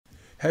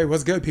Hey,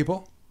 what's good,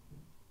 people?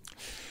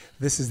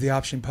 This is the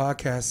Option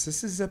Podcast.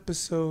 This is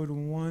episode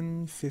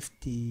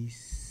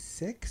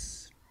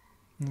 156?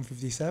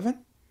 157?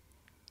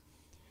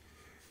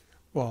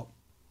 Well,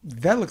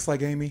 that looks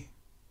like Amy.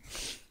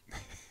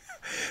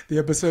 The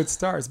episode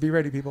starts. Be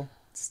ready, people.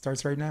 It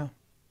starts right now.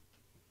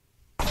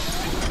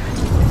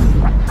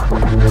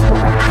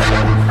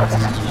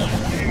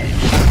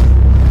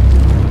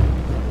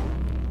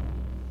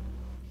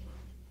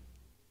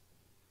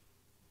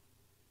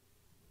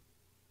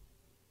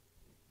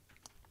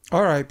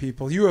 All right,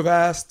 people, you have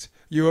asked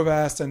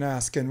and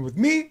asked, and with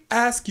me,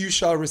 ask you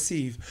shall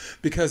receive,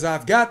 because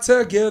I've got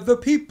to give the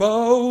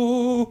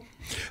people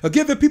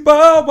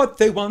what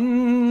they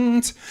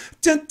want.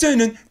 Dun, dun,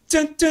 dun,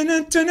 dun, dun,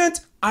 dun, dun, dun.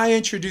 I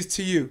introduce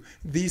to you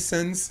the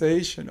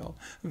sensational,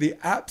 the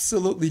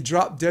absolutely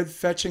drop-dead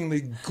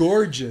fetchingly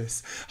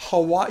gorgeous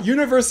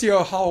University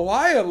of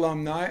Hawaii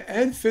alumni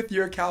and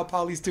fifth-year Cal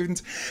Poly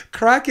students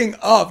cracking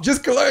up.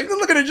 Just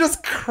look at it,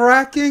 just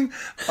cracking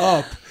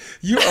up.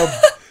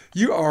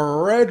 You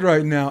are red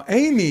right now.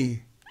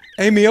 Amy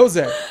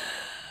Ozee.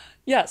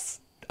 Yes.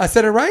 I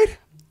said it right?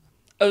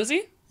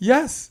 Ozee?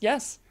 Yes.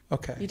 Yes.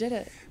 Okay. You did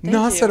it.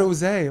 I said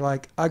Ozee.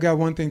 Like, I got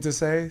one thing to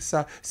say.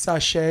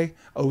 Sachet,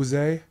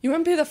 Ozee. You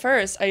wouldn't be the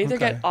first. I either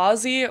Okay. get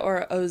Ozee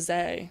or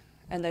Ozee,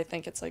 and they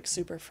think it's like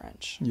super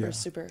French or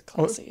super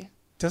classy.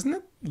 Doesn't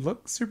it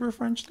look super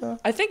French, though?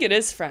 I think it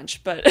is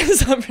French, but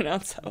it's not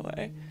pronounced that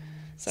way.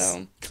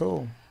 So,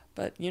 cool.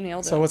 but you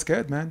nailed it. So what's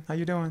good, man? How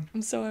you doing?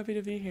 I'm so happy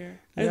to be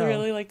here. Yeah. I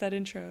really like that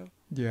intro.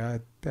 Yeah,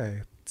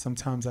 hey,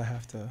 sometimes I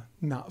have to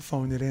not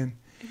phone it in.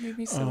 It made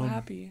me so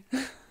happy.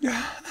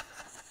 Yeah.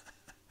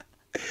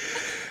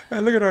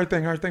 And look at our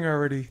thing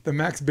already. The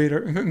max beta,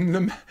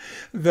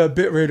 the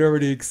bit rate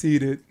already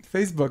exceeded.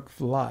 Facebook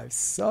Live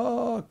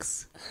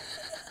sucks.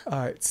 All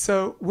right,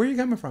 so where are you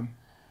coming from?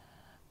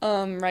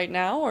 Right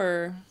now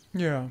or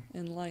Yeah.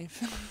 in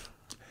life?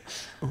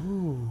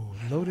 Ooh,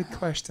 loaded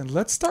question.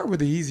 Let's start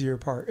with the easier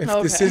part. If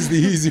this Okay. is the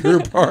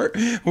easier part,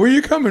 where are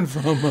you coming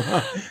from?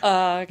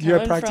 You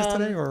had practice from-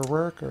 today or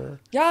work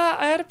or? Yeah,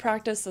 I had a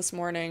practice this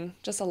morning,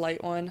 just a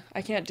light one.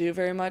 I can't do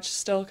very much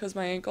still because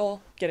my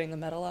ankle, getting the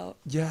metal out,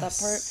 Yes.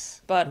 that part.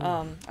 But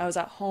I was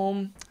at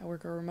home. I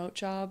work a remote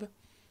job,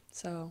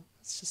 so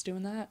it's just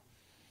doing that.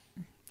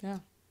 Yeah,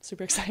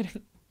 super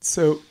exciting.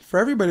 So for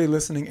everybody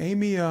listening,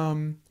 Amy,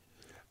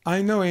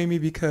 I know Amy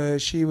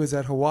because she was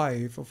at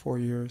Hawaii for 4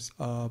 years,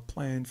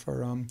 playing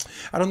for,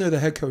 I don't know who the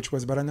head coach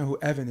was, but I know who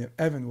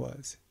Evan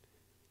was.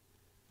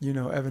 You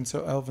know, Evan,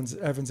 so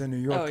Evan's a New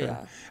Yorker. Oh,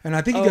 yeah. And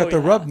I think he got the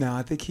rub now.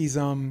 I think he's,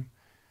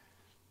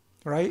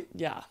 right?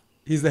 Yeah.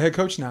 He's the head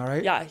coach now,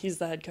 right? Yeah, he's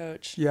the head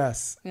coach.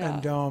 Yes.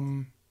 Yeah.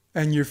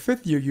 And your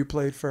fifth year, you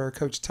played for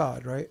Coach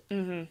Todd, right?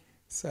 Mm-hmm.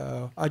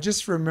 So I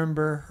just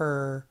remember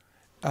her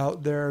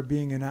out there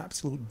being an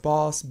absolute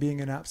boss,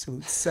 being an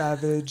absolute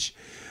savage.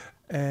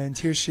 And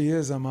here she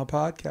is on my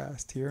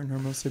podcast here in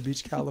Hermosa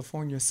Beach,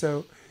 California.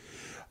 So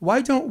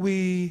why don't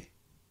we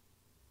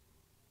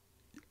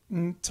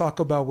talk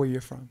about where you're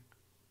from?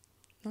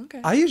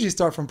 Okay. I usually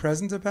start from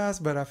present to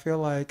past, but I feel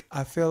like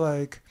our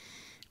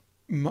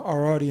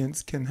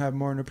audience can have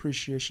more an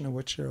appreciation of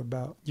what you're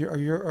about. You're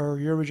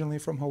originally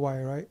from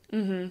Hawaii, right?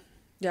 Mm-hmm.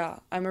 Yeah,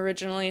 I'm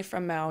originally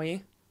from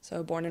Maui,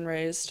 so born and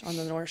raised on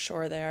the North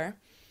Shore there.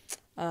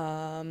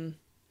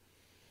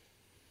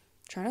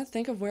 Trying to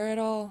think of where it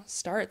all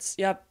starts.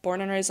 Yeah,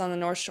 born and raised on the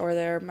North Shore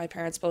there. My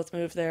parents both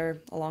moved there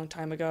a long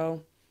time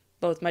ago.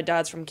 Both my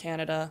dad's from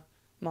Canada,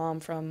 mom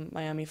from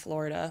Miami,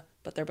 Florida,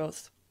 but they're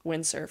both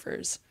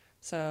windsurfers.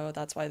 So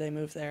that's why they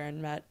moved there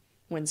and met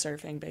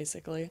windsurfing,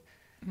 basically.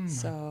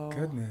 So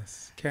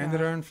Goodness.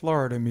 Canada and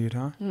Florida meet,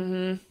 huh?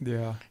 Mm-hmm.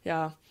 Yeah.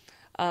 Yeah.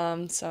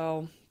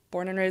 So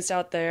born and raised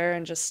out there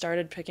and just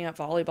started picking up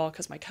volleyball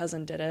because my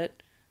cousin did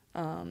it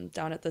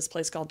down at this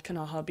place called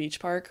Kanaha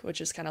Beach Park,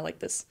 which is kind of like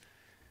this.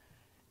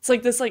 It's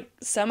like this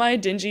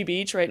semi-dingy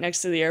beach right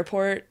next to the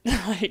airport.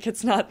 Like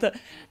it's not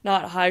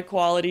high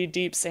quality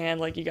deep sand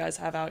like you guys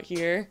have out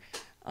here.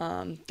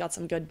 Got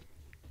some good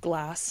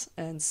glass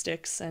and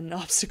sticks and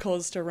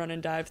obstacles to run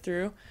and dive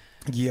through.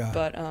 Yeah.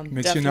 But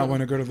makes you not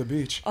want to go to the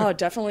beach. Oh,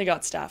 definitely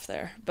got staff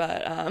there.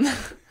 But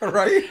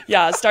Right?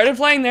 yeah, started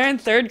playing there in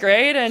third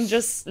grade and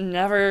just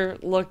never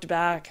looked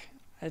back.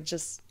 I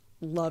just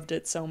loved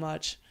it so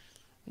much.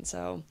 And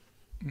so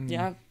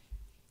yeah.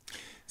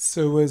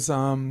 So was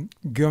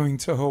going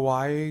to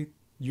Hawaii,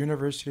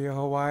 University of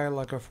Hawaii,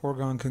 like a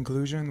foregone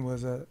conclusion?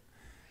 Was it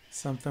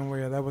something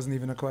where that wasn't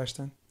even a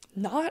question?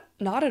 Not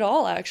at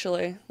all,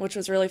 actually, which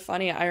was really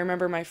funny. I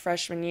remember my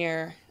freshman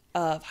year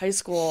of high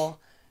school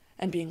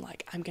and being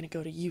like, I'm going to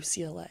go to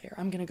UCLA or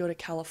I'm going to go to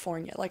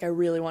California. Like, I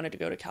really wanted to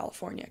go to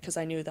California because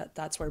I knew that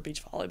that's where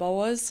beach volleyball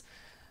was.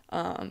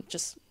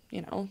 Just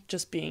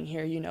being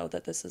here,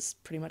 that this is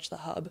pretty much the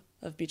hub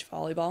of beach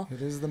volleyball.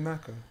 It is the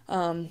Mecca.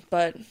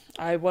 But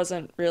I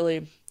wasn't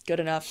really good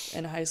enough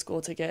in high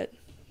school to get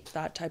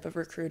that type of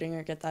recruiting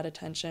or get that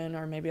attention,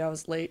 or maybe I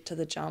was late to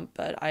the jump,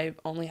 but I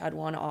only had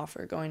one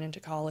offer going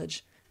into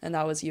college, and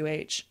that was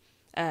UH.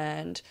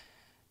 And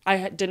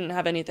I didn't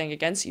have anything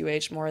against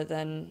UH more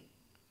than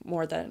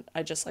more than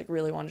I just like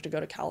really wanted to go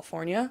to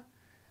California.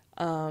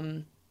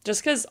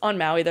 Just because on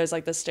Maui, there's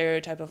like the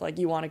stereotype of like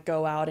you want to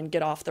go out and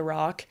get off the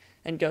rock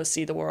and go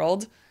see the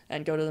world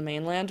and go to the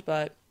mainland.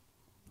 But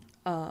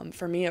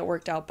for me, it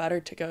worked out better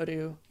to go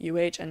to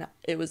UH, and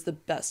it was the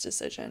best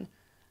decision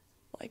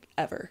like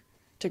ever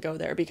to go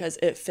there because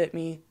it fit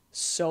me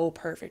so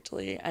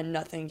perfectly, and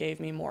nothing gave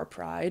me more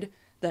pride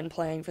than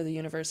playing for the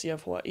University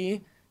of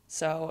Hawaii.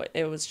 So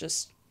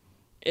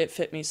it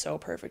fit me so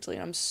perfectly,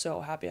 and I'm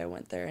so happy I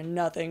went there, and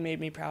nothing made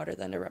me prouder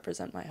than to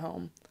represent my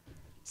home.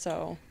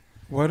 So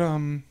what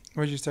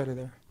did you study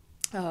there?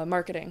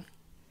 Marketing.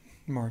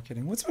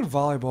 Marketing. What's with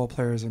volleyball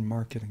players and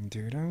marketing,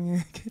 dude? I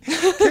mean,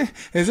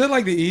 is it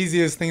like the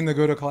easiest thing to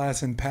go to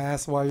class and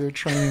pass while you're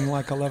training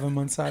like 11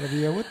 months out of the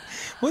year?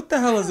 What the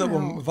hell is up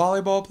with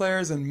volleyball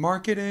players and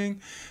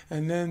marketing,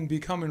 and then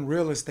becoming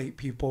real estate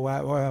people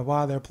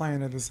while they're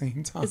playing at the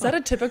same time? Is that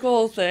a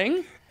typical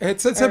thing?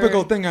 It's a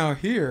typical thing out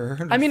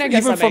here. I mean, I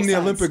guess even that from makes the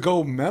sense. Olympic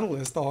gold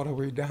medalist all the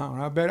way down.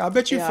 I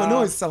bet you Yeah.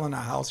 Fanu is selling a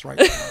house right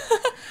now.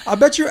 I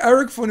bet you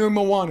Eric Fanu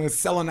Moana is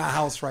selling a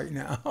house right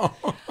now.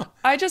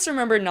 I just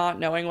remember not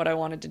knowing what I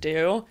wanted to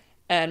do,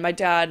 and my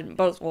dad,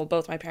 both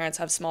my parents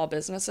have small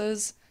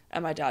businesses,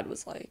 and my dad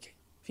was like,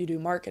 if you do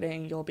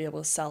marketing, you'll be able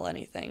to sell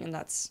anything, and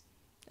that's,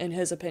 in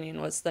his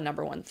opinion, was the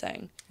number one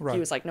thing. Right. He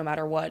was like, no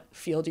matter what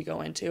field you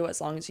go into, as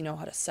long as you know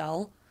how to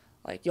sell,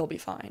 like, you'll be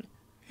fine.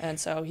 And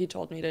so he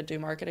told me to do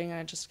marketing, and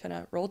I just kind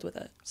of rolled with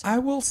it. So. I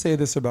will say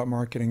this about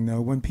marketing,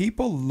 though. When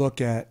people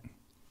look at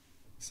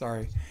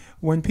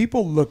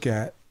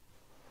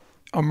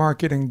a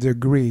marketing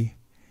degree,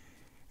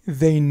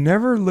 they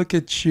never look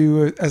at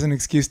you as an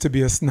excuse to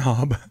be a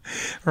snob,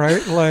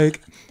 right?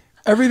 Like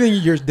everything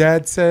your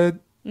dad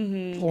said,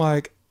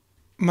 like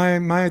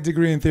my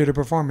degree in theater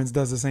performance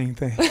does the same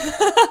thing.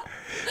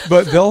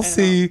 But they'll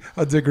see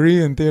a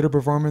degree in theater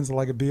performance,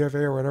 like a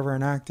BFA or whatever,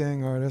 in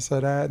acting or this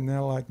or that, and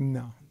they're like,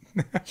 no.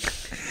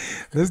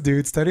 This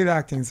dude studied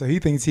acting, so he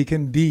thinks he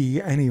can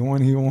be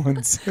anyone he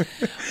wants.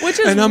 Which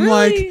is and I'm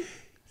really... like,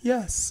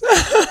 yes.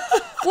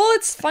 Well,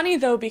 it's funny,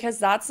 though, because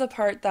that's the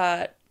part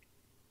that...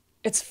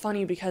 It's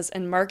funny because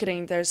in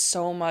marketing, there's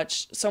so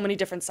many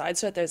different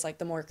sides to it. There's like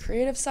the more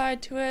creative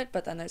side to it,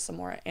 but then there's the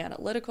more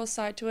analytical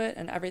side to it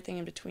and everything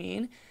in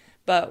between.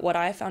 But what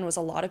I found was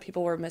a lot of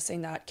people were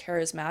missing that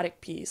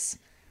charismatic piece,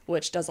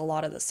 which does a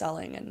lot of the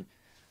selling. And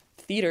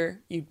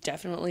theater, you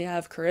definitely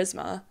have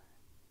charisma.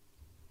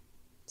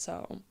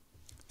 So,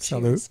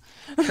 salute.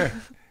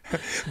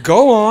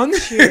 Go on.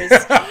 Cheers.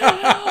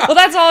 Well,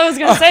 that's all I was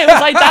gonna say. It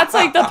was like that's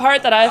like the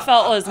part that I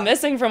felt was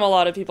missing from a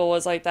lot of people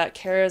was like that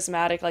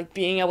charismatic, like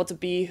being able to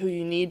be who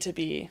you need to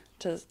be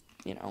to,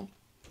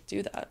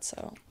 do that.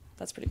 So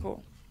that's pretty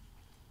cool.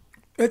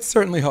 It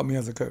certainly helped me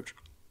as a coach.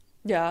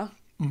 Yeah.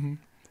 Mm-hmm.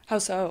 How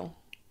so?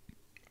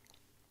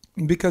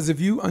 Because if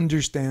you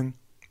understand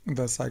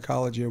the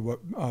psychology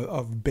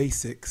of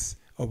basics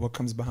of what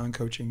comes behind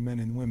coaching men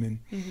and women,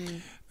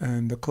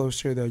 and the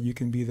closer that you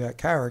can be that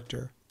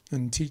character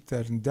and teach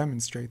that and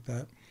demonstrate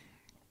that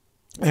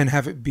and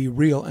have it be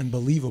real and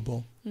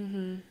believable,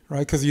 right?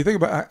 Because you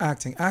think about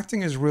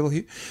acting is real,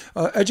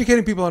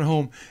 educating people at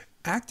home,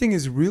 acting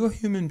is real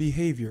human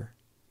behavior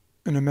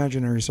in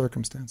imaginary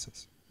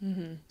circumstances.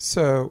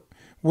 So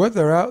what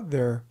they're out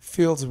there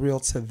feels real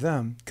to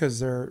them because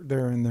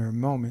they're in their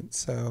moment.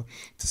 So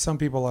to some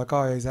people, like,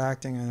 oh, he's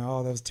acting and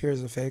oh, those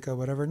tears are fake or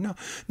whatever. No,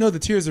 the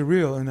tears are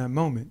real in that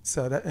moment.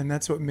 So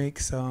that's what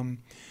makes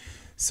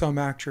some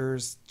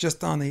actors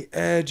just on the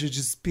edge of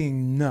just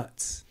being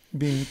nuts,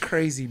 being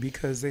crazy,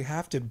 because they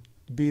have to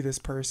be this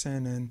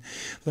person and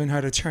learn how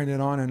to turn it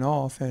on and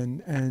off.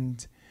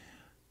 And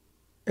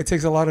it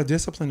takes a lot of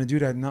discipline to do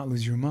that and not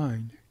lose your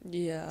mind.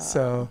 Yeah.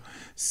 So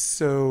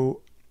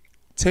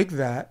take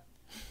that.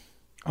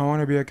 I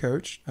want to be a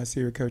coach. I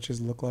see what coaches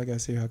look like. I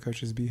see how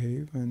coaches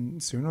behave.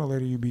 And sooner or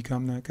later, you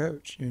become that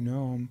coach,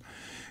 And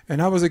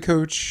I was a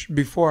coach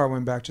before I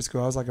went back to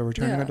school. I was like a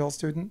returning adult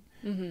student.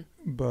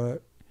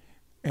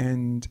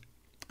 And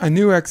I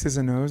knew X's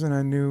and O's, and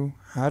I knew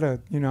how to,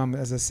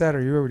 as a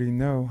setter, you already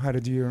know how to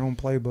do your own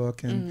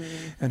playbook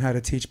and how to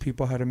teach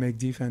people how to make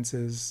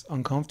defenses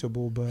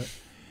uncomfortable. But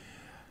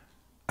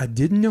I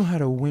didn't know how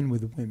to win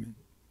with women.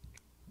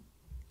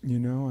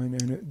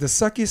 And the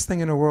suckiest thing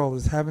in the world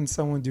is having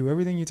someone do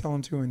everything you tell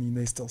them to and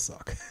they still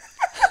suck.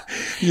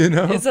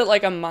 Is it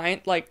like a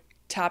mind, like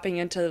tapping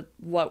into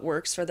what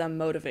works for them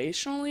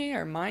motivationally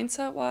or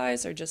mindset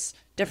wise, or just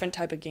different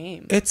type of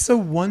game? It's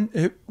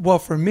well,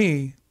 for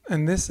me,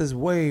 and this is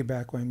way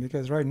back when,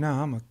 because right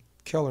now I'm a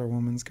killer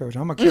women's coach.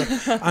 I'm a killer.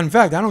 In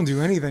fact, I don't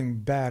do anything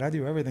bad. I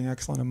do everything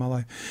excellent in my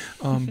life.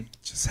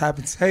 Just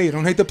happens. Hey,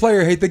 don't hate the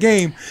player, hate the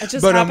game. It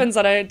just happens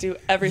that I do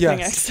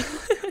everything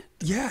excellent.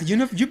 Yeah,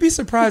 you'd be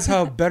surprised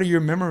how better your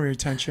memory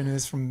retention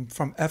is from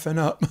effing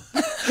up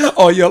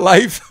all your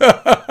life.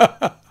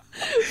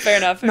 Fair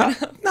enough. No,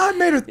 I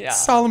made a Yeah.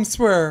 solemn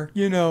swear,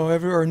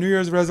 or New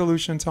Year's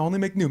resolution to only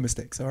make new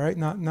mistakes. All right,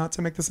 not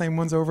to make the same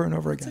ones over and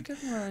over again.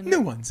 That's a good one.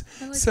 New ones.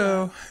 I like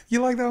So that.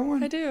 you like that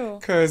one? I do.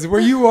 Because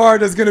where you are,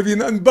 there's going to be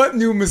nothing but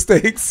new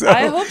mistakes. So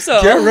I hope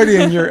so. Get ready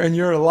in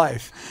your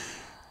life.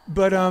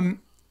 But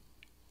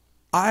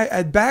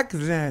back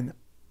then,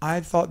 I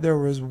thought there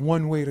was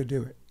one way to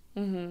do it.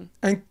 Mm-hmm.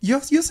 And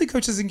you'll see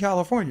coaches in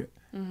California,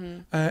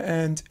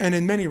 and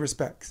in many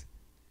respects,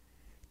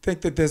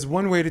 think that there's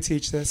one way to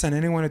teach this, and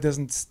anyone who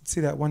doesn't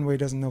see that one way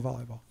doesn't know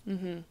volleyball.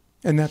 Mm-hmm.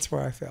 And that's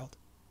where I failed.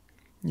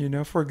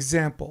 For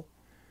example,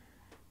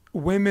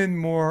 women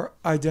more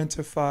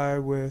identify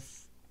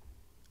with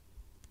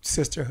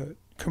sisterhood,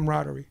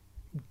 camaraderie,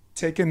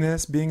 taking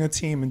this, being a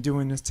team, and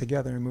doing this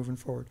together and moving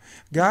forward.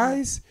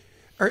 Guys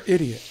are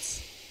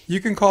idiots. You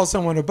can call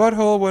someone a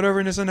butthole, whatever,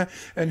 and this and that,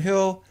 and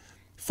he'll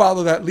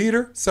follow that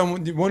leader.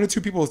 One or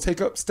two people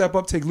will step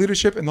up, take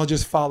leadership, and they'll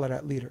just follow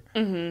that leader.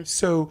 Mm-hmm.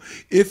 So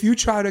if you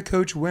try to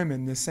coach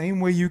women the same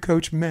way you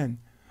coach men,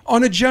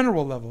 on a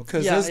general level,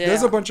 because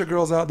there's a bunch of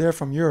girls out there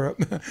from Europe,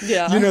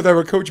 that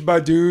were coached by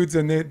dudes,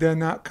 and they're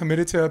not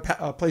committed to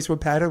a place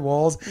with padded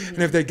walls. Mm-hmm.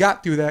 And if they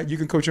got through that, you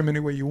can coach them any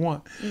way you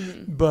want.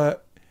 Mm-hmm.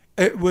 But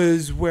it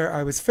was where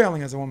I was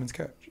failing as a women's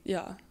coach.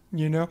 Yeah.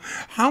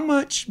 How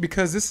much,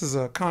 because this is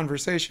a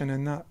conversation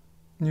and not,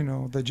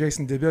 the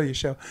Jason DeBilia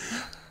show,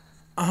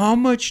 how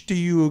much do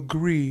you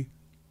agree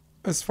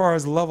as far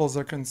as levels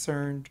are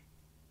concerned,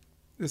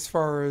 as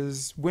far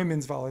as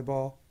women's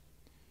volleyball,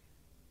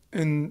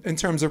 in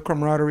terms of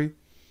camaraderie,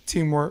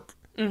 teamwork,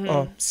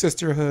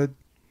 sisterhood?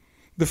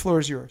 The floor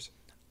is yours.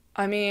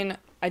 I mean,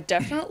 I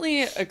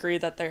definitely agree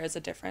that there is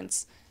a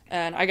difference.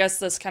 And I guess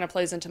this kind of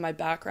plays into my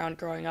background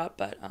growing up.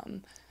 But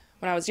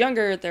when I was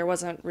younger, there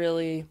wasn't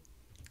really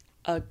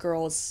a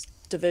girls'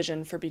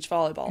 division for beach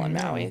volleyball in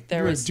Maui.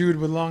 There was a dude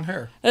with long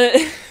hair.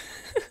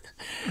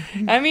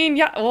 I mean,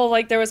 yeah, well,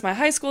 there was my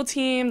high school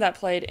team that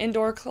played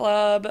indoor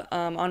club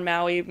on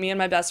Maui. Me and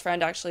my best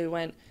friend actually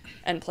went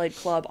and played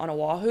club on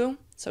Oahu.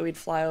 So we'd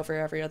fly over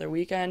every other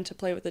weekend to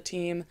play with the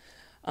team.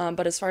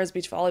 But as far as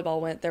beach volleyball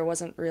went, there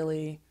wasn't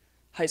really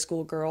high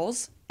school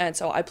girls. And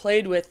so I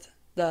played with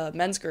the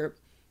men's group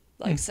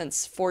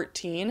since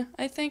 14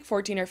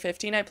 or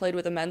 15. I played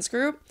with a men's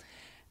group.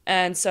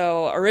 And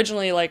so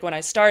originally, when I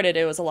started,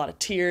 it was a lot of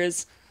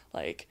tears,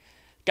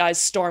 guys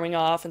storming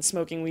off and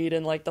smoking weed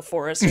in the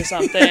forest or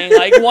something.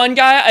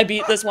 I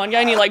beat this one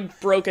guy and he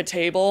broke a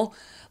table.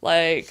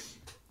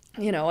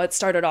 It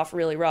started off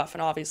really rough,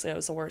 and obviously I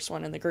was the worst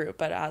one in the group.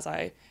 But as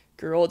I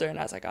grew older and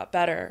as I got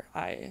better,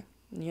 I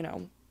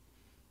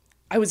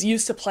was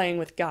used to playing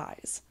with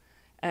guys.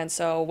 And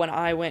so when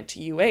I went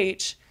to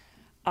UH,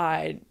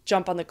 I'd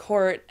jump on the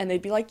court and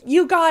they'd be like,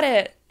 "You got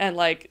it," and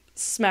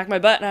smack my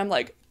butt, and I'm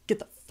like, "Get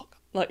the fuck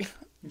up."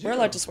 We're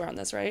allowed to swear on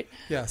this, right?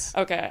 Yes.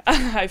 Okay.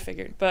 I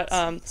figured. But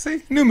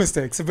see, new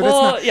mistakes. But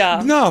well, it's not.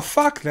 Yeah. No,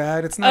 fuck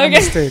that. It's not a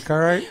mistake, all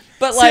right?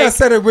 But see, I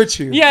said it with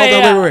you. Yeah,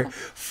 Hold on, wait.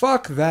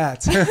 Fuck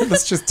that.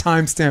 Let's just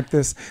timestamp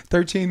this.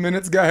 13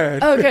 minutes. Go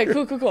ahead. Okay,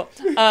 cool.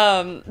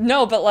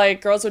 No,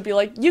 but girls would be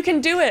like, "You can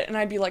do it," and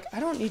I'd be like, "I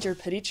don't need your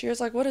pity cheers.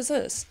 What is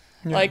this?"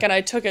 Yeah. And I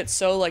took it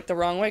so the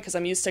wrong way, because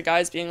I'm used to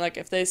guys being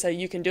if they say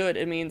you can do it,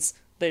 it means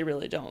they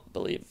really don't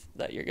believe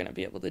that you're gonna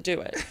be able to do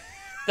it.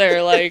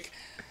 They're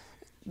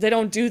they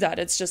don't do that.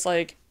 It's just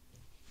high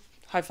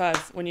five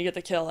when you get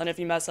the kill, and if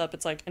you mess up,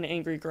 it's an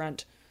angry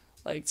grunt.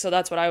 So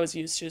that's what I was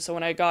used to. So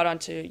when I got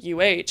onto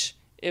UH,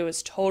 it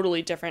was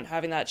totally different,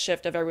 having that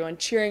shift of everyone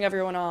cheering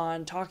everyone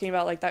on, talking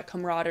about that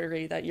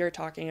camaraderie that you're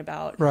talking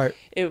about. Right.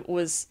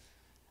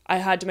 I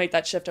had to make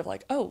that shift of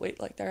oh wait,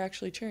 they're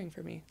actually cheering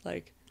for me.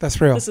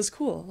 That's real. This is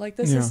cool.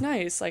 This is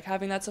nice.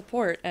 Having that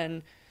support.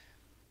 And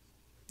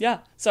yeah,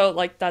 so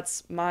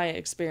that's my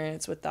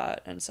experience with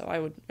that. And so I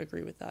would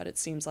agree with that. It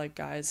seems like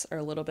guys are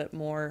a little bit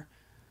more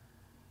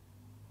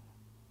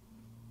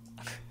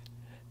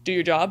do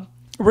your job.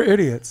 We're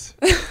idiots.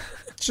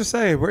 Just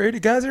say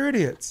guys are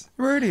idiots.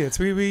 We're idiots.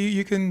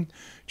 You can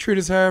treat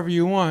us however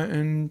you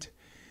want,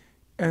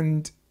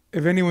 and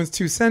if anyone's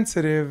too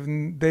sensitive,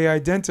 they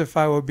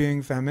identify with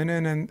being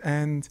feminine,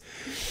 and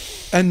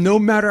no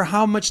matter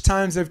how much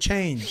times have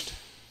changed,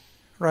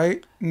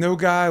 right? No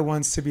guy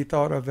wants to be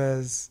thought of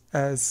as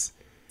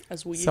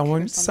weak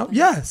someone.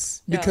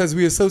 Yes, because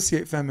we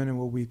associate feminine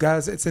with weak.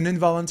 Guys, it's an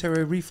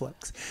involuntary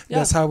reflex. Yeah.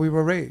 That's how we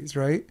were raised,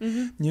 right?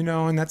 Mm-hmm.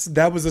 And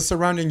that was the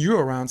surrounding you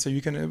around, so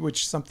you can,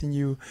 which something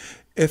you,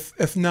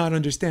 if not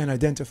understand,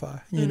 identify.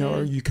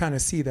 Or you kind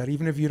of see that,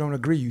 even if you don't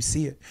agree, you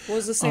see it. Well,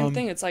 it's the same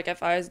thing. It's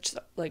if I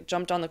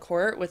jumped on the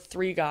court with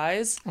 3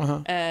 guys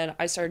and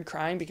I started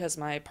crying because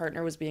my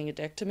partner was being a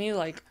dick to me,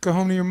 go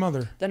home to your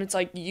mother. Then it's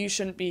you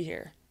shouldn't be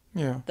here.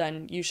 Yeah.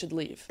 Then you should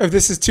leave. If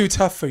this is too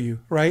tough for you,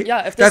 right? Yeah.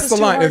 If this that's is the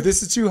too line. hard, if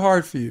this is too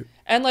hard for you.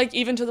 And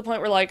even to the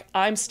point where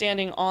I'm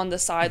standing on the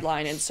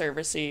sideline in serve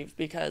receive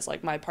because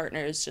my partner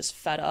is just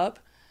fed up,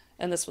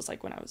 and this was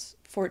when I was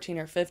 14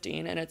 or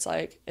 15, and it's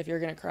if you're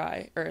gonna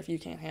cry or if you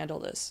can't handle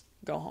this,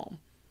 go home,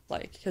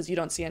 because you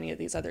don't see any of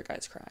these other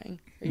guys crying,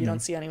 or you don't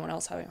see anyone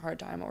else having a hard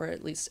time, or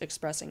at least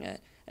expressing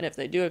it. And if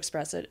they do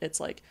express it, it's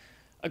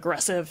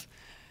aggressive.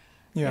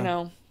 Yeah. You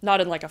know,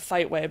 not in like a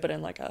fight way, but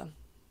in like a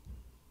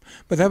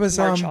But that was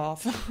march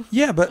off.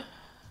 yeah, but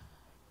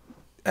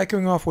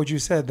echoing off what you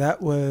said,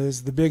 that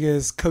was the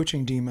biggest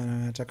coaching demon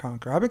I had to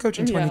conquer. I've been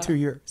coaching 22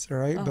 years,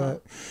 right?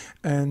 But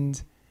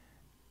and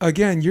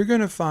again, you're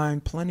going to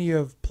find plenty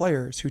of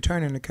players who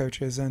turn into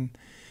coaches, and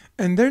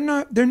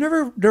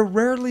they're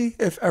rarely,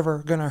 if ever,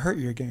 going to hurt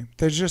your game.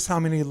 There's just how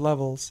many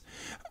levels,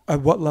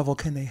 at what level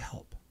can they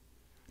help?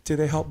 Do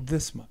they help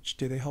this much?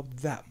 Do they help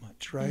that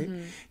much, right?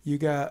 You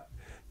got,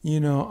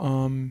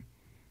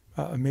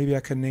 maybe I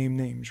could name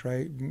names,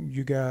 right?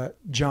 You got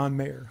John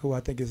Mayer, who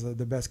I think is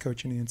the best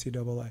coach in the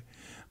NCAA.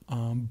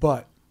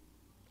 But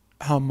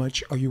how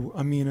much are you,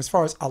 as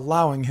far as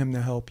allowing him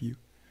to help you,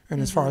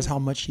 and as far as how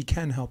much he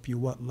can help you,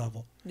 what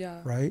level?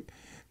 Yeah. Right?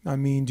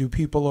 Do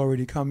people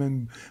already come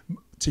in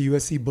to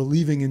USC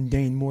believing in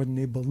Dane more than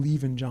they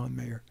believe in John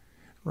Mayer?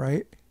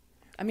 Right?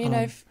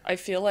 I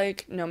feel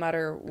like no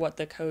matter what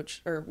the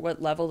coach or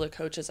what level the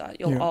coach is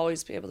at, you'll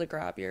always be able to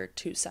grab your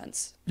 2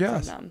 cents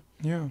from them.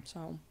 Yeah.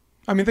 So.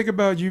 Think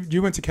about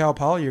you went to Cal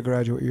Poly your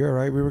graduate year,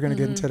 right? We were going to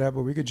get into that,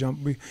 but we could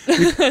jump. We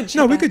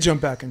could jump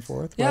back and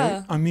forth,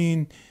 right?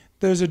 Yeah.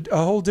 There's a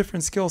whole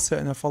different skill set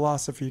and a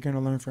philosophy you're going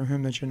to learn from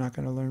him that you're not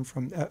going to learn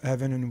from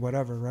Evan and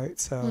whatever, right?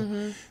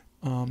 So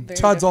Todd's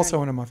different. Also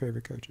one of my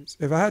favorite coaches.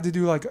 If I had to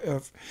do like a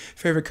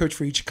favorite coach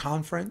for each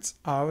conference,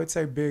 I would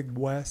say Big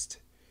West.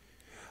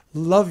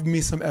 Love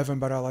me some Evan,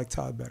 but I like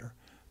Todd better.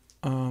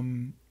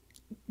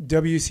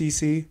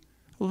 WCC.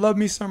 Love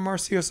me some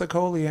Marcio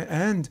Sacoli,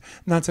 and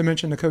not to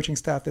mention the coaching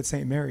staff that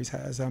St. Mary's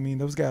has.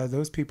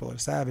 Those people are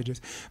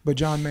savages. But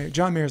John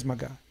Mayer's my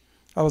guy.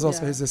 I was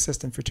also his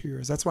assistant for 2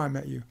 years. That's why I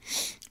met you.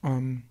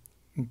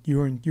 You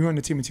were on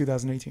the team in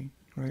 2018,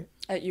 right?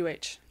 At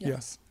UH,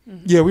 yes.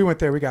 Yeah, we went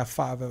there. We got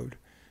 5-0'd.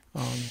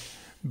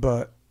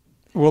 But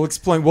we'll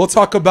explain. We'll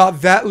talk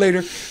about that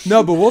later.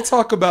 No, but we'll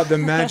talk about the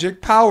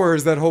magic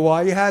powers that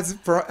Hawaii has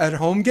at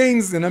home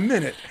games in a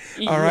minute.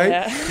 All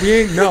right? We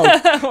ain't, no.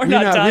 we're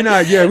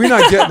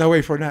not getting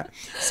away from that.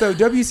 So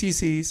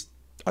WCC's,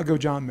 I'll go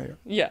John Mayer.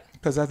 Yeah.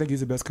 Because I think he's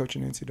the best coach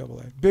in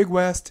NCAA. Big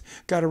West,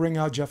 got to ring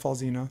out Jeff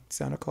Alzina,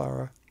 Santa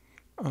Clara.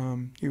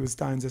 He was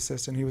Stein's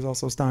assistant. He was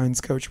also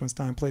Stein's coach when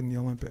Stein played in the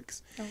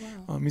Olympics. Oh,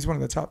 wow. He's one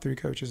of the top 3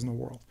 coaches in the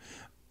world.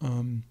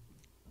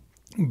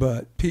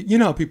 But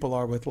people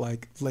are with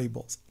like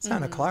labels.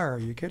 Santa Clara, are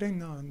you kidding?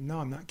 No,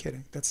 I'm not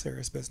kidding. That's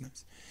serious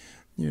business.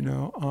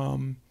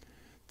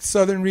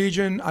 Southern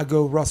region, I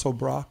go Russell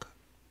Brock.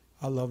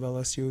 I love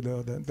LSU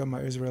though. My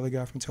Israeli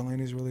guy from Tulane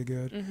is really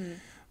good.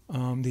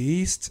 The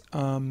East,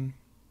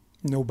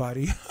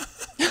 nobody.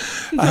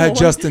 I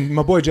had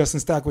my boy Justin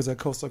Stack was at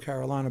Coastal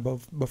Carolina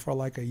before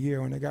like a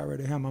year. When they got rid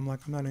of him, I'm like,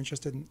 I'm not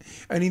interested in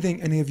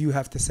anything any of you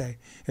have to say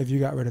if you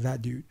got rid of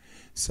that dude.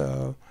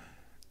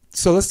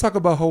 So let's talk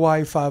about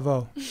Hawaii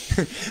 5-0.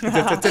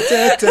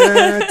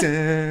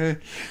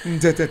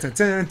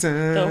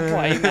 The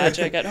Hawaii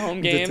magic at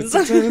home games.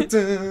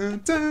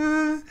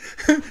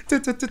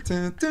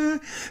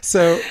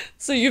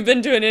 So you've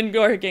been to an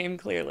indoor game,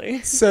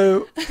 clearly.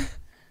 So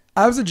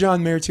I was a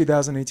John Mayer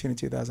 2018 and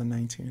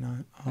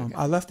 2019.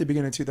 I left the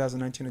beginning of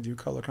 2019 to do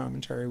color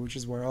commentary, which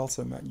is where I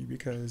also met you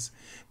because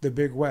the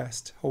Big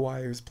West,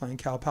 Hawaii, was playing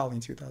Cal Poly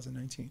in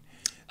 2019.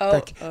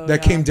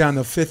 That came down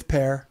to 5th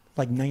pair.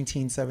 Like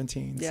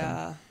 1917.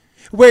 Yeah. So.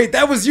 Wait,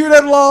 that was you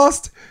that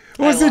lost?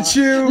 Was it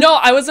you? No,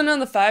 I wasn't on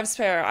the 5s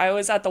pair. I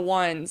was at the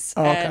 1s,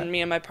 and me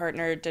and my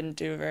partner didn't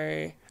do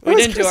very. We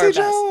didn't do our best. Chrissy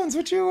Jones,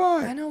 what you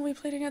want? I know we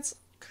played against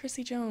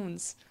Chrissy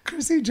Jones.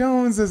 Chrissy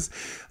Jones is.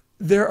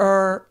 There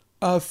are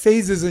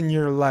phases in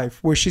your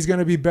life where she's going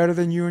to be better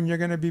than you, and you're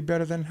going to be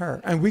better than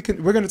her, and we're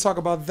going to talk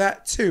about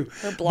that too.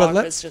 Her block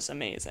was just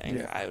amazing.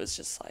 Yeah. I was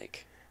just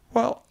like.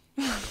 Well,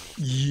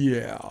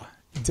 yeah,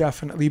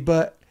 definitely,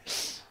 but.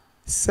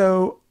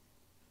 So,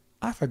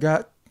 I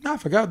forgot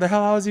what the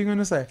hell I was even going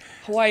to say.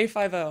 Hawaii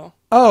 5-0.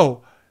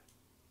 Oh,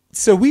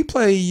 so we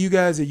play you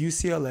guys at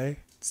UCLA.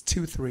 It's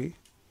 2-3,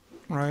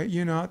 right?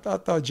 I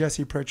thought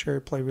Jesse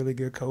Pritchard played really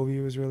good. Kobe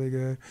was really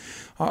good.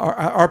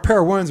 Our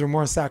pair ones were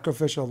more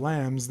sacrificial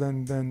lambs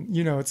than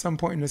at some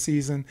point in the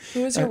season.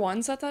 Who was your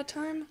ones at that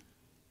time?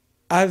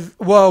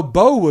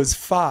 Bo was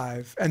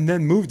 5 and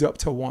then moved up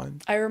to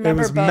 1. I remember Bo.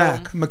 It was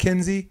Mac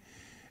McKenzie.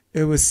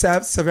 It was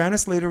Savannah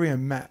Slatery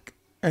and Mac.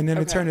 And then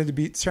it turned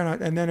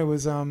out, and then it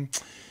was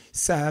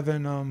Sav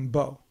and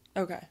Bo.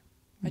 Okay,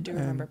 I do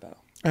remember Bo.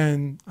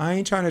 And I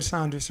ain't trying to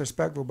sound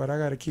disrespectful, but I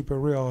got to keep it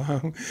real.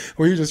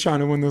 We're just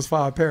trying to win those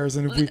 5 pairs,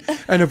 and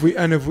if we,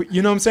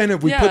 you know what I'm saying?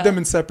 If we put them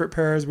in separate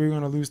pairs, we're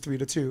going to lose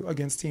 3-2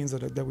 against teams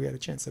that we had a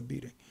chance of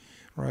beating,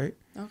 right?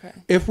 Okay.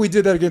 If we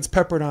did that against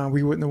Pepperdine,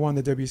 we wouldn't have won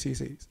the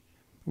WCCs.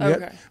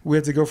 We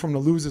had to go from the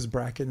losers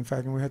bracket, in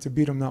fact, and we had to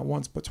beat them not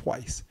once but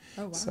twice.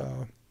 Oh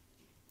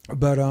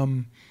wow.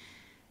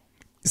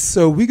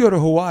 So we go to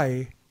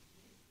Hawaii.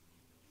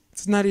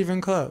 It's not even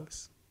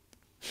close.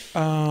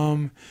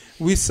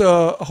 We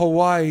saw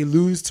Hawaii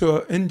lose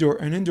to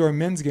an indoor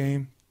men's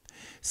game.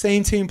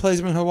 Same team plays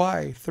in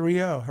Hawaii,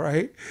 3-0,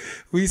 right?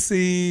 We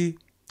see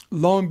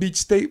Long Beach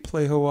State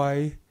play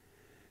Hawaii.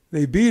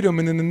 They beat them,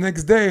 and then the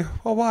next day,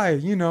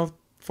 Hawaii,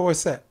 4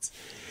 sets.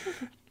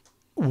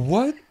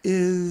 What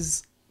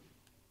is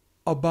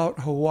about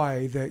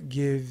Hawaii that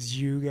gives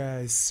you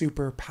guys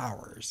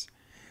superpowers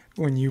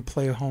when you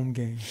play a home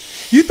game?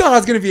 You thought I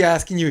was going to be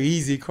asking you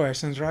easy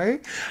questions,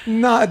 right?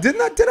 No, did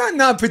I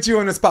not put you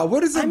on the spot?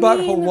 What is it about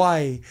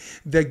Hawaii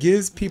that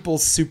gives people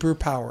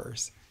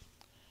superpowers?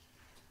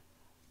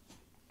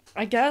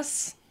 I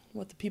guess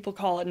what the people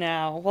call it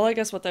now, well, I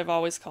guess what they've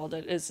always called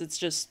it is it's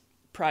just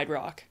Pride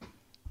Rock.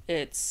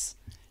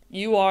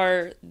 You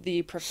are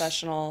the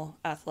professional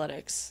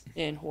athletics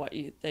in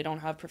Hawaii. They don't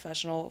have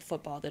professional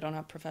football. They don't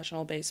have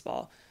professional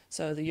baseball.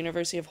 So the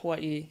University of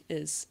Hawaii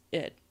is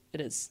it.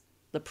 It is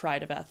the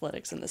pride of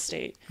athletics in the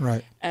state.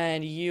 Right.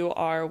 And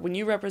when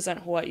you represent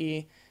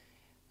Hawaii,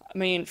 I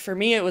mean, for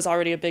me, it was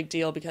already a big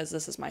deal because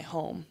this is my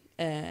home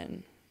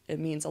and it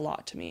means a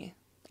lot to me.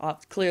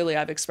 Clearly,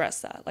 I've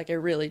expressed that. Like, it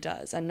really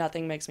does. And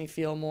nothing makes me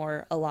feel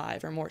more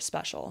alive or more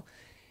special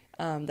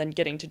than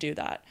getting to do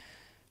that.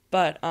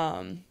 But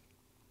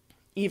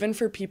even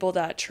for people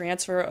that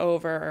transfer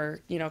over or,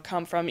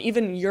 come from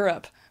even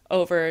Europe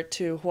over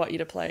to Hawaii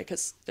to play,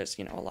 because there's,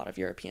 a lot of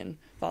European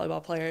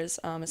volleyball players,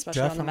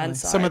 especially on the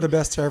men's side. Some of the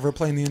best to ever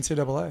play in the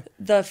NCAA.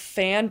 The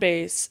fan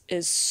base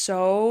is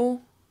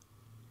so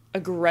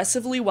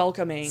aggressively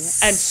welcoming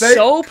and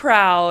so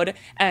proud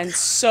and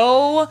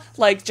so,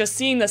 just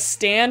seeing the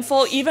stand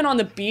full, even on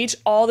the beach,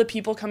 all the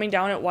people coming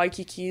down at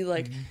Waikiki,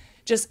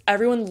 just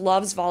everyone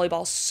loves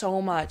volleyball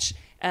so much.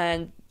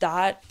 And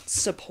that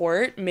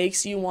support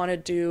makes you want to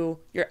do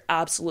your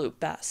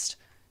absolute best,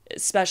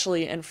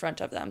 especially in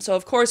front of them. So,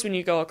 of course, when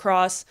you go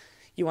across,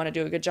 you want to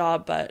do a good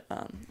job, but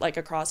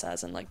across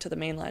as in to the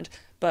mainland.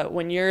 But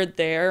when you're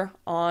there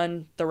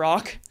on the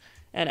rock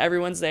and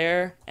everyone's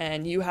there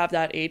and you have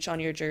that H on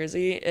your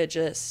jersey, it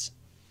just...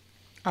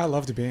 I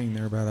loved being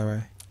there, by the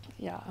way.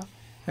 Yeah.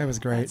 It was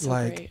great. So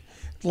great.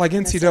 Like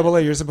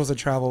NCAA, you're supposed to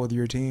travel with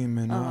your team.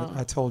 And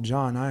I told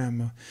John, I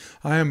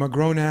am a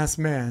grown-ass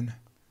man.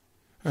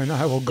 And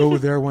I will go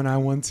there when I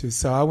want to.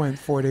 So I went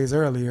 4 days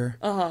earlier.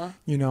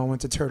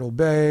 Went to Turtle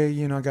Bay.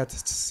 Got to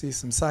see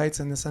some sights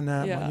and this and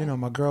that. Yeah.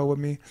 My girl with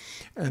me.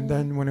 And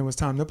then when it was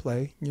time to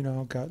play,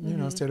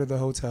 stayed at the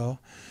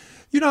hotel.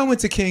 I went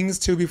to Kings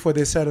too before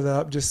they set it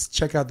up. Just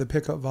check out the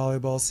pickup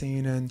volleyball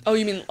scene. And oh,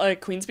 you mean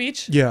like Queens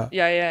Beach? Yeah.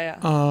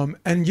 Yeah.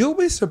 And you'll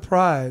be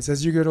surprised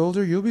as you get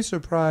older. You'll be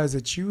surprised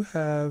that you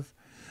have.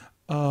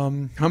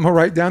 I'm gonna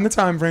write down the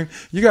time frame.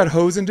 You got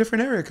hoes in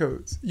different area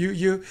codes.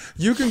 You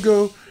can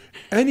go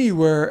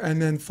anywhere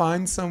and then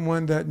find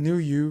someone that knew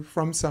you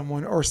from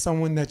someone or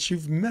someone that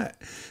you've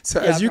met. So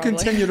as you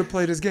continue to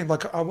play this game,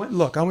 I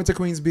went to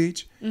Queens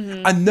Beach.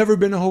 I'd never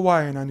been to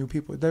Hawaii and I knew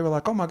people. They were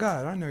like, oh my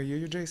God, I know you.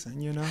 You're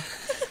Jason,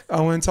 I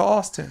went to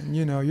Austin,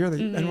 you're the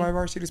NY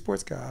Varsity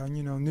sports guy.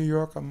 New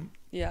York, I'm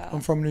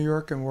from New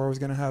York and we're always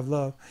going to have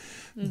love.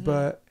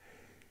 But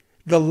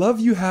the love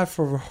you have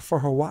for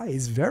Hawaii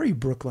is very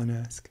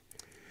Brooklyn-esque.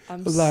 I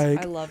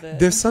love it.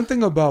 There's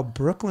something about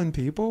Brooklyn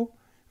people.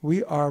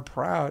 We are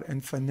proud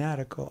and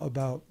fanatical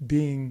about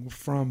being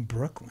from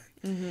Brooklyn.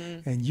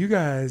 And you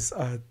guys,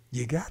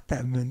 you got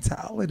that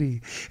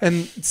mentality.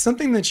 And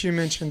something that you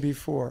mentioned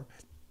before,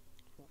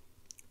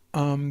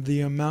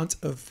 the amount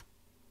of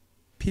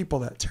people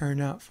that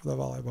turn out for the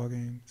volleyball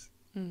games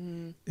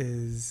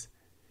is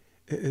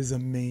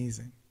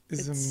amazing.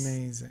 It's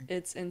amazing.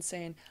 It's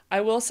insane. I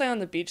will say on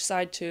the beach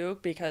side too,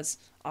 because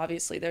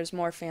obviously there's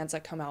more fans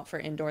that come out for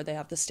indoor. They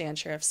have the Stan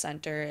Sheriff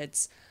Center.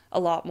 It's a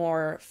lot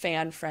more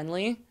fan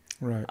friendly.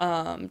 Right.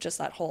 Just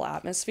that whole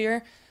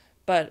atmosphere.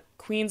 But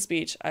Queens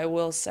Beach, I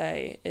will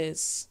say,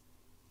 is,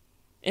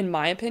 in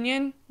my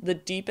opinion, the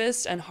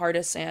deepest and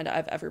hardest sand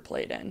I've ever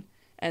played in.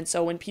 And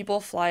so when people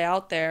fly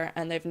out there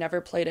and they've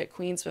never played at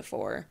Queens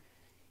before,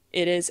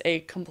 it is a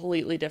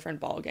completely different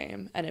ball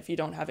game. And if you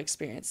don't have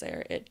experience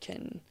there, it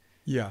can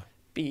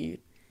be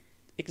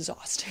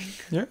exhausting.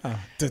 Yeah. Yeah.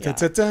 Hit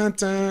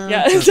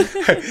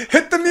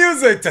the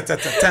music.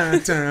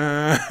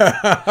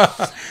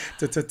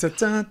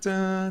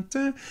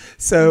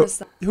 So,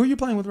 who are you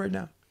playing with right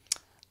now?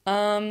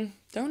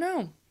 Don't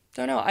know.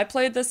 I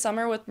played this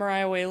summer with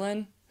Mariah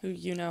Whalen, who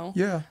you know.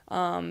 Yeah.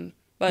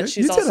 But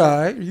she's you did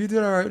all right. You did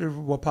all right at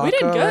Wapaka, we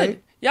did good.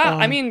 Right? Yeah,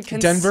 I mean...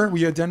 Denver? Were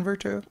you at Denver,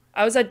 too?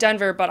 I was at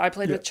Denver, but I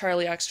played with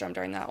Charlie Ekstrom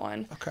during that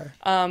one.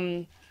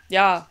 Okay.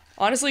 Yeah.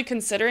 Honestly,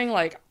 considering,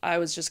 I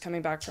was just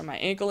coming back from my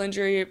ankle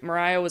injury,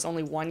 Mariah was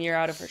only 1 year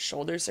out of her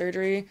shoulder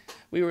surgery.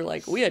 We were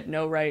we had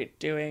no right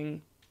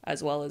doing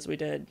as well as we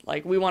did.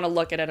 We want to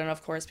look at it and,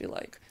 of course, be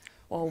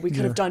well, we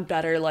could have done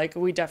better.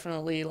 We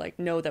definitely,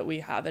 know that we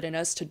have it in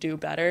us to do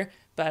better.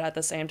 But at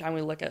the same time,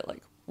 we look at,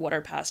 what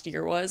our past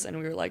year was, and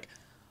we were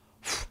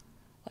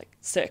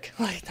sick.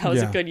 That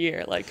was a good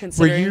year.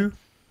 Considering...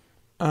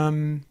 Were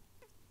you...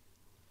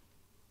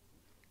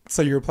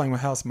 So you were playing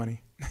with house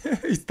money.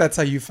 That's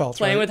how you felt,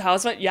 playing right? with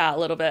house money? Yeah, a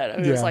little bit.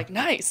 It was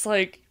nice.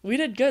 We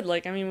did good.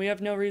 We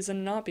have no reason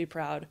to not be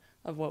proud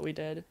of what we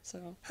did.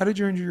 So. How did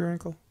you injure your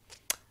ankle?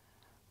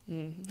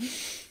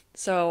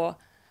 So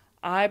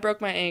I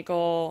broke my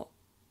ankle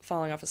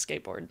falling off a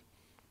skateboard.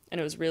 And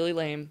it was really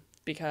lame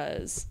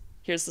because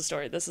here's the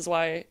story. This is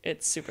why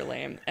it's super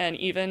lame. And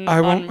even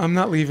I'm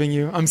not leaving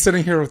you. I'm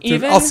sitting here.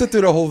 Even, I'll sit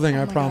through the whole thing.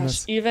 I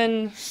promise. Gosh,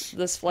 even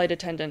this flight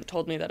attendant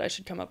told me that I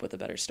should come up with a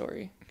better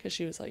story because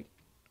she was like,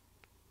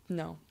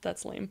 "No,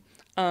 that's lame."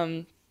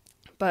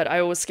 But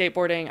I was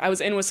skateboarding. I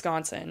was in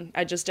Wisconsin.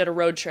 I just did a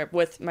road trip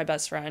with my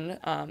best friend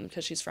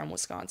because she's from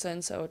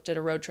Wisconsin. So did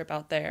a road trip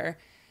out there,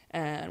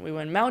 and we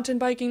went mountain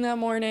biking that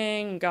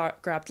morning.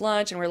 Grabbed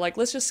lunch, and we're like,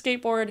 let's just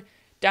skateboard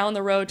down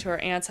the road to her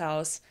aunt's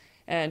house.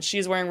 And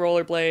she's wearing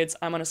rollerblades.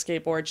 I'm on a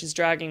skateboard. She's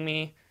dragging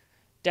me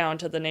down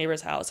to the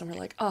neighbor's house. And we're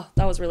like, oh,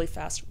 that was really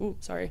fast. Ooh,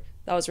 sorry.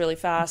 That was really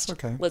fast.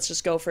 Okay. Let's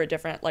just go for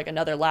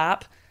another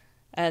lap.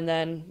 And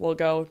then we'll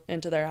go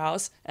into their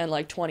house. And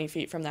like 20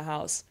 feet from the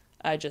house,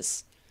 I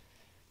just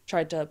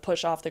tried to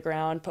push off the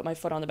ground, put my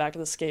foot on the back of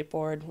the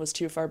skateboard, was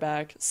too far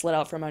back, slid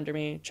out from under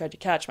me, tried to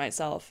catch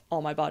myself,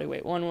 all my body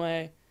weight one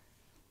way,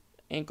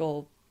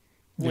 ankle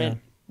went,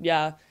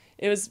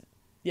 it was,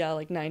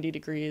 like 90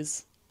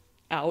 degrees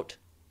out.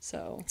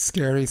 So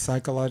scary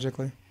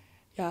psychologically.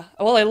 Yeah.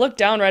 Well, I looked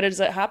down right as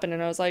it happened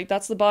and I was like,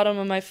 that's the bottom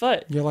of my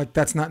foot. You're like,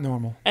 that's not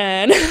normal.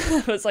 And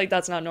I was like,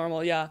 that's not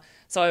normal. Yeah.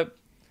 So I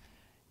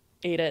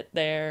ate it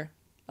there.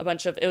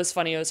 It was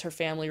funny. It was her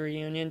family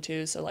reunion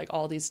too. So like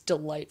all these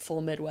delightful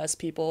Midwest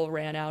people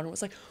ran out and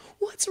was like,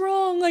 what's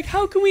wrong? Like,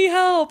 how can we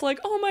help? Like,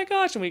 oh my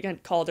gosh. And we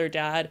called her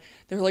dad.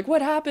 They were like,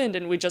 what happened?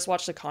 And we just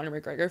watched the Conor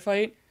McGregor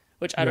fight,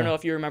 which I don't know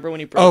if you remember when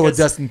he broke with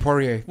Dustin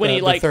Poirier.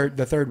 When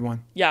the third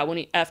one. Yeah, when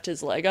he effed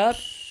his leg up.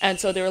 And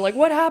so they were like,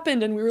 what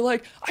happened? And we were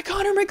like, I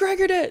Conor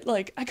McGregor'd it.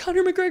 Like, I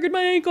Conor McGregor'd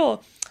my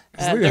ankle.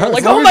 And they were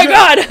like, oh my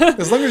God.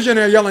 As long as you're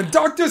not yelling,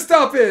 Dr.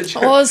 Stoppage.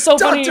 Oh, it was so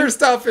funny. Dr.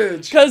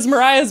 Stoppage. Because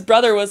Mariah's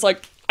brother was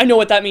like, I know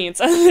what that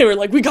means. And they were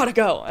like, we gotta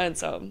go. And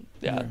so,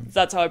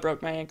 that's how I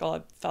broke my ankle.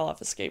 I fell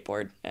off a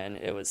skateboard and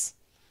it was.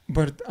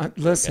 But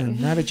listen,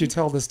 now that you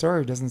tell the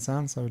story, it doesn't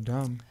sound so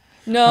dumb.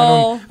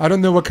 No. I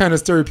don't know what kind of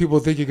story people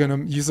think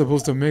you're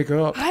supposed to make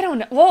up. I don't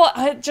know. Well,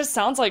 it just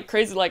sounds like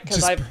crazy. Like,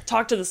 because I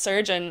talked to the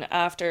surgeon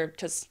after,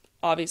 because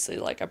obviously,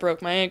 like, I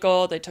broke my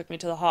ankle. They took me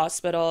to the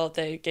hospital.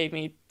 They gave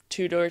me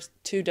two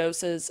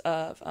doses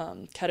of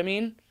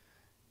ketamine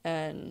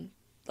and,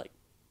 like,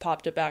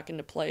 popped it back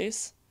into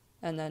place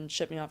and then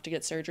shipped me off to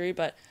get surgery.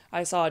 But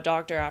I saw a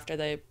doctor after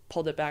they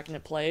pulled it back into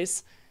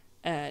place.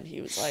 And he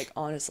was like,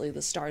 honestly,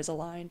 the stars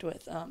aligned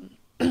with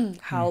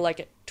how, like,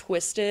 it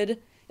twisted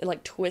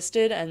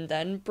and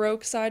then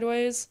broke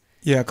sideways.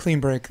 Yeah, clean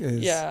break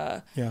is.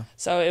 Yeah.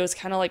 So it was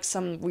kind of like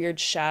some weird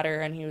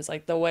shatter, and he was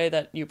like, the way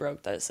that you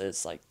broke this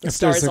is like the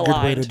stars aligned. There's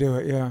a good way to do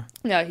it, yeah.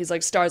 Yeah, he's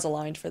like, stars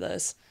aligned for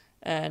this.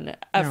 And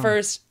at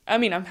first, I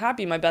mean, I'm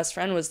happy my best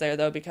friend was there,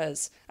 though,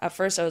 because at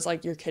first I was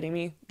like, you're kidding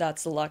me?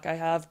 That's the luck I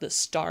have. The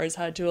stars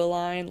had to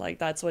align. Like,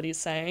 that's what he's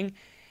saying.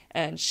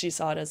 And she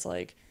saw it as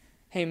like,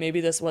 hey,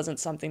 maybe this wasn't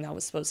something that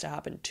was supposed to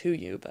happen to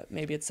you, but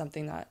maybe it's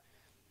something that's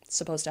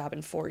supposed to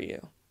happen for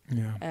you.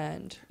 Yeah.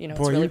 And, it's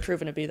really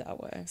proven to be that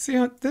way.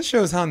 See, this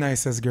shows how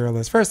nice this girl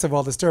is. First of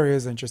all, the story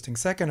is interesting.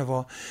 Second of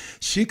all,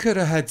 she could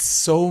have had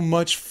so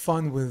much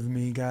fun with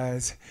me,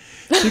 guys.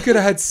 She could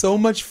have had so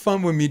much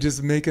fun with me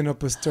just making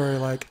up a story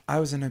like,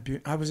 where's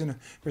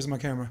my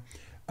camera?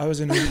 I was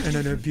in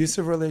an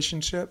abusive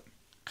relationship,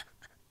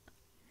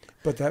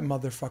 but that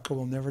motherfucker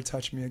will never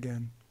touch me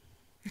again.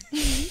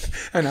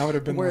 And I would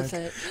have been worth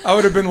it. I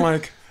would have been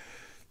like,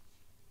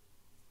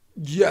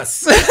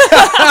 yes.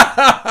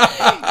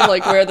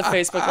 Like, where are the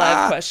Facebook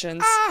Live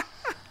questions?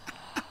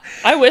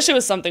 I wish it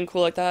was something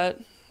cool like that.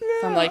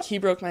 Yeah. I'm like, he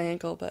broke my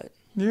ankle, but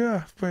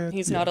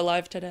he's not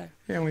alive today.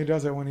 He only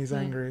does it when he's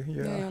angry.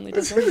 Yeah, he only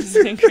does it when he's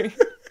angry.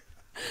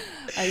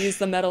 I used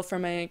the metal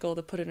from my ankle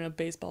to put it in a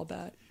baseball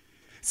bat.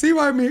 See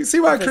why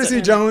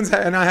Chrissy Jones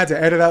and I had to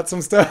edit out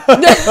some stuff?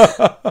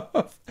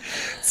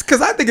 It's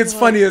because I think it's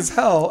funny as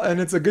hell,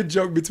 and it's a good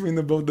joke between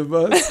the both of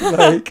us.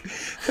 Like,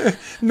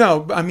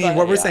 no, I mean,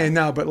 what we're saying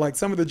now, but like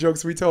some of the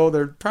jokes we told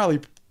are probably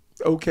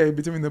okay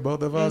between the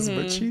both of us.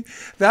 But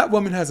that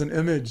woman has an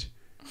image.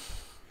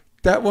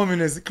 That woman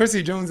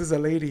Chrissy Jones is a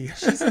lady.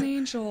 She's an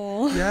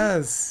angel.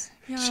 Yes.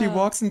 Yeah. She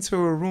walks into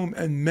a room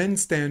and men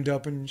stand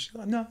up and she's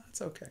like, no,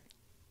 it's okay.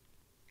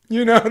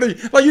 You know,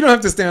 like, you don't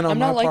have to stand on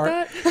my part. I'm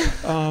not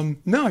like that?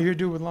 No, you're a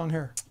dude with long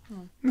hair.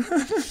 Oh.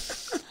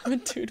 I'm a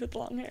dude with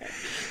long hair.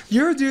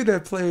 You're a dude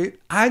that played.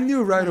 I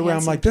knew right away.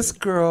 I'm like, this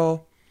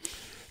girl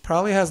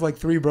probably has like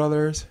 3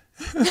 brothers.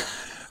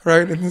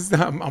 Right? And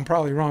I'm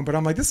probably wrong, but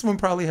I'm like, this one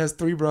probably has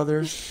 3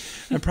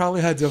 brothers and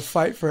probably had to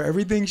fight for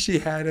everything she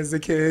had as a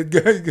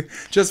kid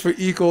just for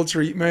equal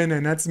treatment.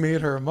 And that's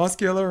made her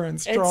muscular and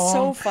strong. It's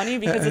so funny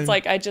because it's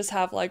like I just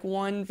have like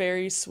one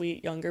very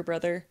sweet younger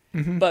brother.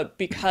 Mm-hmm. But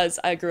because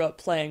I grew up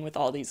playing with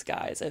all these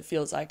guys, it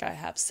feels like I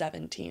have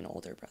 17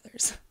 older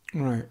brothers.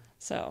 Right.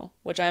 So,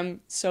 which I'm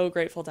so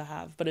grateful to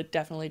have, but it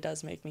definitely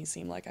does make me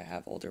seem like I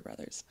have older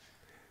brothers.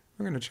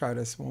 We're going to try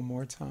this one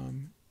more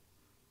time.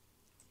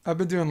 I've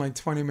been doing like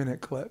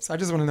 20-minute clips. I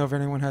just want to know if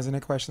anyone has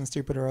any questions,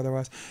 stupid or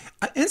otherwise.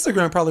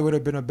 Instagram probably would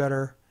have been a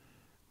better.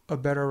 Who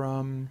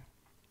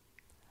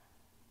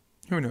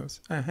Who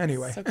knows?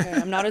 Anyway. It's okay.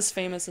 I'm not as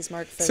famous as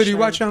Mark Fishman. So do you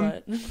watch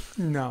but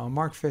No,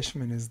 Mark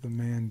Fishman is the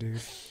man,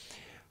 dude.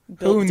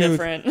 built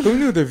different. Who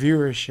knew the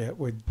viewership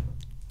would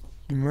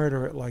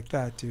murder it like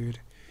that, dude?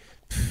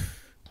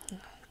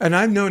 And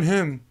I've known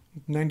him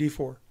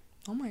 94.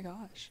 Oh my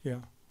gosh. Yeah.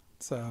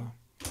 So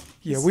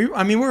yeah, we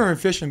weren't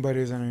fishing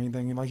buddies or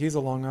anything. Like, he's a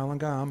Long Island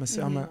guy.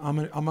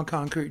 I'm a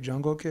concrete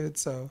jungle kid,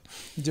 so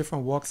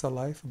different walks of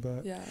life,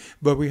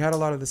 but we had a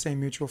lot of the same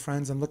mutual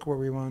friends, and look where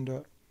we wound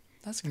up.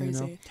 That's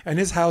crazy. You know? And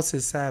his house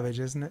is savage,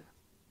 isn't it?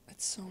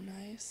 It's so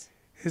nice.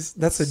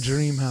 That's a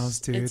dream house,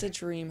 dude. It's a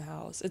dream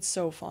house. It's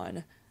so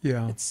fun.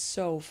 Yeah. It's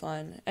so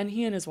fun. And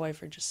he and his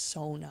wife are just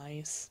so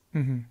nice.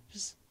 Mm-hmm.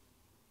 Just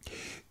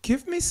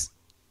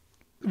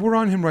we're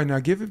on him right now.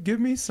 Give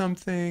me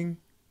something,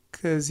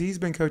 because he's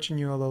been coaching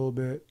you a little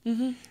bit.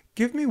 Mm-hmm.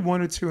 Give me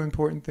one or two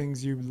important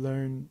things you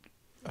learned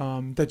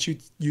that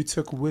you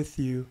took with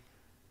you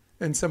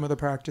in some of the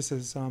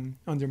practices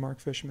under Mark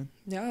Fishman.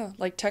 Yeah,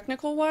 like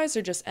technical wise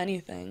or just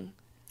anything.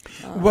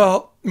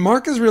 Well,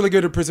 Mark is really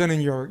good at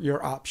presenting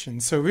your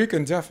options, so we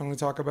can definitely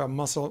talk about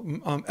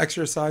muscle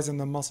exercise and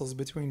the muscles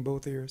between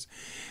both ears.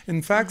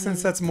 In fact,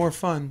 since that's more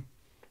fun,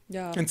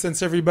 yeah, and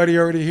since everybody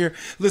already here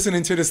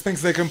listening to this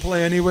thinks they can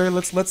play anyway,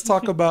 let's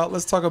talk about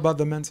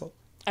the mental.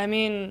 I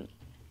mean,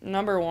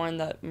 number one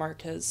that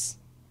Mark has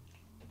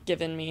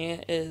given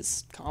me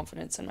is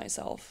confidence in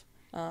myself.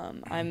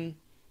 I'm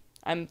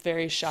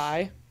very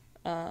shy,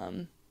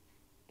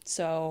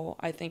 so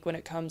I think when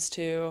it comes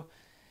to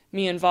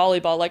me in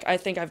volleyball, like, I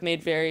think I've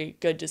made very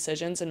good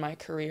decisions in my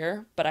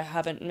career, but I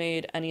haven't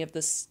made any of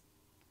this.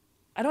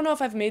 I don't know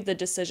if I've made the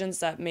decisions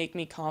that make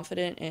me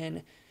confident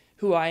in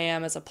who I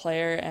am as a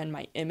player and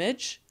my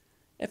image,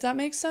 if that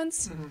makes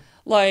sense. Mm-hmm.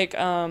 Like,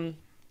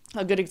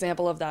 a good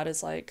example of that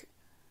is, like,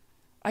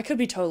 I could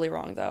be totally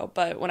wrong though,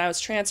 but when I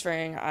was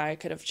transferring, I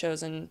could have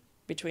chosen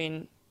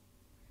between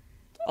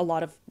a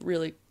lot of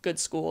really good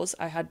schools.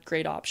 I had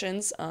great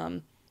options.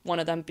 One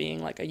of them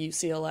being like a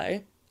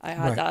UCLA. I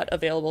had that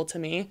available to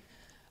me,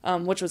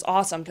 which was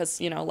awesome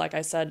because, you know, like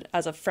I said,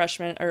 as a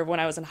freshman or when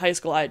I was in high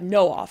school, I had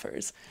no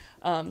offers.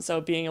 So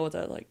being able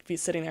to, like, be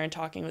sitting there and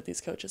talking with these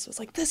coaches was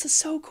like, this is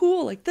so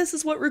cool. Like, this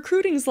is what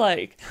recruiting's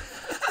like.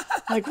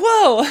 Like,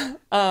 whoa.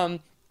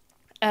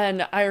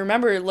 And I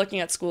remember looking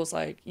at schools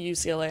like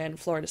UCLA and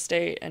Florida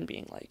State and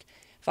being like,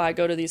 if I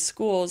go to these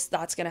schools,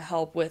 that's going to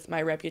help with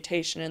my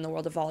reputation in the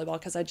world of volleyball,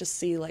 because I just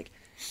see, like,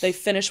 they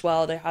finish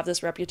well. They have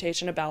this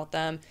reputation about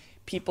them.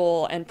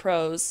 People and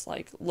pros,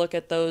 like, look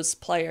at those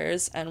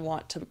players and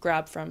want to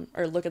grab from,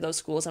 or look at those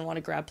schools and want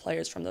to grab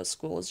players from those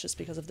schools just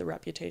because of the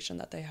reputation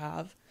that they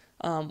have.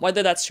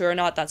 Whether that's true or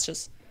not, that's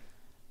just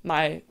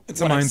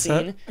it's a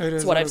mindset.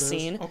 It's what I've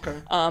seen.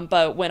 Okay.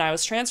 But when I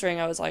was transferring,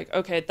 I was like,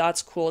 okay,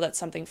 that's cool. That's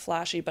something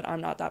flashy, but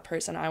I'm not that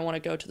person. I want to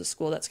go to the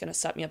school that's going to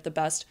set me up the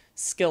best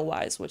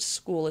skill-wise, which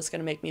school is going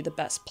to make me the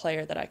best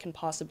player that I can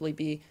possibly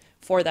be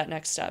for that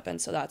next step.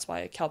 And so that's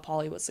why Cal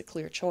Poly was the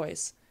clear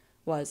choice,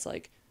 was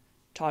like,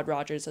 Todd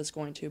Rogers is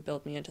going to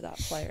build me into that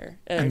player.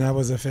 And that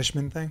was a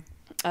Fishman thing?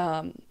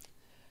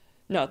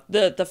 No,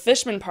 the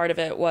Fishman part of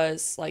it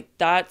was like,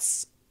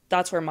 that's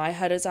where my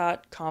head is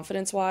at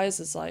confidence-wise,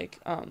 is like,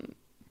 I'm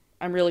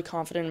really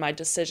confident in my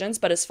decisions.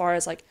 But as far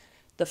as like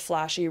the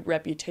flashy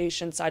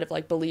reputation side of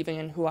like believing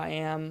in who I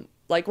am,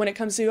 like when it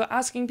comes to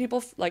asking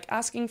people, like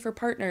asking for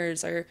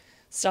partners or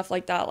stuff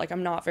like that, like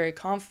I'm not very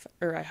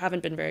I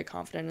haven't been very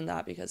confident in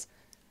that, because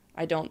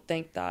I don't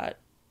think that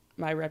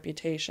my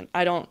reputation,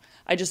 I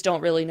just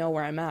don't really know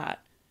where I'm at.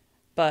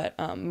 But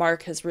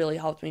Mark has really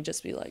helped me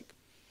just be like,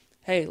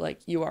 hey, like,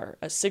 you are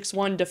a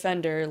 6'1"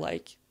 defender,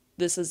 like,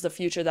 this is the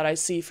future that I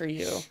see for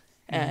you,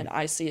 and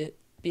I see it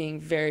being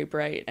very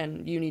bright,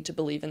 and you need to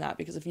believe in that,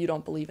 because if you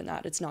don't believe in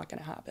that, it's not going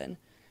to happen.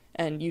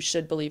 And you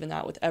should believe in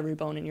that with every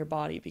bone in your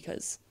body,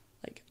 because,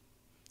 like,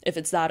 if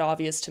it's that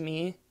obvious to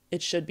me,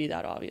 it should be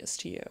that obvious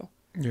to you.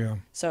 Yeah.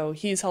 So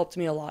he's helped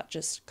me a lot,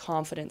 just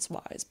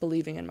confidence-wise,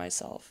 believing in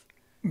myself.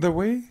 The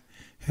way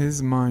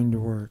his mind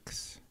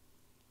works,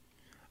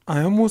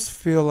 I almost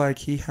feel like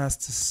he has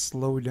to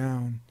slow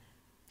down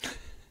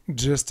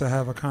just to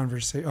have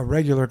a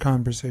regular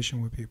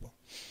conversation with people.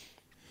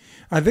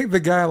 I think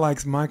the guy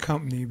likes my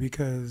company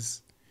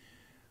because,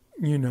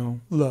 you know,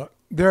 look,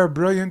 there are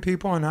brilliant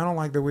people, and I don't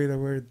like the way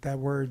that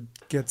word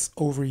gets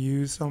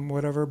overused or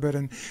whatever, but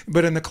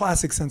in the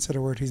classic sense of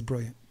the word, he's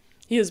brilliant.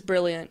 He is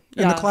brilliant.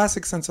 In the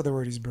classic sense of the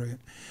word, he's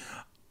brilliant.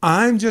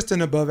 I'm just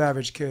an above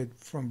average kid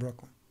from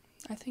Brooklyn.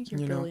 I think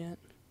you're brilliant.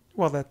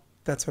 Well,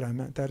 that's what I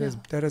meant. That is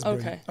brilliant.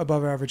 Okay.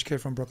 Above average kid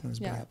from Brooklyn is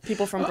brilliant. Yeah,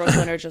 people from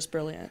Brooklyn are just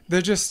brilliant.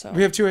 They're just,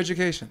 we have two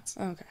educations.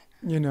 Okay.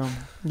 You know,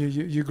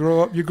 you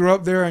grow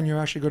up there, and you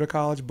actually go to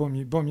college, boom,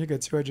 you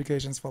get two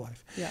educations for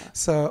life. Yeah.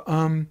 So,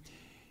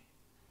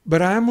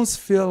 but I almost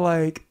feel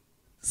like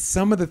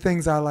some of the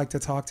things I like to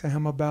talk to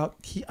him about,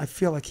 I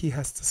feel like he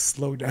has to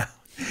slow down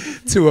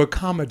to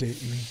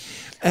accommodate me.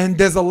 And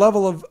there's a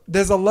level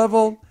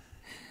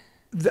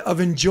of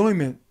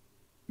enjoyment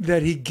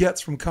that he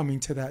gets from coming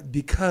to that,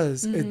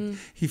 because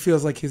he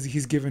feels like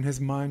he's given his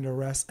mind a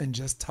rest and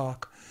just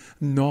talk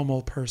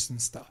normal person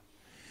stuff.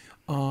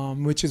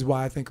 which is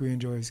why I think we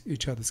enjoy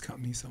each other's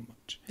company so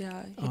much.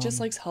 Yeah, he just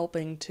likes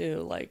helping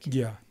too. Like,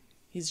 Yeah.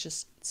 he's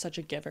just such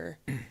a giver.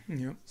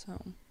 Yeah.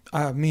 So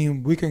I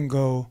mean, we can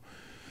go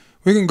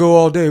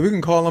all day. We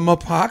can call him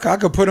up. I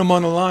could put him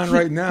on the line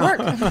right now. Mark,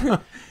 I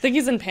think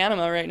he's in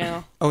Panama right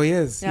now. Oh, he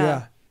is.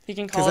 Yeah. He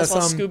can call us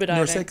while scuba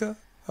diving. Norseca?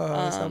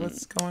 Is that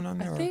what's going on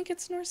there? I think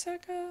it's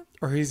Norseca.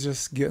 Or he's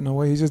just getting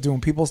away. He's just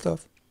doing people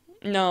stuff.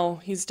 No,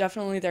 he's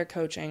definitely there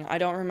coaching. I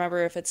don't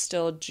remember if it's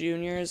still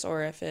juniors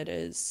or if it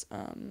is.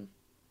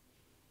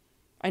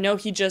 I know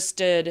he just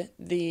did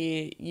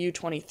the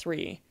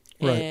U23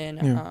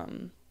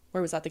 in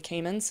where was that? The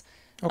Caymans.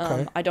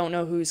 Okay. I don't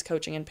know who's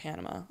coaching in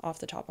Panama off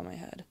the top of my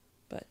head,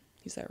 but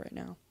he's there right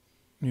now.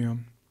 Yeah.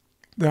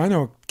 I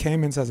know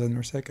Caymans has a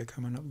Norseca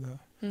coming up though.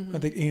 I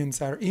think Ian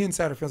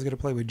Satterfield's going to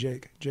play with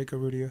Jake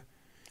Arrudia.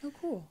 Oh,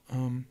 cool.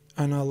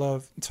 And I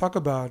talk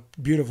about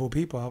beautiful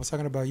people. I was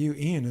talking about you.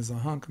 Ian is a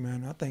hunk,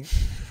 man. I think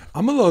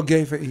I'm a little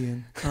gay for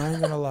Ian. I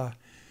ain't gonna lie.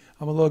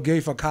 I'm a little gay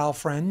for Kyle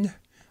Friend,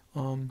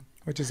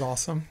 which is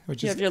awesome.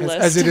 Which is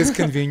as it is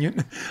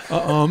convenient,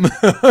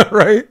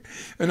 right?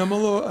 And I'm a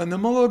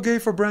little gay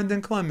for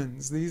Brendan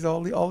Clemens.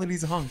 All of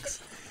these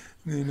hunks,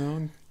 you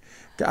know.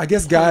 I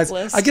guess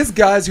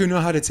guys who know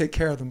how to take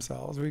care of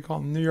themselves. We call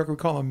them in New York. We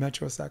call them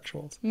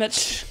metrosexuals.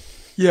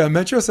 Yeah,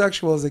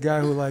 metrosexual is a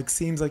guy who like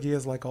seems like he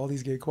has like all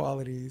these gay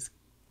qualities.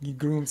 He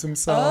grooms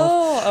himself.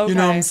 Oh, okay. You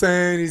know what I'm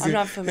saying? I'm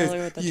not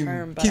familiar with the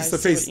term, but keeps I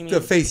see what you mean.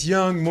 the face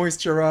young,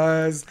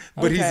 moisturized,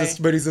 but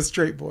okay. he's a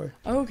straight boy.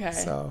 Okay.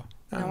 So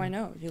now I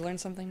know. You learn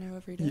something new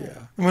every day.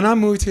 Yeah. When I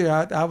moved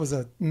here,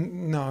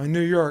 in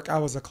New York, I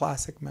was a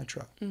classic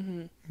metro.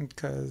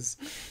 Because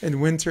in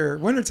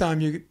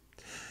wintertime, you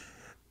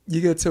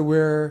get to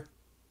wear.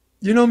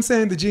 You know what I'm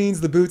saying? The jeans,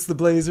 the boots, the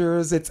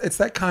blazers. It's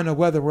that kind of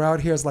weather. We're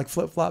out here is like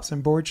flip-flops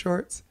and board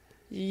shorts.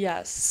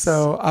 Yes.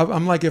 So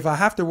I'm like, if I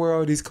have to wear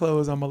all these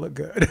clothes, I'm going to look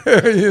good.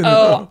 You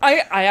know? Oh,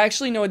 I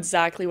actually know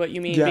exactly what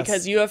you mean Yes.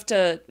 because you have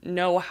to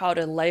know how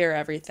to layer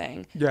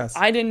everything. Yes.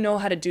 I didn't know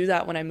how to do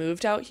that when I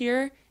moved out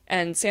here,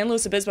 and San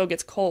Luis Obispo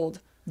gets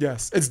cold.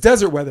 Yes. It's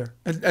desert weather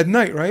at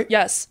night, right?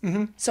 Yes.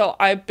 So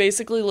I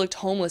basically looked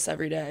homeless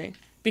every day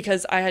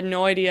because I had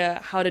no idea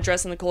how to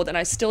dress in the cold, and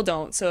I still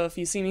don't. So if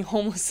you see me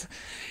homeless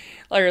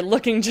or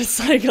looking just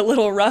like a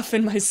little rough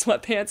in my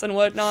sweatpants and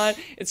whatnot,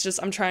 it's just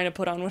I'm trying to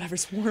put on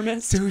whatever's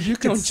warmest.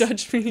 Dude, don't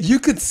judge me. You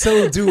could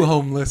so do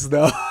homeless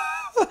though.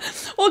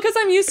 Well, because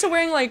I'm used to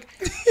wearing like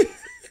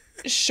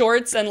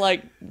shorts and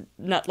like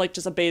not like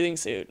just a bathing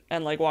suit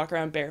and like walk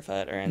around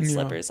barefoot or in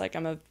slippers. Like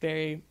I'm a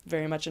very,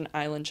 very much an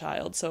island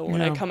child. So when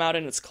I come out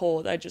and it's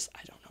cold, I don't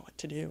know what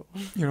to do.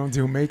 You don't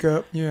do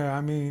makeup? Yeah,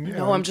 I mean.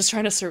 No, I'm just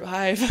trying to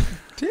survive.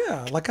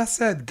 Yeah, like I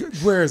said,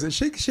 where is it?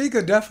 She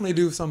could definitely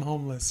do some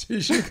homeless.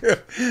 She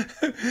could.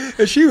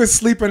 If she was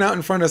sleeping out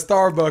in front of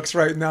Starbucks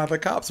right now, the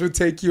cops would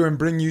take you and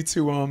bring you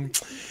to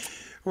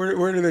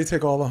where do they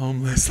take all the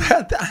homeless?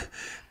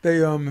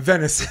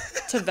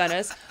 Venice. To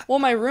Venice. Well,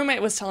 my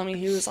roommate was telling me,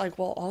 he was like,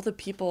 well, all the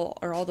people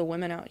or all the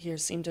women out here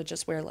seem to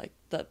just wear like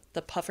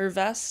the puffer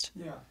vest.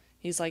 Yeah.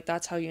 He's like,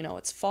 that's how you know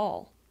it's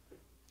fall.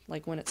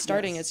 Like when it's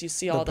starting is you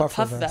see all the the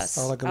puff vests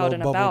like out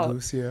and about.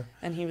 Goose, yeah.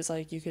 And he was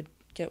like, you could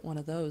get one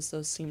of those.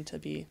 Those seem to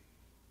be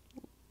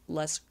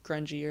less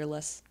grungy or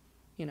less,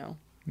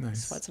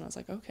 nice. sweats. And I was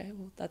like, okay,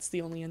 well, that's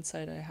the only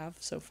insight I have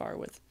so far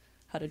with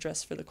how to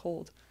dress for the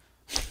cold.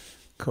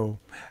 Cool.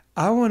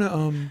 I want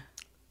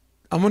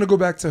to go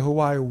back to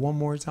Hawaii one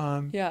more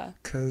time. Yeah.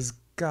 Because,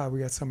 God, we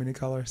got so many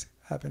colors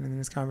happening in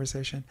this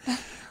conversation.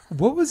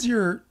 What was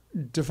your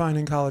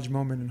defining college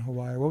moment in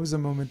Hawaii? What was the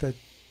moment that...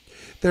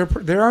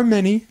 There are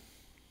many,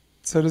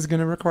 so this is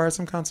going to require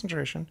some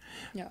concentration.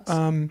 Yes.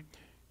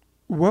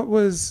 What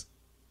was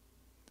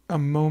a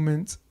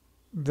moment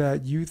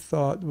that you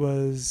thought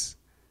was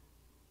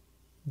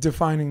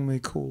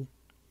definingly cool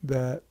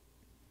that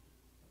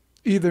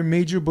either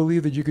made you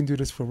believe that you can do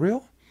this for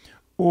real,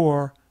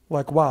 or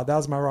like, wow, that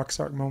was my rock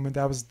star moment.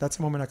 That's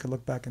a moment I could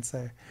look back and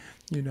say,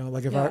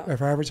 like if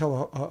I ever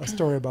tell a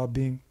story about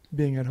being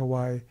at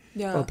Hawaii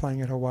or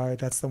playing at Hawaii,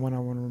 that's the one I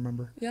want to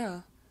remember.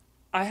 Yeah.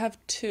 I have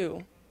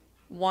two.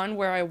 One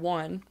where I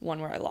won, one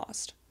where I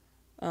lost.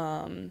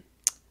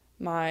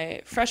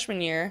 My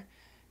freshman year,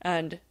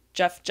 and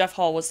Jeff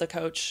Hall was the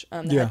coach,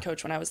 the head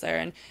coach when I was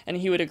there, and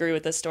he would agree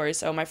with this story.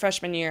 So my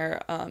freshman year,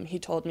 he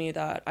told me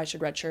that I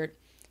should redshirt.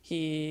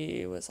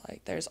 He was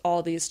like, there's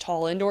all these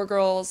tall indoor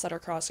girls that are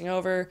crossing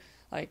over,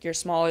 like you're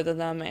smaller than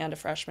them and a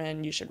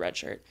freshman, you should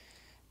redshirt.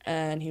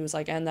 And he was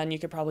like, and then you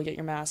could probably get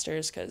your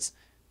master's because,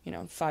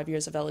 5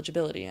 years of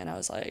eligibility. And I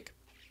was like,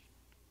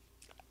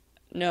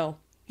 no.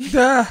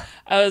 I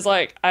was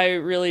like, I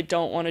really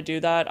don't want to do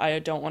that. I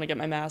don't want to get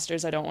my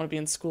master's. I don't want to be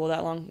in school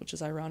that long, which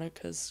is ironic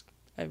because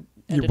I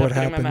ended up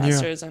getting my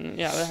master's and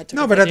I had to.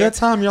 No, but at that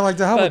time you're like,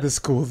 the hell with this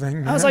school thing,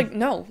 man. I was like,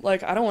 no,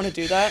 like I don't want to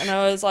do that. And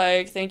I was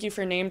like, thank you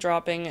for name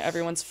dropping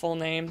everyone's full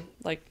name,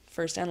 like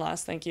first and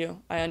last. Thank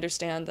you. I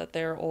understand that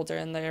they're older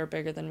and they're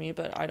bigger than me,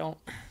 but I don't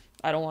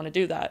want to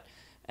do that.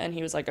 And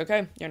he was like,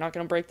 okay, you're not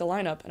going to break the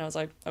lineup. And I was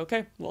like,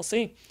 okay, we'll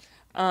see.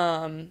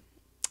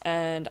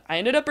 And I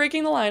ended up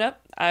breaking the lineup.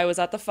 I was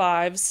at the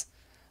fives.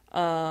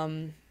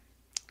 Well,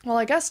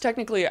 I guess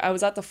technically I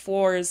was at the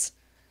fours.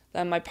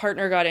 Then my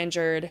partner got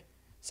injured.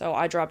 So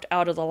I dropped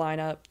out of the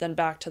lineup, then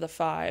back to the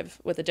five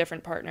with a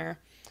different partner.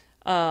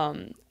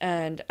 And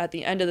at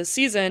the end of the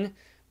season,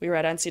 we were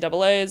at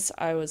NCAAs.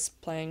 I was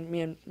playing,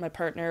 me and my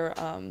partner,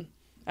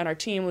 and our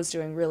team was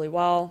doing really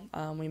well.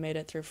 We made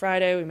it through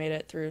Friday. We made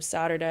it through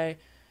Saturday.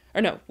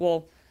 Or no,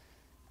 well,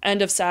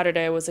 end of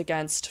Saturday was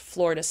against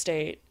Florida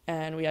State,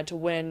 and we had to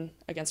win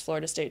against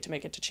Florida State to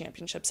make it to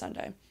championship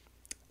Sunday.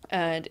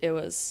 And it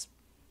was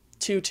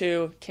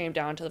 2-2, came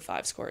down to the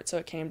fives court. So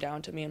it came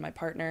down to me and my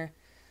partner.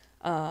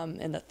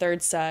 In the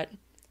third set,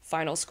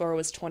 final score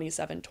was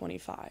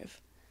 27-25.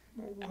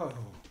 Whoa.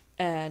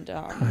 And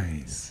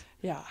Nice.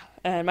 yeah,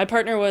 and my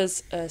partner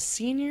was a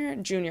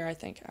junior, I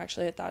think,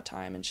 actually at that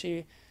time, and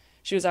she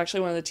was actually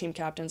one of the team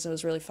captains. It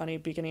was really funny.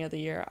 Beginning of the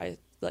year, I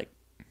like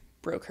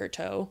broke her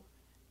toe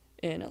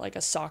in like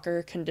a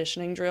soccer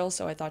conditioning drill,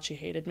 so I thought she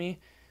hated me,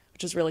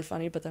 which is really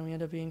funny. But then we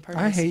ended up being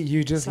partners. I hate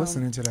you just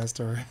listening to that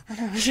story.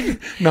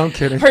 No, I'm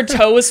kidding. Her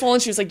toe was swollen.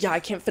 She was like, "Yeah, I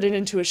can't fit it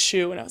into a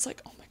shoe," and I was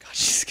like, "Oh my gosh,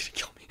 she's gonna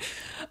kill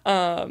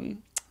me."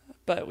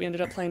 But we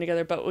ended up playing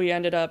together. But we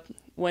ended up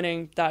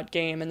winning that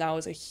game, and that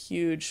was a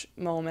huge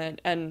moment.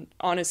 And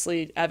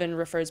honestly, Evan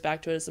refers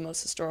back to it as the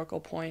most historical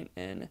point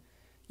in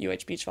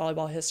UH beach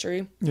volleyball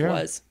history.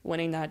 Was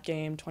winning that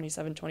game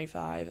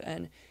 27-25,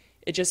 and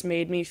it just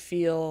made me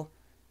feel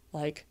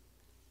like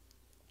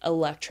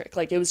electric.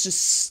 Like, it was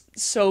just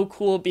so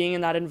cool being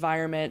in that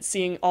environment,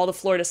 seeing all the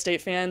Florida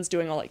State fans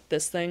doing all like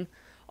this thing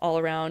all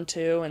around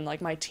too, and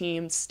like my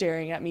team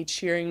staring at me,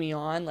 cheering me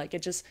on. Like,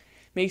 it just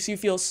makes you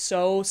feel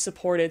so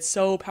supported,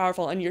 so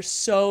powerful, and you're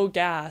so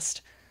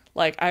gassed.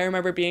 Like, I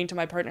remember being to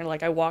my partner,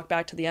 like, I walked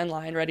back to the end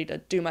line ready to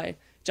do my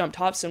jump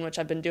topspin, which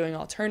I've been doing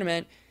all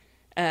tournament,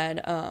 and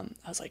I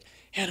was like,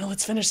 Hannah,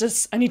 let's finish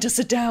this. I need to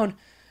sit down.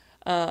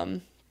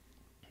 But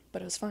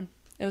it was fun.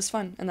 It was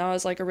fun, and that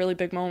was like a really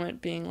big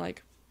moment, being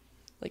like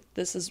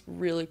this is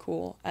really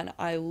cool, and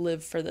I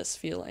live for this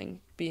feeling,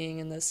 being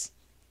in this,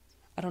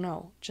 I don't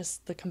know,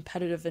 just the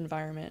competitive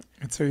environment.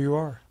 It's who you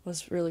are.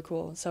 Was really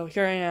cool. So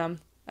here I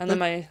am. And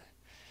then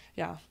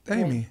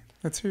Amy,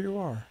 that's who you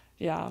are.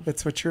 Yeah.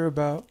 That's what you're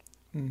about.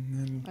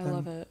 And I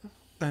love it.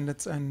 And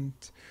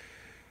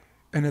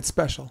it's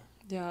special.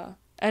 Yeah.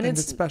 And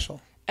it's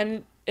special.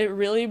 And it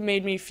really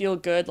made me feel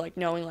good, like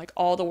knowing like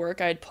all the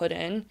work I had put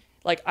in,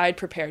 like I'd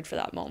prepared for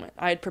that moment.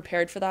 I had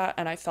prepared for that,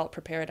 and I felt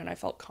prepared, and I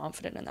felt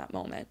confident in that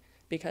moment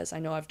because I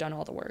know I've done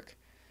all the work.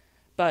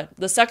 But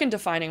the second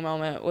defining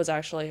moment was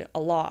actually a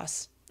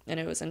loss, and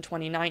it was in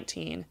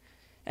 2019.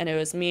 And it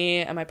was me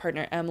and my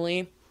partner,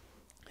 Emily,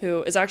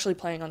 who is actually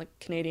playing on the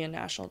Canadian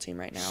national team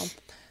right now.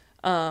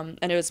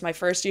 And it was my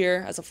first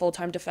year as a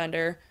full-time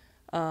defender.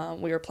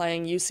 We were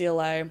playing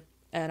UCLA,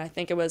 and I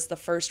think it was the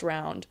first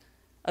round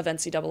of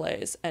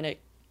NCAAs, and it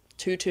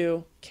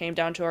 2-2 came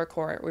down to our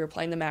court. We were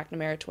playing the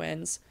McNamara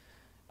twins,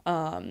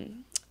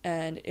 and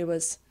it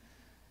was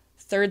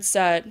third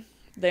set.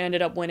 They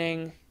ended up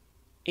winning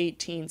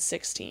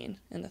 18-16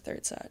 in the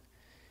third set.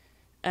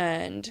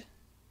 And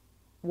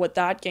what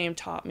that game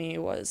taught me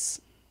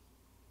was,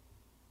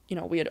 you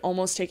know, we had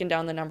almost taken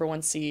down the number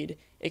one seed.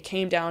 It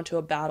came down to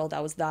a battle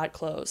that was that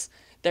close.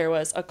 There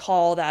was a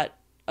call that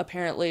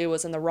apparently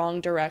was in the wrong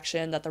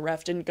direction, that the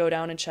ref didn't go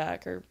down and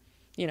check, or,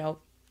 you know,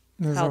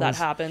 that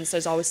happens.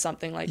 There's always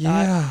something like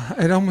that.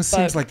 Yeah, it almost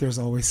seems like there's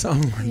always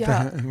something like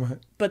that.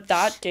 But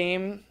that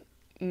game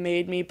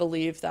made me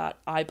believe that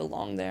I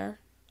belong there,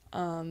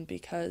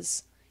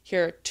 because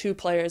here are two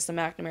players, the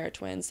McNamara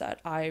twins, that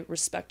I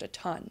respect a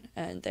ton,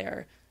 and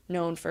they're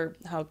known for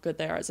how good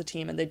they are as a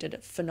team, and they did a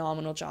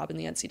phenomenal job in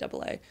the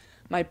NCAA.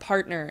 My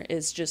partner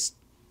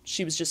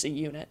she was just a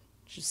unit.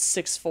 She's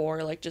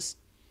 6'4", like just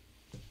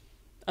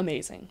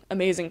amazing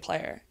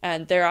player.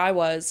 And there I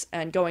was,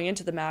 and going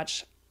into the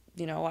match,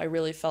 you know, I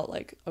really felt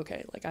like,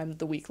 okay, like I'm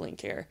the weak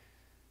link here.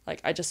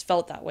 Like, I just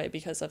felt that way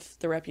because of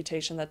the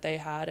reputation that they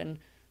had and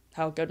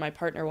how good my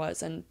partner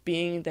was. And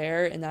being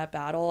there in that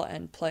battle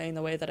and playing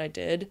the way that I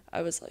did,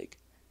 I was like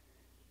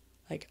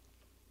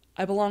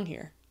I belong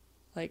here.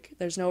 Like,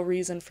 there's no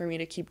reason for me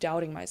to keep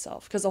doubting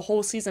myself. Because the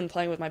whole season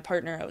playing with my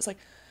partner, I was like,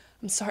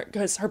 I'm sorry,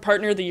 because her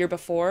partner the year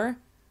before,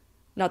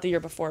 not the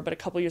year before, but a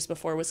couple years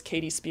before, was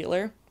Katie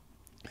Spieler,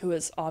 who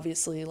is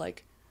obviously,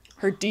 like,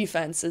 her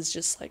defense is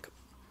just, like,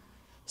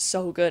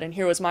 so good. And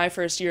here was my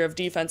first year of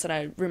defense, and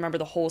I remember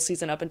the whole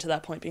season up until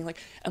that point being like,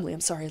 Emily,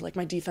 I'm sorry, like,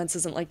 my defense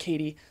isn't like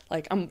Katie.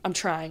 Like, I'm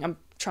trying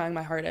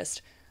my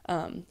hardest.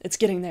 It's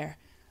getting there.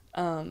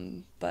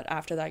 But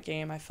after that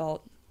game, I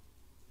felt,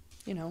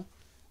 you know,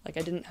 like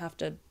I didn't have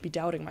to be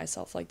doubting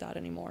myself like that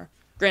anymore.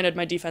 Granted,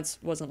 my defense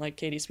wasn't like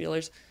Katie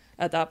Spieler's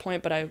at that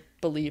point, but I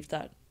believed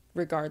that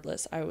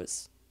regardless, I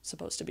was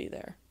supposed to be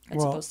there and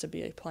supposed to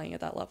be playing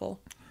at that level.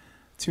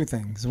 Two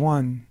things.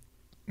 One,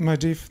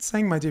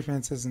 saying my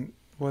defense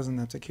wasn't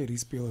up to Katie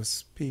Spieler's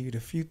speed.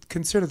 If you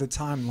consider the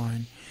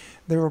timeline,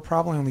 there were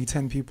probably only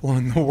 10 people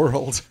in the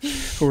world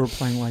who were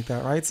playing like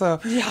that, right? So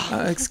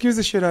excuse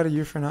the shit out of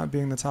you for not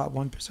being the top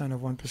 1% of 1% of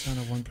 1%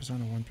 of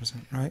 1%,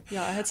 right?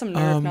 Yeah, I had some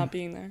nerve not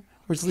being there.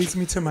 Which leads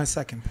me to my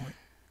second point.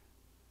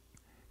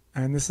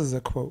 And this is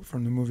a quote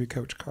from the movie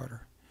Coach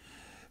Carter.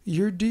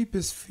 Your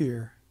deepest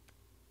fear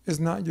is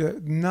not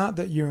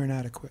that you're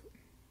inadequate,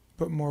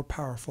 but more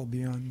powerful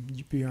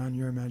beyond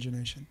your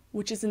imagination.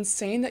 Which is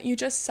insane that you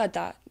just said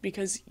that,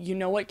 because you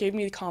know what gave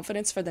me the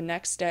confidence for the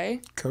next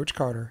day? Coach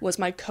Carter. Was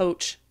my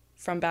coach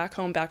from back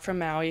home, back from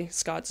Maui,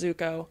 Scott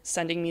Zuko,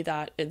 sending me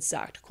that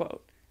exact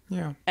quote.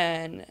 Yeah.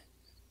 And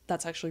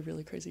that's actually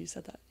really crazy you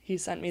said that. He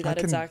sent me that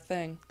exact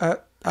thing.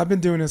 I've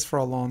been doing this for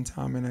a long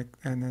time,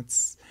 and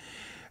it's,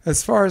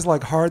 as far as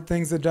like hard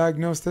things to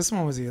diagnose, this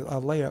one was a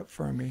layup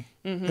for me.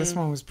 Mm-hmm. This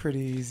one was pretty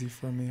easy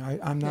for me.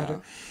 I'm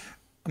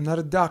not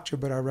a doctor,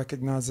 but I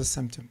recognize the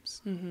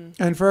symptoms.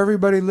 Mm-hmm. And for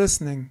everybody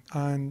listening,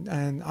 and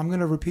I'm going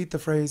to repeat the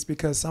phrase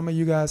because some of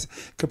you guys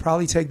could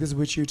probably take this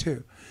with you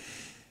too.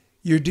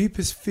 Your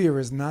deepest fear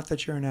is not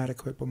that you're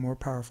inadequate, but more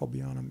powerful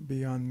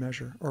beyond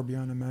measure or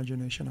beyond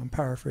imagination. I'm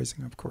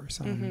paraphrasing, of course.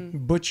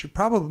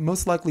 Probably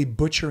most likely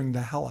butchering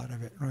the hell out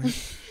of it,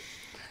 right?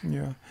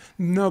 Yeah.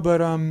 No,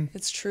 but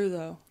it's true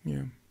though.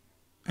 Yeah.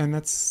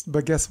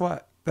 But guess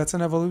what? That's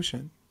an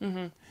evolution.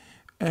 Mm-hmm.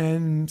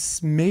 And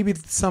maybe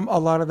a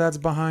lot of that's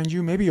behind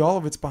you. Maybe all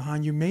of it's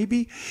behind you.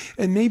 Maybe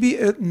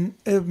in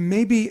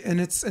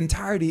its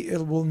entirety,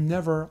 it will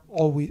never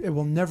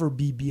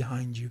be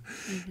behind you.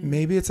 Mm-hmm.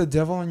 Maybe it's a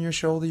devil on your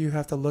shoulder you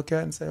have to look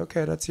at and say,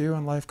 okay, that's you,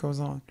 and life goes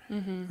on.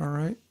 Mm-hmm. All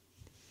right.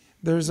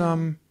 There's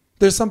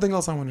something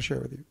else I want to share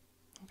with you.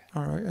 Okay.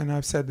 All right. And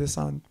I've said this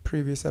on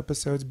previous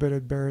episodes, but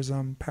it bears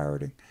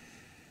parroting.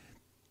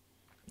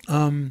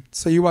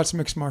 So you watch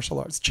mixed martial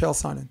arts, Chael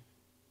Sonnen.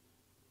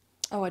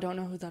 Oh, I don't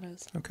know who that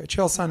is. Okay,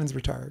 Chael Sonnen's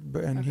retired,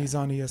 he's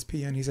on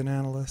ESPN. He's an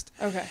analyst.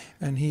 Okay.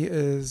 And he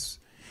was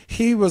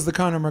the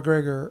Conor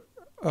McGregor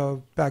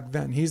of back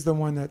then. He's the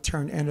one that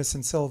turned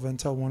Anderson Silva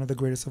into one of the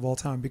greatest of all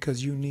time,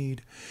 because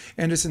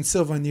Anderson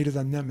Silva needed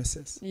a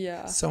nemesis.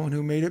 Yeah. Someone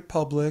who made it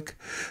public,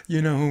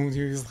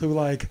 who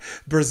like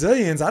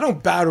Brazilians. I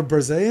don't battle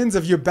Brazilians.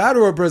 If you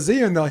battle a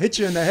Brazilian, they'll hit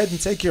you in the head and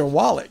take your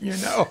wallet,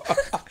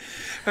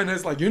 And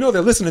it's like,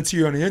 they're listening to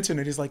you on the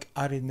internet. He's like,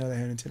 I didn't know they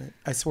had internet.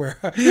 I swear.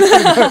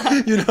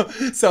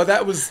 So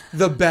that was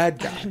the bad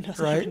guy,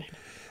 right?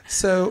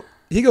 So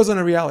he goes on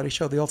a reality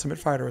show, The Ultimate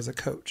Fighter, as a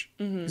coach.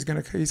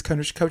 Mm-hmm. He's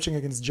coaching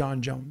against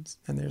John Jones,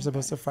 and they're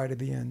supposed to fight at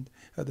the end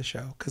of the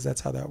show, because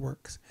that's how that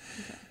works.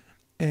 Okay.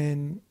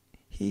 And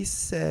he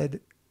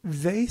said,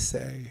 they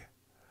say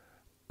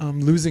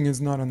losing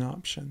is not an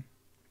option.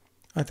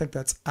 I think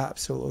that's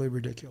absolutely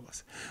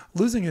ridiculous.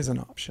 Losing is an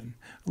option.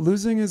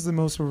 Losing is the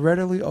most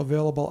readily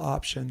available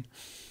option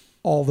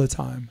all the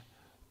time.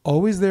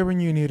 Always there when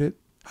you need it.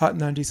 Hot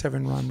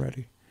 97 rhyme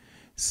ready.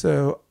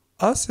 So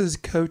us as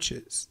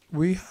coaches,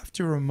 we have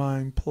to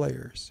remind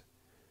players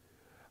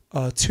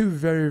two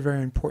very,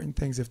 very important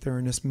things if they're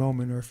in this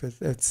moment, or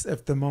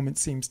if the moment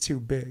seems too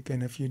big,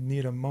 and if you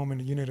need a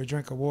moment, you need a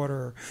drink of water,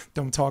 or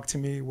don't talk to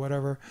me,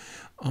 whatever.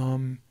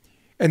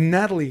 And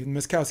Natalie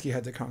Miskowski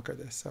had to conquer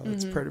this. So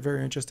it's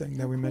very interesting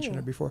that we mentioned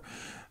it before.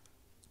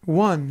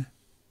 One,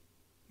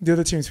 the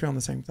other team's feeling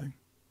the same thing.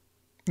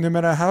 No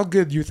matter how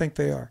good you think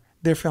they are,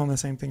 they're feeling the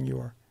same thing you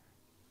are.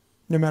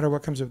 No matter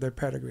what comes of their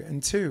pedigree.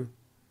 And two,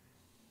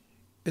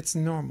 it's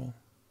normal.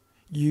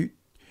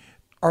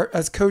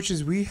 As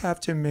coaches, we have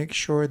to make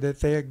sure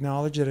that they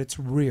acknowledge that it's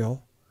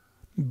real,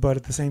 but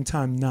at the same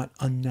time, not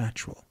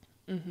unnatural.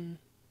 Mm-hmm.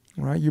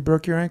 Right? You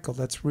broke your ankle.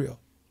 That's real.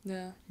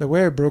 Yeah. The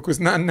way it broke was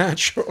not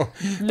natural.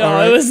 No,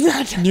 right? It was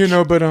not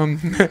natural. But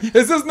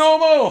is this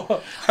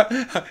normal?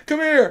 Come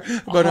here.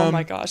 But oh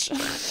my gosh.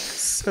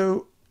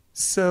 So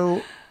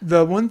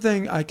the one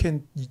thing I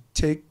can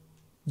take,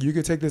 you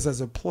could take this as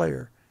a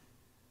player,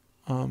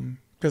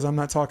 because I'm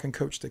not talking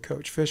coach to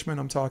coach. Fishman,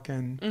 I'm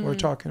talking.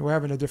 Mm-hmm. We're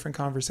having a different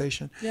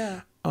conversation.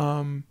 Yeah.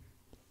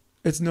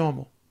 It's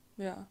normal.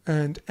 Yeah.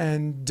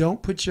 And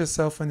don't put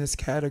yourself in this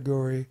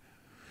category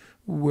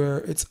where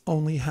it's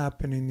only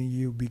happening to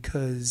you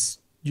because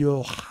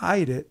you'll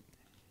hide it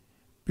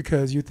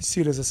because you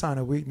see it as a sign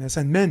of weakness.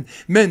 And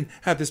men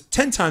have this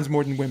 10 times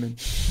more than women.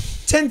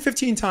 10,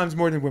 15 times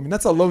more than women.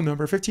 That's a low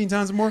number. 15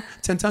 times more,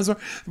 10 times more.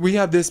 We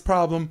have this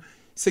problem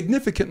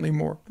significantly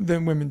more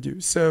than women do.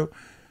 So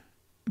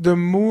the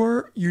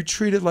more you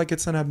treat it like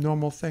it's an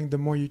abnormal thing, the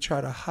more you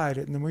try to hide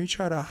it. And the more you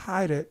try to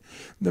hide it,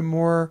 the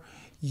more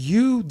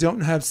you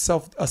don't have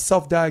a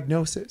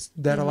self-diagnosis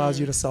that allows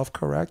you to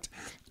self-correct.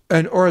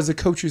 Or as a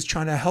coach who's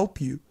trying to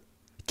help you,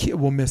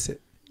 will miss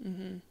it.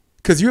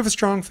 Because you have a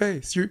strong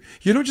face. You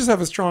don't just have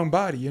a strong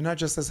body. You're not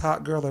just this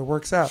hot girl that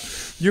works out.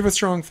 You have a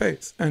strong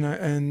face.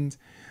 And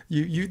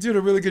you did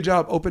a really good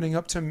job opening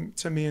up to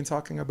me and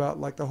talking about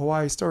like the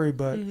Hawaii story.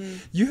 But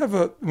you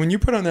have when you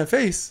put on that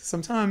face,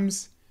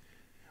 sometimes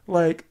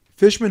like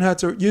Fishman had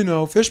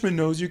to, Fishman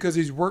knows you because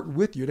he's worked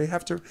with you.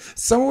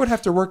 Someone would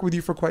have to work with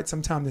you for quite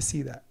some time to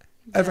see that.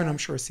 Evan, Yeah. I'm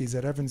sure sees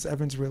it.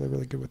 Evan's really,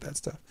 really good with that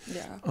stuff.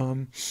 Yeah.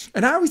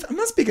 And I'm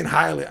not speaking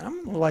highly.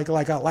 I'm like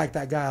I like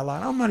that guy a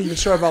lot. I'm not even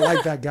sure if I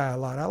like that guy a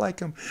lot. I like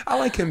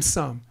him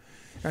some.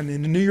 And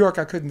in New York,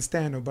 I couldn't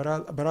stand him, but I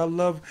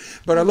love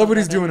what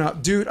he's doing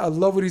out, dude. I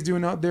love what he's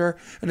doing out there.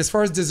 And as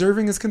far as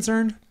deserving is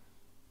concerned,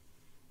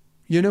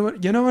 you know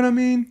what I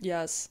mean?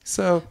 Yes.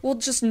 So, well,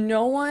 just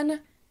no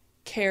one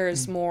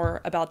cares more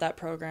about that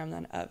program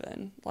than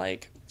Evan.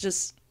 Like,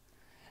 just,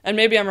 and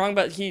maybe I'm wrong,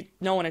 but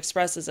no one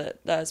expresses it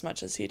as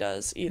much as he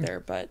does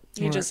either. But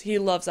he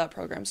loves that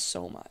program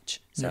so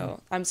much.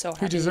 So I'm so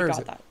happy he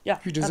got that. Yeah,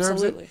 he deserves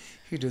absolutely. it.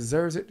 He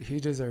deserves it. He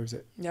deserves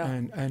it. Yeah.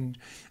 And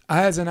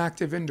I, as an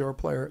active indoor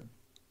player,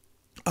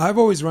 I've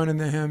always run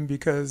into him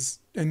because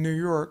in New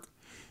York,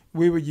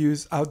 we would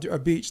use a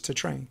beach to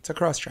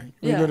cross train.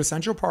 We'd go to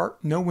Central Park,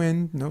 no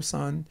wind, no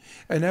sun,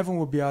 and Evan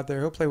would be out there.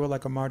 He'll play with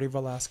like a Marty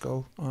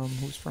Velasco,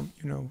 who's from,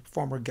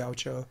 former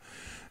Gaucho.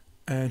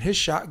 And his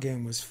shot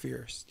game was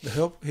fierce.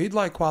 He'd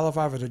like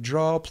qualify for the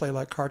draw, play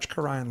like Karch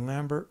Karai and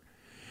Lambert.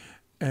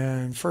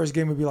 And first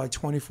game would be like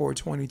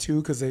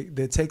 24-22 because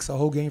it takes a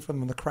whole game for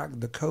them to crack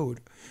the code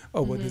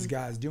of what this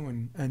guy's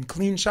doing. And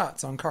clean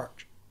shots on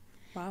Karch.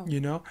 Wow.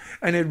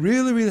 And it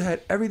really, really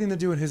had everything to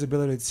do with his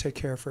ability to take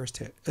care of first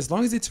hit. As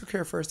long as he took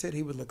care of first hit,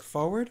 he would look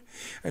forward.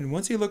 And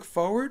once he looked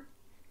forward,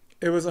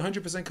 it was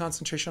 100%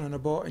 concentration on the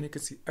ball, and you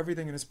could see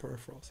everything in his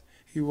peripherals.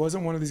 He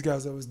wasn't one of these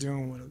guys that was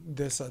doing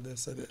this or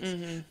this or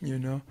this,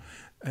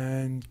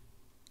 And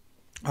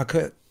I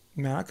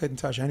couldn't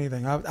touch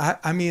anything.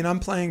 I mean, I'm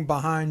playing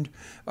behind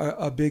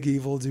a big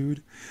evil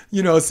dude, a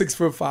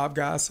 6'5"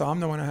 guy. So I'm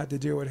the one that had to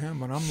deal with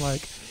him. And I'm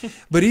like,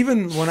 but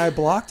even when I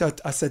blocked,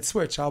 I said,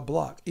 switch, I'll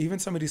block. Even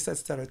somebody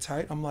sets that are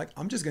tight. I'm like,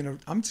 I'm just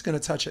gonna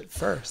touch it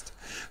first.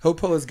 He'll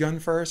pull his gun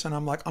first, and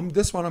I'm like, I'm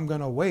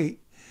gonna wait.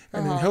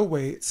 And then he'll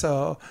wait.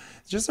 So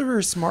just a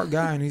very smart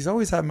guy, and he's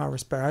always had my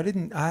respect.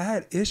 I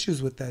had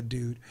issues with that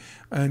dude.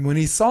 And when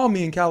he saw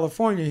me in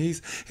California,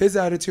 his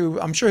attitude,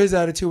 I'm sure his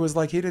attitude was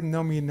like, he didn't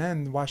know me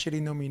then. Why should he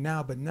know me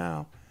now? But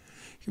now,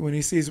 when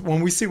we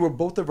see what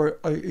both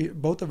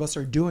of us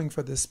are doing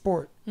for this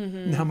sport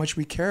and how much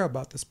we care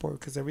about the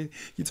sport, because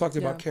you talked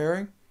about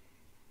caring,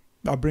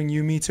 I'll bring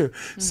me too.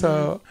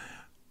 So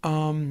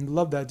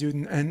love that dude.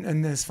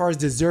 And as far as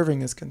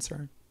deserving is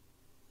concerned,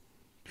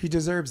 he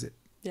deserves it.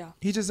 Yeah.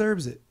 He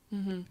deserves it.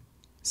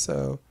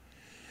 So,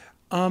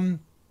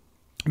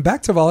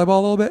 back to volleyball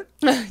a little bit.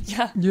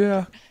 Yeah.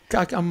 Yeah.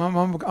 I'm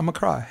gonna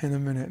cry in a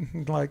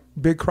minute. Like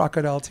big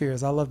crocodile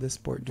tears. I love this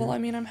sport, dude. Well, I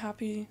mean, I'm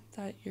happy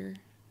that you're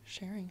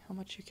sharing how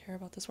much you care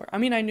about this sport. I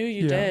mean, I knew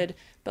you did,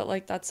 but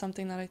like that's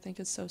something that I think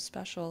is so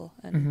special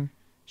and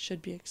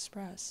should be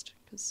expressed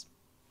because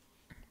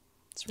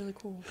it's really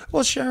cool.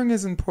 Well, sharing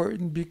is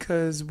important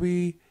because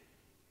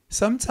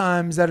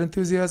sometimes that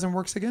enthusiasm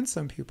works against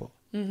some people.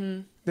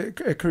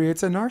 It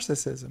creates a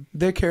narcissism.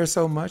 They care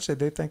so much that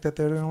they think that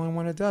they're the only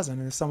one that doesn't.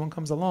 And if someone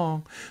comes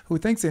along who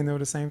thinks they know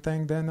the same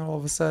thing, then all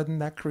of a sudden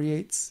that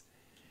creates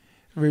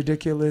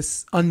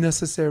ridiculous,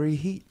 unnecessary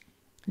heat,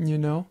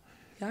 Yeah,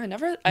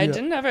 I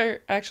didn't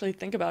ever actually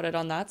think about it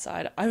on that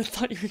side. I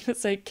thought you were going to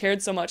say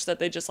cared so much that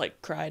they just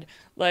like cried,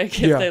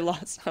 like if they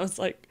lost. I was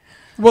like,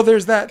 well,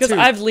 there's that too. Because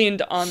I've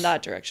leaned on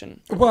that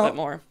direction a little bit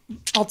more.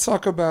 I was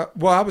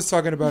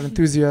talking about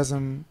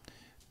enthusiasm.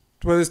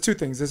 Well, there's two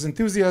things. There's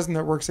enthusiasm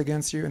that works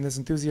against you, and there's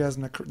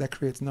enthusiasm that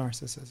creates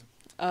narcissism.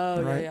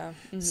 Oh, right? yeah.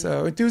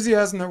 So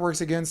enthusiasm that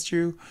works against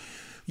you,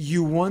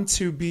 you want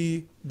to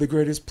be the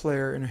greatest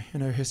player in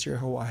the history of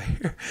Hawaii,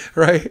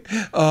 right?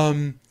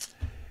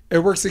 It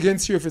works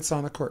against you if it's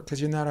on the court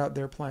because you're not out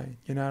there playing.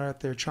 You're not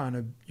out there trying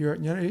to. You're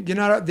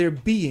not out there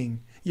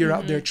being. You're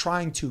out there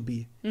trying to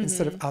be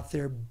instead of out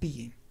there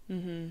being.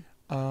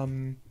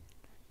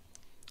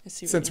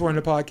 Since we're in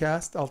the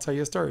podcast, I'll tell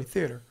you a story.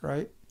 Theater,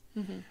 right?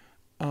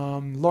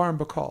 Lauren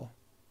Bacall,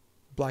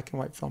 black and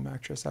white film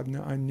actress. I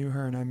knew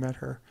her and I met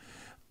her.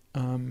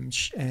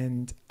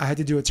 And I had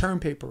to do a term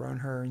paper on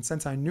her. And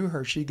since I knew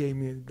her, she gave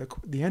me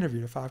the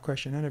interview, the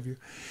 5-question interview.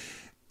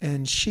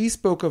 And she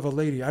spoke of a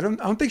lady. I don't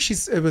think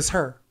it was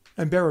her.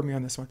 And bear with me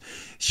on this one.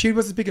 She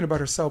wasn't speaking about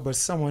herself, but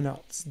someone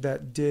else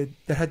that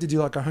had to do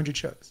like 100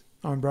 shows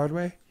on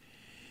Broadway.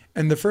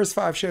 And the first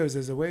 5 shows,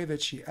 there's a way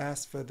that she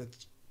asked for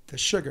the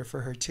sugar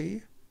for her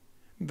tea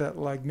that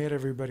like made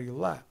everybody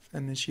laugh.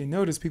 And then she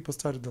noticed people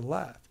started to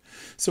laugh.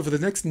 So for the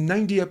next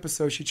 90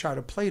 episodes, she tried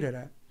to play to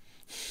that.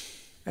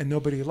 And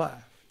nobody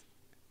laughed.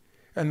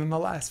 And then the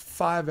last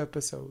 5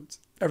 episodes,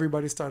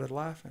 everybody started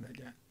laughing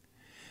again.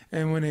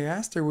 And when they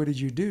asked her, what did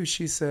you do?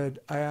 She said,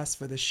 I asked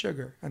for the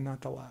sugar and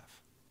not the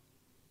laugh.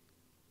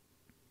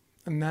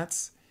 And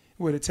that's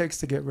what it takes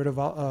to get rid of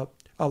a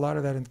lot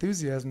of that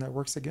enthusiasm that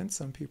works against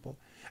some people.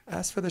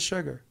 Ask for the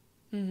sugar,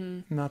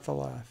 not the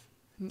laugh.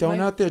 Don't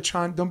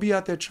be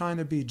out there trying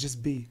to be,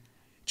 just be.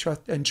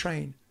 Trust and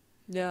train.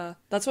 Yeah,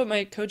 that's what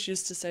my coach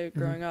used to say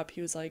growing up.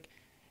 He was like,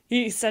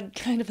 he said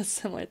kind of a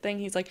similar thing.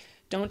 He's like,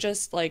 don't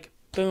just like,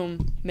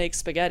 boom, make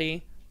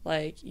spaghetti.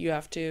 Like, you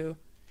have to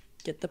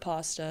get the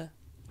pasta.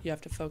 You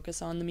have to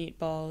focus on the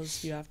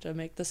meatballs. You have to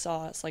make the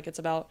sauce. Like, it's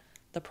about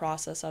the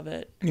process of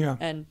it. Yeah.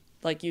 And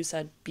like you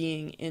said,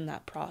 being in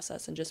that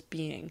process and just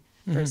being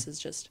versus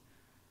just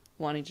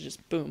wanting to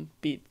just boom,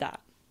 beat that.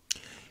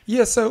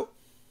 Yeah. So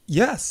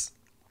yes.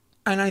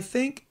 And I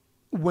think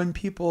when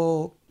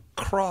people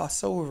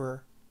cross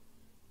over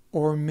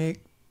or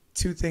make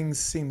two things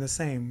seem the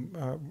same,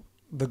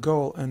 the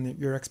goal and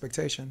your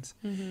expectations,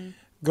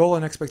 goal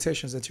and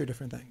expectations are two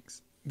different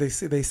things. They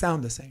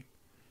sound the same.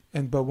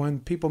 But when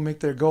people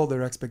make their goal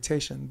their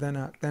expectation, they're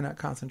not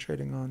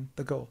concentrating on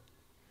the goal.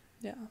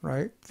 Yeah.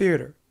 Right?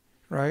 Theater,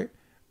 right?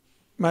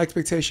 My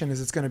expectation is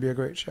it's going to be a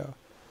great show.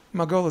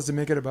 My goal is to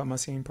make it about my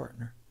scene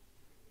partner.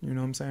 You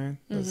know what I'm saying?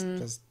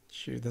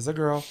 There's a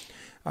girl.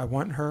 I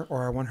want her,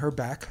 or I want her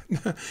back,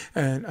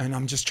 and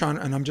I'm just trying,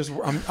 and I'm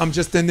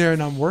just in there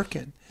and I'm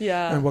working.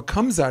 Yeah. And what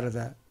comes out of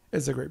that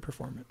is a great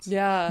performance.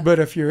 Yeah. But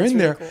if you're That's in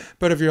really there, cool.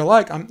 but if you're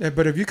like,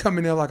 but if you come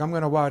in there like I'm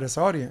going to wow this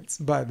audience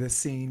by this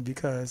scene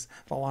because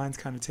the lines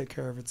kind of take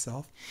care of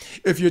itself.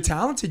 If you're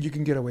talented, you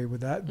can get away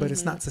with that, but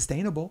it's not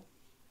sustainable.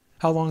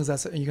 How long is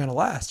that you're going to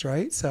last,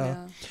 right? So,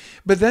 Yeah.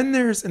 But then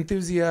there's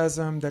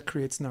enthusiasm that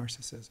creates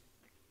narcissism.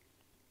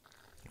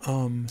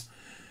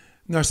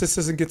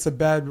 Narcissism gets a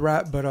bad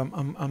rap, but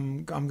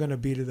I'm gonna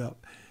beat it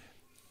up.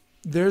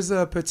 There's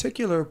a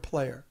particular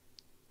player.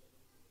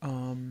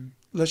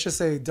 Let's just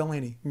say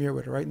Delaney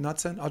Merriweather, right?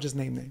 Knutson. I'll just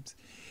name names.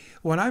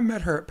 When I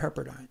met her at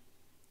Pepperdine,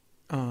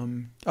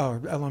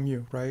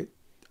 LMU, right?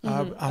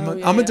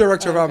 I'm a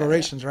director of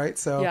operations, right?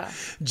 So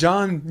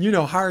John,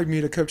 hired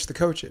me to coach the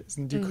coaches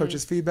and do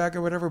coaches feedback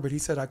or whatever, but he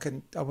said I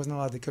wasn't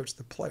allowed to coach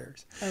the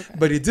players. Okay.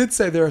 But he did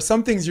say there are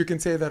some things you can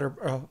say that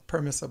are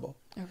permissible.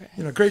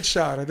 Okay. Great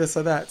shot or this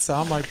or that. So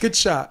I'm like, good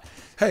shot.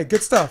 Hey,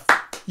 good stuff.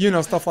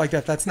 Stuff like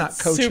that. That's not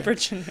coaching. Super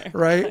generic.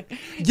 Right?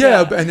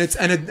 Yeah. But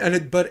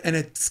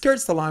it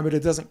skirts the line, but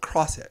it doesn't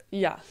cross it.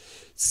 Yeah.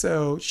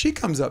 So she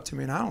comes up to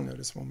me, and I don't know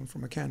this woman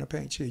from a can of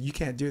paint. She, you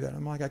can't do that.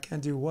 I'm like, I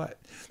can't do what?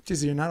 She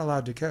says, you're not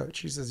allowed to coach.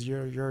 She says,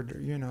 you're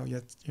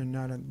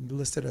not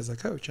listed as a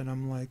coach. And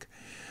I'm like,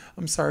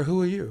 I'm sorry,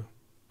 who are you?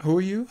 Who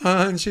are you?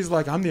 And she's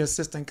like, I'm the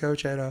assistant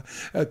coach at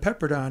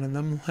Pepperdine. And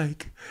I'm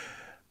like,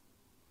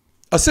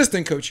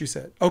 assistant coach, you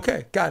said.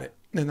 Okay, got it.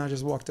 And I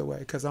just walked away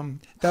because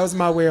that was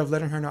my way of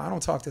letting her know I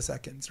don't talk to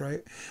seconds,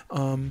 right?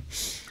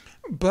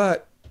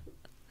 But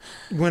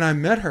when I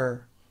met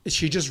her,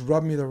 she just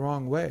rubbed me the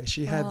wrong way.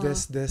 She had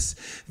this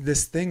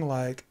thing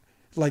like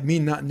me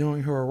not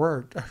knowing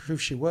who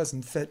she was,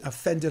 and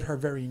offended her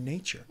very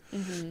nature.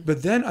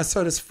 But then I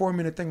saw this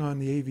 4-minute thing on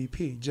the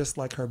AVP, just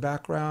like her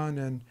background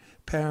and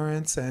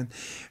parents and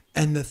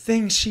the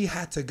things she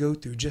had to go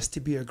through just to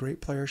be a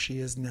great player she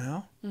is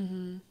now.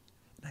 And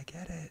I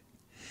get it.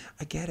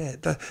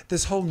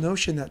 This whole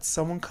notion that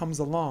someone comes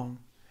along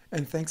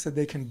and thinks that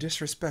they can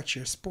disrespect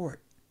your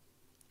sport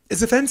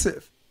is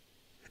offensive.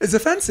 It's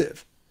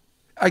offensive.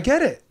 I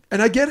get it.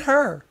 And I get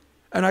her.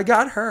 And I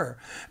got her.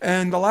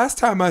 And the last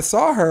time I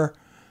saw her,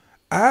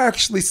 I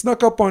actually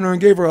snuck up on her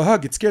and gave her a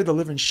hug. It scared the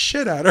living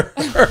shit out of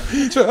her.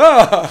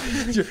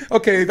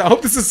 Okay, I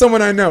hope this is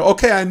someone I know.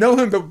 Okay, I know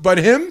him, but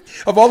him,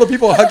 of all the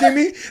people hugging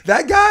me,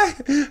 that guy,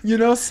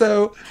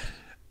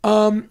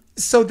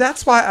 so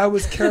that's why I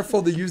was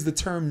careful to use the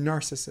term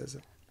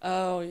narcissism.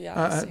 Oh,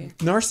 yeah, I see.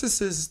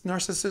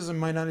 Narcissism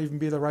might not even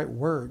be the right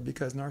word,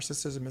 because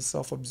narcissism is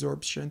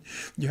self-absorption.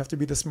 You have to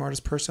be the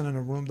smartest person in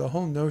a room. The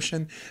whole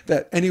notion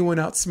that anyone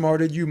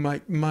outsmarted you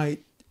might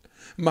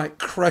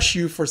crush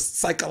you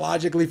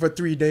psychologically for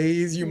 3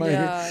 days. You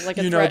might, like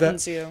it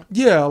threatens you.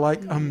 Yeah,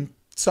 like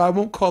so I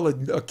won't call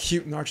it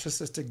acute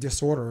narcissistic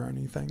disorder or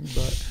anything,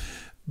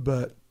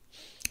 but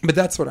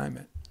that's what I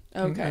meant.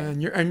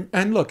 Okay.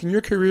 And look, in your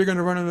career, you're going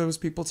to run into those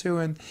people too,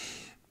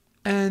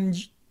 and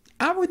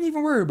I wouldn't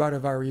even worry about it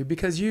if I were you,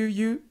 because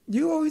you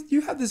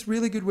have this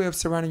really good way of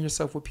surrounding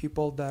yourself with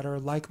people that are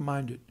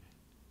like-minded.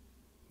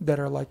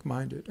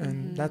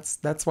 And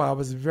that's why I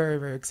was very,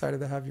 very excited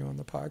to have you on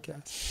the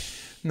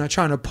podcast. I'm not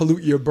trying to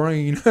pollute your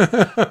brain.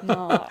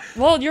 No.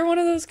 Well, you're one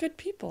of those good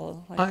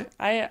people.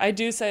 I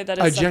do say that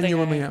it's something I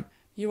genuinely am.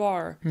 You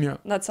are. Yeah.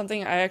 That's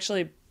something I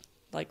actually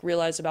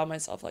realized about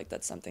myself.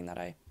 That's something that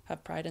I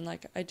have pride in.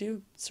 I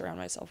do surround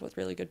myself with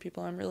really good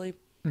people. I'm really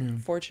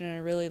fortunate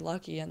and really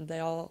lucky, and they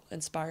all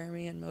inspire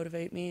me and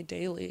motivate me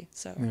daily.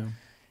 So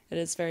it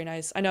is very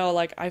nice. I know,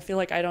 I feel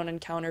like I don't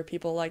encounter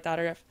people like that,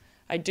 or if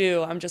I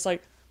do, I'm just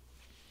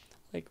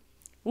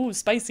ooh,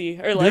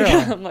 spicy, or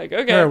I'm like,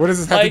 okay, yeah, what does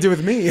this have to do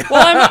with me?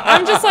 Well,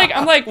 I'm just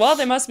I'm well,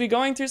 they must be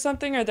going through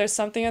something, or there's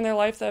something in their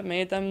life that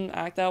made them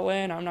act that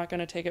way, and I'm not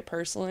going to take it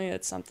personally.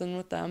 It's something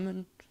with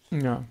them.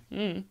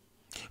 And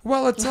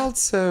well, it's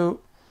also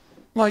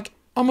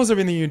almost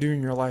everything you do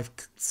in your life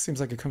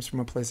seems like it comes from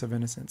a place of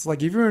innocence.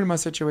 If you were in my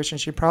situation,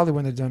 she probably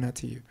wouldn't have done that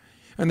to you.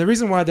 And the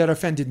reason why that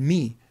offended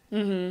me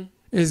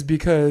is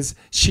because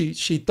she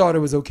thought it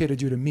was okay to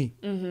do to me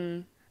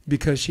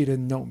because she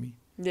didn't know me.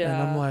 Yeah.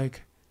 And I'm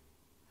like,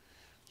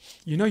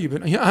 you've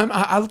been,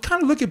 I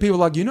kind of look at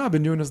people I've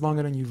been doing this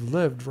longer than you've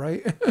lived,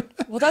 right?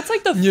 Well, that's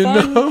the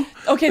fun.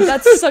 Okay,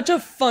 that's such a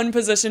fun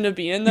position to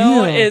be in,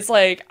 though. Yeah. It's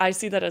I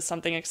see that as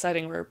something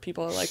exciting where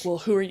people are well,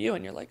 who are you?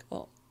 And you're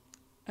well,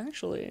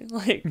 actually,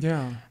 like,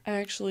 Yeah. I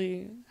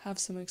actually have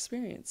some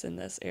experience in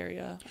this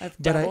area. I've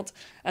But dabbled.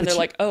 And they're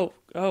like, oh,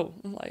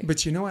 like.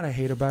 But you know what I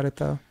hate about it,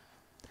 though?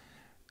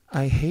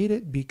 I hate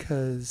it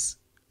because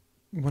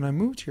when I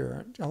moved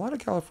here, a lot of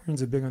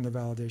Californians are big on the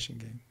validation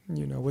game.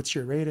 You know, what's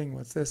your rating?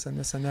 What's this and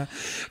this and that?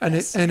 And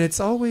Yes. it's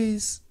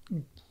always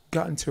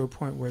gotten to a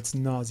point where it's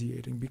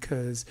nauseating,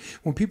 because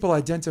when people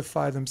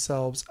identify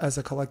themselves as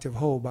a collective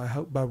whole by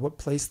what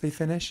place they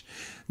finish,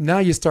 now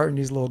you start in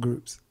these little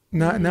groups.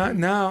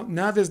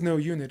 Now there's no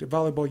unity,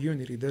 volleyball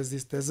unity. There's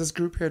this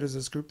group here, there's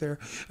this group there,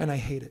 and I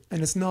hate it.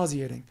 And it's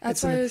nauseating.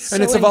 That's and it's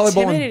it's a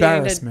volleyball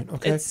embarrassment.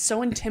 Okay, it's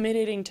so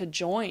intimidating to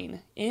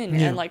join in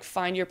Yeah. and like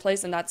find your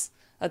place, and that's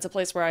a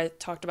place where I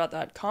talked about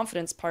that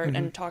confidence part Mm-hmm.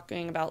 and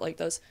talking about like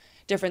those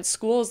different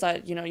schools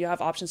that you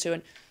have options to.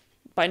 And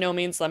by no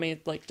means, let me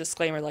like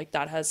disclaimer, like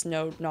that has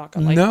no knock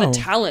on like No. the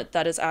talent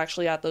that is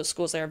actually at those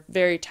schools. They are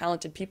very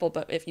talented people,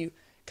 but if you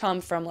come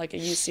from like a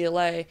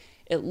UCLA,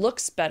 it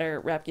looks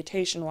better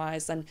reputation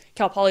wise. And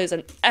Cal Poly is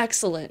an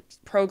excellent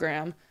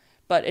program,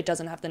 but it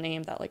doesn't have the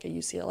name that like a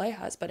UCLA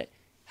has, but it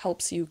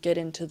helps you get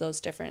into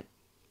those different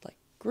like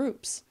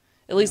groups.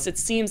 At least it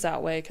seems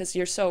that way, because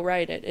you're so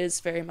right. It is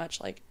very much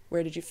like,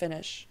 where did you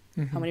finish?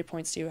 How many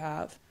points do you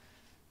have?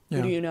 Who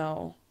Yeah. do you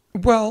know?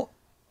 Well,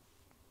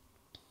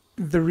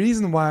 the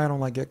reason why I don't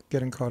like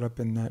getting caught up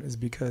in that is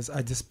because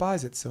I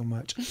despise it so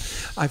much.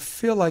 I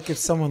feel like if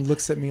someone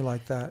looks at me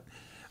like that,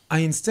 I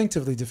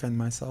instinctively defend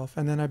myself,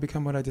 and then I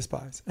become what I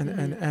despise.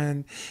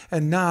 And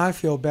now I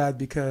feel bad,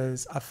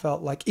 because I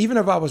felt like even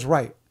if I was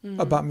right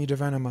about me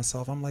defending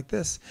myself, I'm like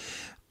this.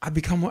 I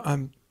become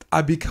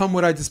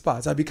what I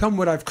despise. I become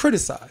what I've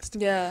criticized.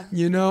 Yeah.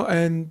 You know,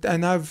 and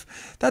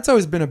that's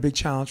always been a big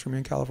challenge for me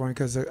in California,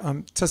 because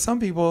to some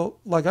people,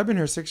 like I've been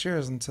here 6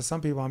 years, and to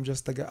some people I'm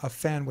just like a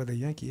fan with a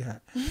Yankee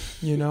hat,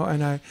 you know,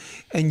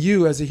 and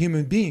you as a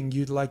human being,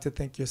 you'd like to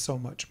think you're so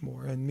much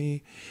more. And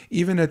me,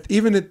 even at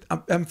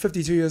I'm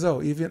 52 years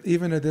old,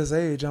 even at this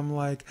age, I'm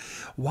like,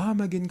 why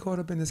am I getting caught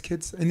up in these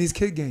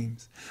kid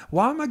games?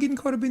 Why am I getting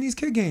caught up in these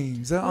kid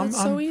games? Well,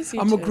 it's so easy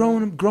I'm a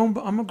to.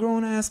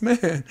 grown ass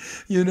man,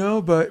 you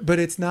know, but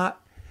it's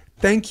not.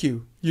 Thank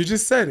you. You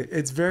just said it.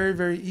 It's very,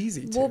 very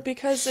easy to. Well,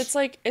 because it's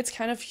like, it's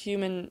kind of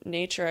human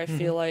nature, I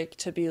feel like,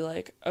 to be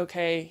like,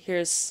 okay,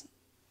 here's,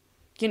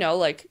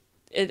 like,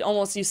 it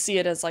almost, you see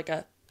it as like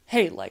a,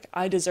 hey, like,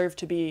 I deserve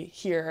to be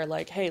here, or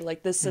like, hey,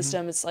 like, this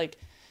system is like,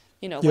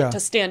 like to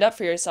stand up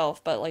for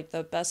yourself. But like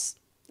the best,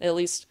 at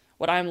least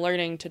what I'm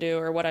learning to do,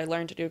 or what I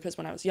learned to do, because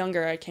when I was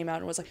younger, I came out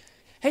and was like,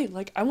 hey,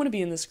 like, I want to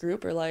be in this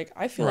group, or like,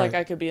 I feel like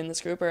I could be in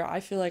this group, or I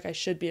feel like I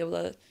should be able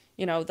to,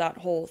 that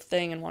whole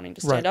thing, and wanting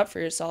to stand up for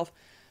yourself.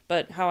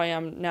 But how I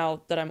am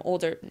now that I'm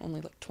older, only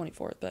like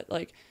 24, but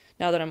like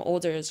now that I'm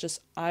older, is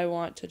just, I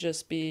want to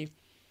just be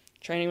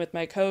training with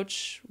my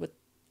coach, with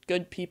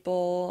good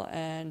people,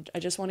 and I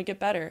just want to get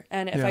better.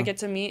 And if I get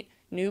to meet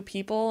new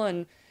people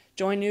and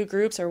join new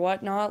groups or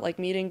whatnot, like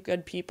meeting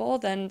good people,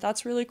 then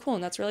that's really cool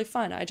and that's really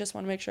fun. I just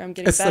want to make sure I'm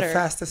getting better. It's the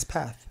fastest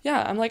path.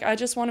 Yeah, I'm like, I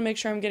just want to make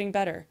sure I'm getting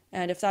better.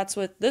 And if that's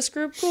with this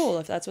group, cool.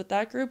 If that's with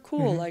that group,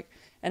 cool. Like,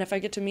 and if I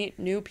get to meet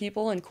new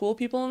people and cool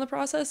people in the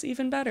process,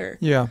 even better.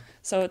 Yeah.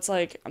 So it's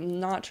like, I'm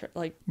not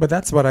like. But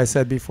that's what I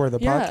said before the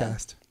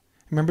podcast.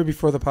 Remember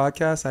before the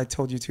podcast, I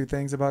told you two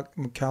things about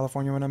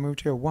California when I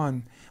moved here.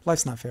 One,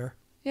 life's not fair.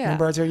 Yeah.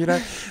 Remember I told you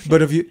that?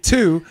 But if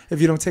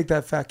you don't take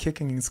that fat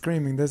kicking and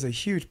screaming, there's a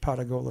huge pot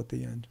of gold at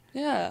the end.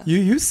 Yeah.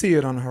 You see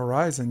it on the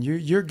horizon.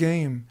 Your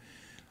game.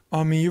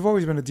 I mean, you've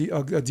always been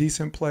a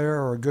decent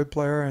player or a good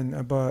player,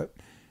 but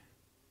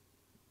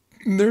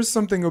there's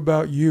something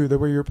about you, the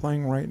way you're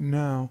playing right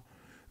now,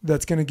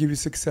 that's going to give you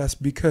success,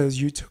 because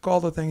you took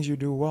all the things you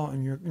do well,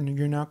 and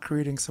you're now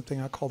creating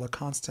something I call a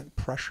constant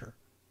pressure.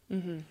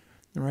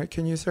 Right?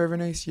 Can you serve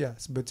an ace?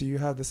 Yes. But do you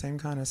have the same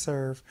kind of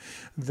serve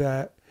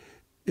that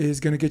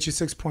is going to get you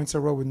 6 points in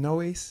a row with no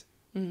ace?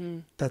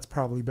 That's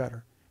probably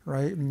better,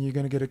 right? And you're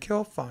going to get a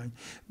kill, fine.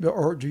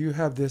 Or do you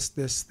have this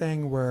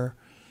thing where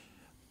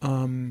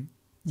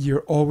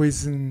you're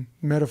always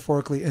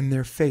metaphorically in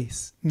their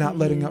face, not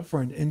letting up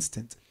for an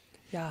instant?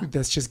 Yeah.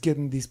 That's just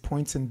getting these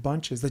points in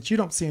bunches that you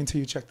don't see until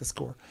you check the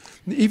score.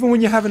 Even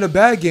when you're having a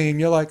bad game,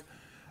 you're like,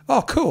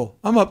 oh, cool.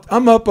 I'm up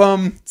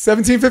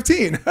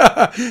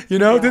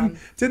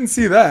 17-15. Didn't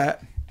see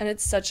that. And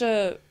it's such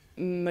a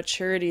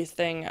maturity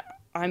thing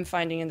I'm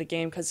finding in the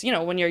game, because,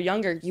 when you're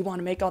younger, you want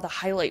to make all the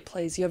highlight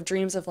plays. You have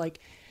dreams of like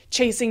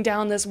chasing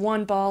down this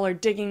one ball, or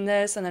digging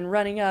this and then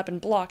running up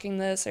and blocking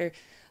this, or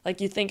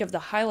like you think of the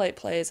highlight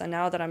plays. And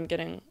now that I'm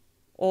getting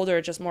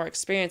older, just more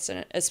experienced in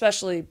it,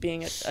 especially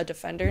being a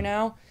defender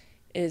now,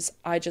 is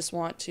I just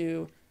want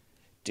to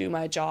do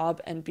my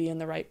job and be in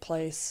the right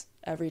place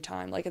every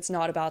time. Like, it's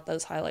not about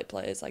those highlight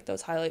plays. Like,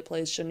 those highlight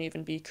plays shouldn't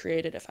even be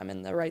created. If I'm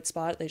in the right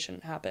spot, they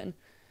shouldn't happen.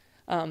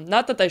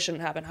 Not that they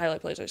shouldn't happen.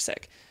 Highlight plays are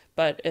sick,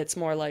 but it's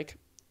more like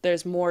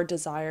there's more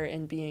desire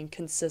in being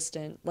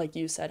consistent. Like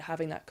you said,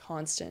 having that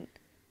constant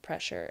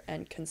pressure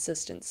and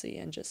consistency,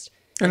 and just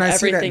and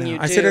everything you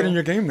do. I see that in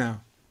your game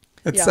now.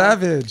 It's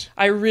savage.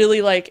 I really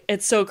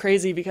it's so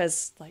crazy,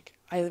 because like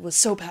I was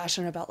so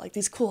passionate about like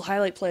these cool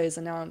highlight plays,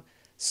 and now I'm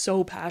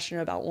so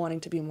passionate about wanting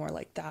to be more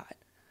like that.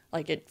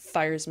 Like it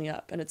fires me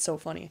up, and it's so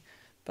funny.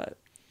 But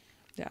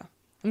yeah,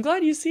 I'm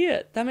glad you see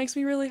it. That makes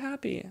me really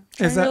happy. I'm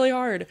trying really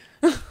hard.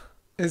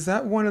 Is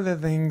that one of the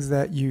things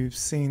that you've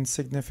seen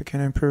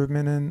significant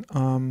improvement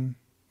in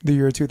the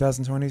year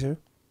 2022?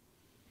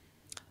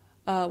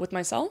 With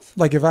myself?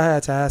 Like if I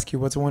had to ask you,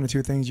 what's one or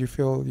two things you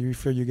feel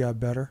you got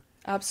better?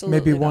 Absolutely.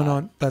 Maybe one not.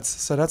 on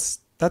that's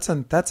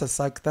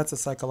a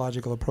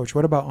psychological approach.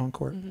 What about on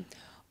court? Mm-hmm.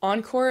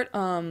 On court,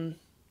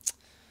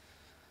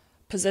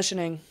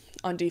 positioning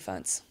on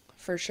defense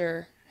for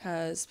sure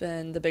has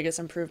been the biggest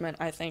improvement,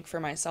 I think, for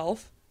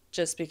myself,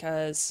 just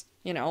because,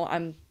 you know,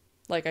 I'm,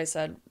 like I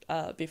said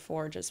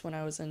before, just when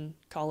I was in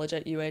college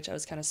at UH, I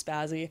was kind of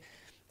spazzy.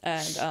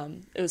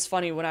 And it was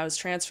funny, when I was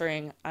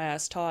transferring, I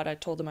asked Todd, I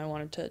told him I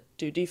wanted to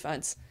do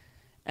defense.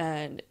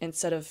 And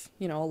instead of,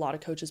 you know, a lot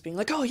of coaches being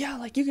like, oh, yeah,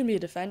 like you can be a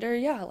defender.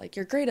 Yeah, like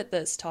you're great at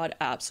this. Todd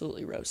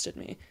absolutely roasted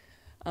me,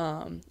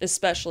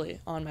 especially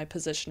on my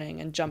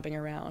positioning and jumping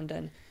around.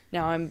 And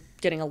now I'm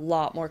getting a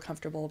lot more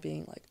comfortable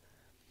being like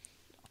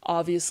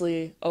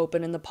obviously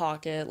open in the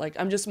pocket. Like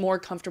I'm just more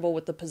comfortable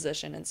with the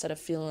position instead of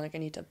feeling like I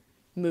need to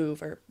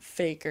move or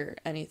fake or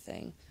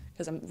anything,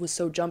 because I was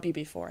so jumpy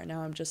before. And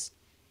now I'm just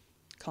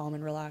calm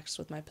and relaxed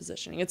with my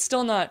positioning. It's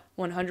still not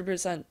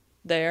 100%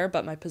 there,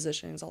 but my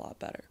positioning is a lot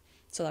better.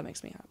 So that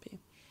makes me happy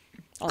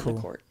on Cool.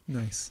 the court.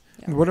 Nice.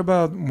 Yeah. What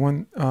about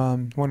one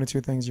or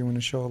two things you want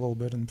to show a little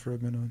bit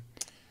improvement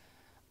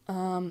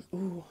on?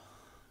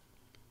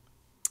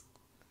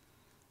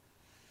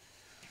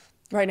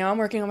 Right now I'm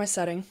working on my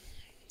setting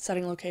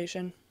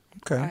location.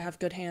 Okay. I have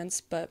good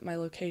hands, but my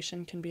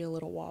location can be a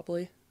little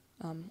wobbly.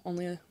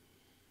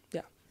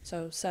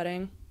 So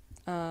setting.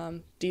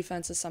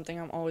 Defense is something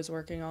I'm always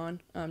working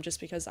on, just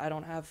because I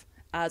don't have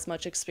as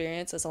much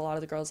experience as a lot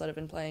of the girls that have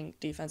been playing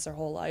defense their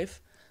whole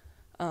life.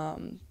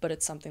 But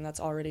it's something that's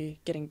already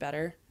getting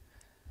better.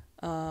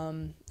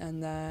 And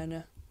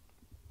then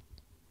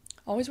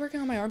always working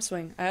on my arm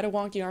swing. I had a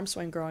wonky arm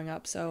swing growing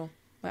up, so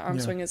my arm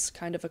swing is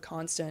kind of a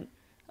constant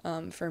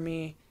for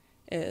me,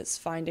 is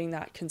finding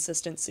that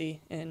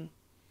consistency in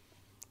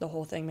the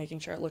whole thing, making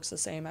sure it looks the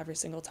same every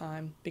single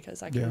time,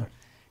 because I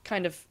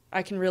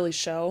can really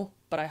show,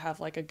 but I have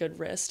like a good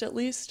wrist at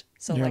least.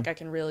 So like I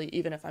can really,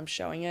 even if I'm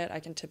showing it, I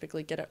can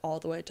typically get it all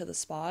the way to the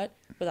spot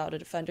without a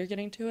defender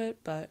getting to it.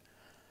 But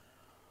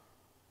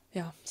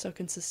yeah, so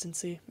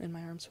consistency in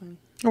my arm swing.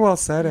 Well,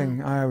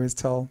 setting, I always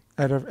tell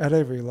at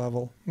every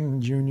level,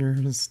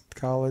 juniors,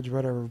 college,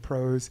 whatever,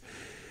 pros,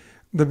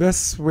 the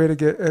best way to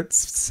get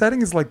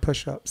setting is like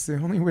push-ups. The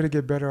only way to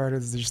get better at it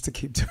is just to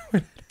keep doing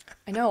it.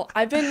 I know.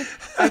 I've been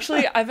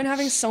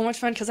having so much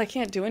fun because I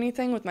can't do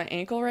anything with my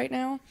ankle right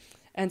now.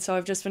 And so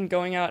I've just been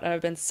going out and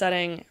I've been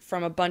setting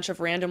from a bunch of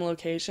random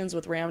locations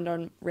with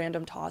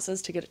random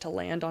tosses to get it to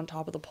land on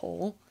top of the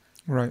pole.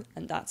 Right.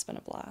 And that's been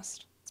a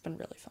blast. It's been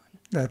really fun.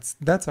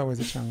 That's always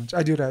a challenge.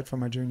 I do that for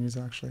my juniors,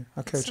 actually.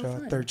 I coach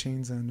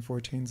 13s and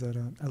 14s at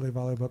LA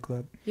Volleyball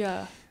Club.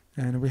 Yeah.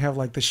 And we have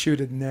like the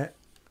shooted net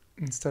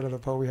instead of the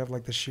pole. We have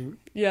like the shoot.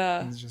 Yeah.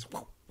 And it's just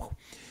whoa, whoa.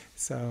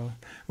 So,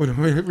 a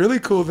really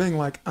cool thing,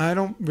 like, I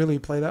don't really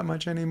play that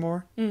much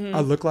anymore. Mm-hmm. I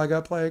look like I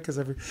play because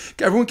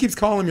everyone keeps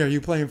calling me, are you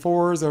playing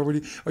fours or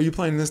are you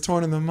playing in this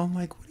tournament? I'm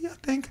like, what do you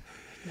think?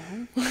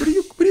 No. What do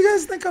you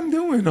guys think I'm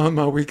doing on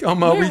my week?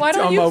 Why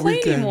don't you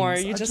play anymore?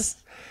 You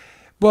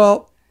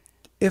well,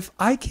 if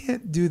I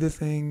can't do the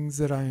things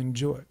that I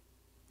enjoy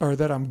or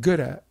that I'm good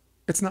at,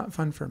 it's not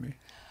fun for me.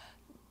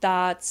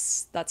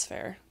 That's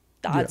fair.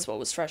 That's what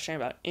was frustrating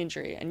about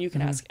injury. And you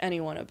can ask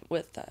anyone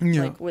with that,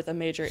 like with a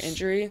major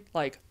injury,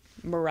 like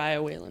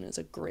Mariah Whalen is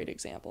a great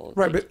example.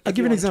 Right. But I'll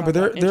give you an example.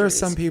 There are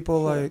some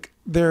people like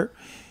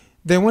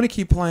they want to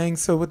keep playing.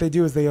 So what they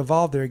do is they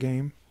evolve their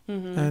game.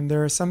 Mm-hmm. And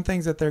there are some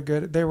things that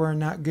they were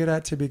not good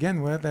at to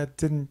begin with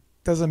that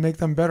doesn't make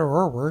them better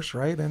or worse.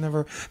 Right.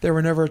 They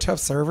were never a tough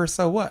server.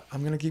 So what?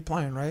 I'm going to keep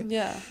playing. Right.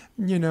 Yeah.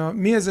 You know,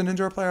 me as an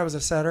indoor player, I was a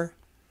setter.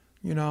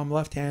 You know, I'm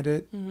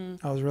left-handed.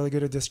 Mm-hmm. I was really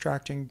good at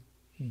distracting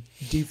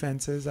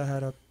defenses. I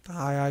had a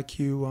high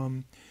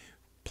IQ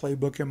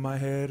playbook in my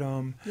head.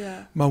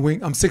 My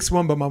wing, I'm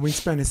 6'1", but my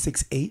wingspan is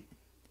 6'8".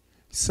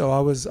 So I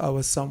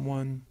was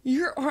someone.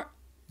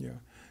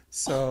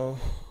 So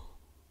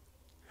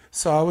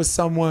I was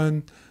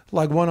someone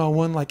like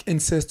one-on-one, like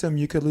in system,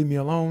 you could leave me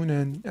alone,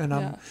 and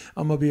I'm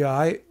gonna be all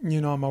right.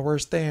 You know, on my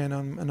worst day and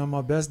on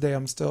my best day,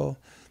 I'm still,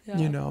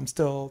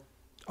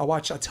 I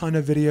watch a ton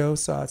of videos,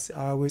 so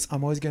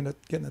I'm always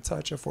getting a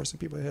touch or forcing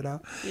people to hit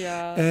out.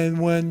 Yeah. And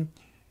when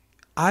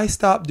I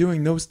stopped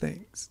doing those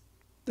things,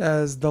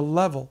 as the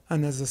level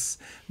and as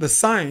the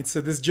science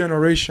of this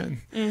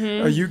generation,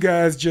 are you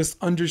guys just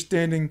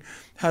understanding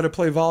how to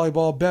play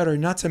volleyball better?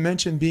 Not to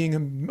mention being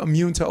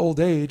immune to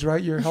old age,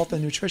 right? Your health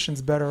and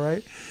nutrition's better,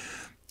 right?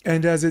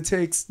 And as it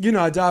takes,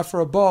 I dive for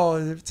a ball.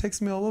 If it takes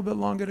me a little bit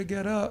longer to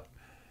get up,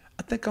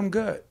 I think I'm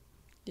good.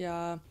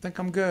 Yeah. I think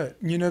I'm good.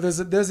 There's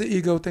an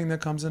ego thing that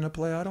comes into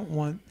play.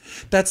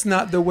 That's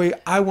not the way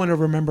I want to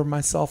remember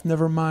myself.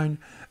 Never mind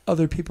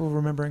other people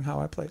remembering how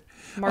I played.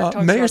 Mark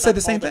talks Mayer about said that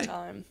the same all thing.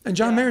 time. And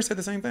John Yeah. Mayer said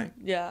the same thing.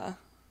 Yeah.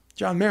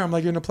 John Mayer, I'm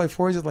like, you're going to play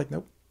fours? He's like,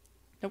 nope.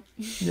 Nope.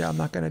 Yeah, I'm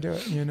not going to do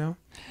it, you know?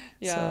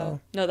 Yeah. So,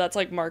 No, that's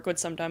like Mark would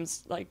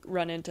sometimes like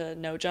run into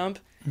no jump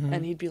mhm.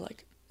 and he'd be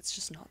like, it's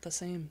just not the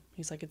same.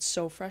 He's like, it's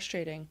so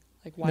frustrating.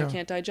 Like, why No.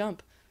 can't I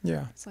jump?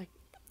 Yeah. It's like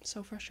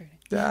so frustrating.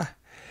 Yeah.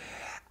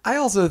 I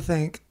also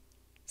think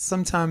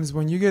sometimes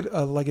when you get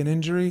like an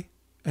injury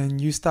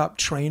and you stop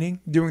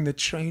doing the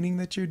training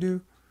that you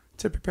do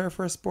to prepare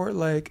for a sport,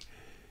 like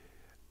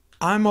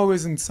I'm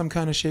always in some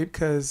kind of shape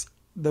because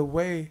the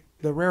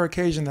rare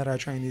occasion that I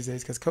train these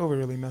days, because COVID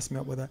really messed me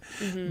up with that.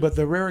 Mm-hmm. But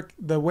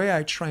the way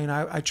I train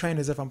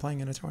as if I'm playing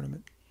in a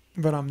tournament,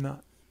 but I'm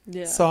not.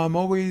 Yeah. So I'm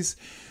always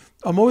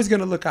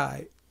gonna look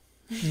alright.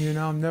 You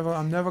know, I'm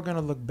never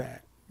gonna look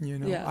bad. You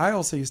know, Yeah. I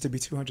also used to be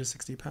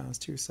 260 pounds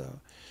too. So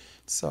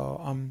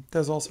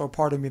there's also a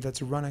part of me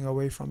that's running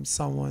away from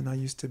someone I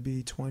used to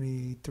be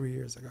 23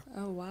 years ago.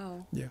 Oh,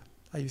 wow. Yeah,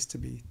 I used to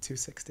be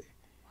 260.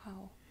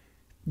 Wow.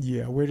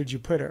 Yeah, where did you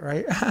put it,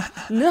 right?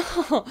 No.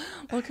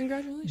 Well,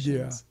 congratulations.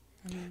 Yeah.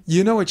 I mean,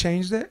 You know what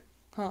changed it?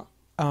 huh.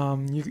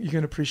 You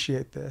can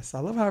appreciate this. I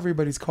love how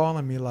everybody's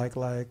calling me like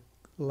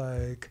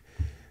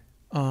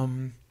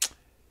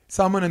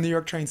so I'm on a New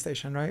York train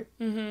station, right?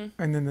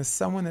 Mm-hmm. And then there's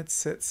someone that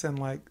sits in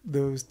like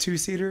those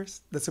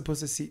two-seaters that's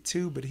supposed to seat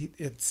two, but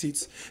it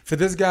seats, for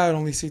this guy it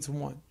only seats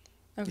one.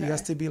 Okay. He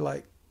has to be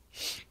like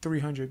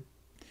 300,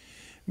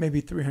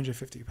 maybe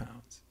 350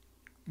 pounds,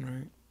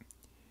 right?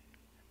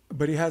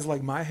 But he has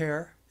like my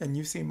hair, and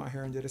you've seen my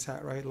hair under this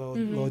hat, right? Little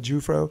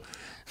Jufro.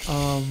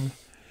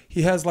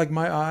 He has like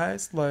my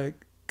eyes,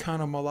 like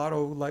kind of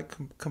mulatto like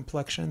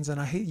complexions,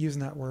 and I hate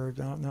using that word.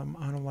 I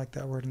don't like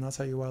that word, and I'll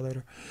tell you why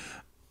later.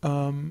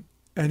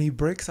 And he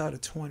breaks out a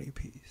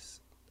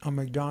 20-piece on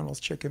McDonald's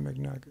chicken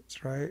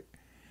McNuggets, right?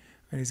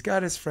 And he's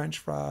got his French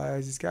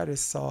fries, he's got his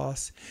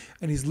sauce,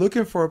 and he's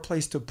looking for a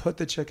place to put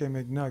the chicken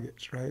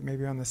McNuggets, right?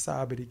 Maybe on the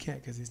side, but he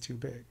can't because he's too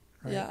big,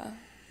 right? Yeah.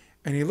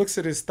 And he looks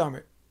at his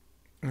stomach,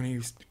 and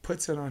he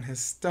puts it on his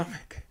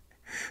stomach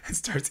and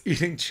starts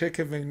eating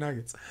chicken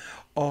McNuggets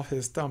off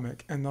his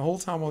stomach. And the whole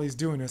time while he's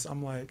doing this,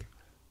 I'm like,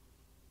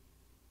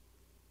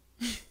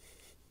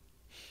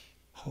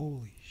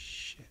 holy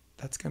shit,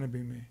 that's gonna be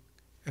me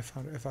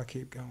if I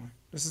keep going.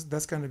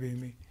 That's gonna be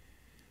me.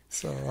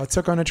 So I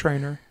took on a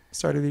trainer,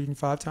 started eating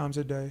 5 times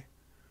a day,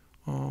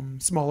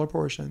 smaller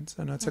portions,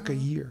 and I took a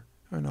year,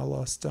 and I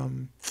lost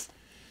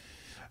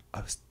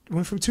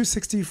went from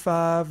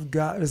 265,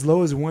 got as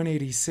low as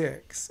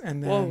 186,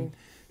 and then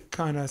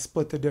kind of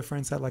split the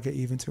difference at like an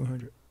even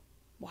 200.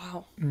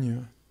 Wow.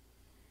 Yeah.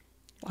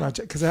 Wow.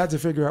 Because I had to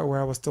figure out where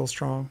I was still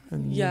strong,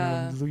 and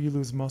Yeah. you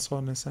lose muscle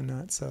and this and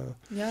that. So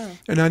Yeah.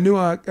 and I knew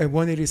at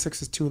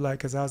 186 is too light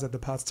because I was at the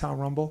Pottstown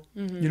Rumble,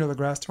 you know, the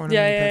grass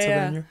tournament in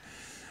Pennsylvania.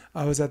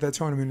 I was at that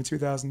tournament in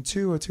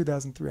 2002 or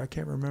 2003, I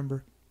can't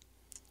remember.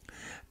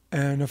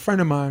 And a friend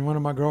of mine, one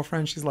of my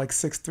girlfriends, she's like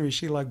 6'3",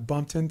 she like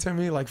bumped into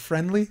me like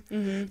friendly,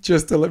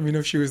 just to let me know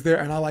if she was there,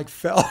 and I like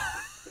fell.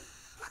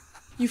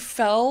 You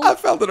fell? I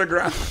fell to the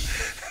ground.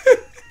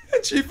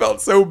 And she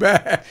felt so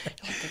bad.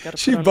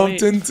 She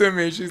bumped into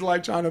me. She's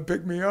like trying to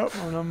pick me up,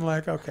 and I'm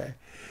like, okay,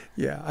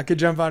 yeah, I could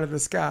jump out of the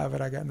sky, but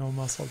I got no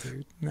muscle,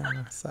 dude. No,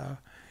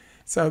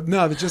 so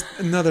no, just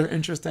another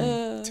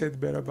interesting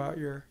tidbit about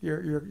your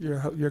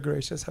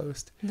gracious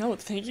host. No,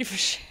 thank you for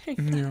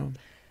sharing. Yeah.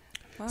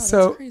 Wow, that's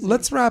So crazy.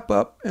 let's wrap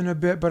up in a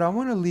bit, but I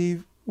want to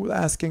leave with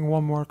asking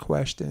one more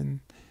question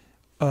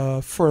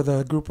for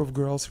the group of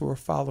girls who are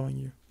following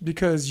you,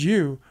 because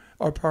you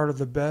are part of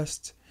the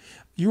best.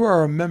 You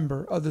are a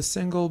member of the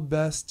single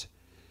best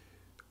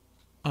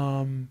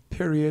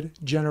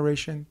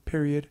generation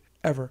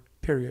ever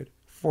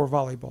for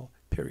volleyball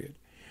period.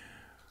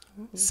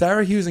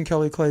 Sarah Hughes and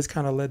Kelly Clays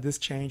kind of led this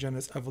change and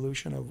this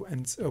evolution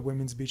of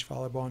women's beach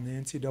volleyball, and the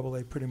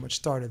NCAA pretty much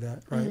started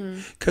that, right?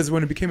 Because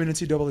when it became an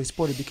NCAA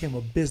sport, it became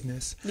a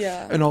business,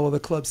 and all of the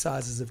club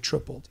sizes have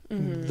tripled.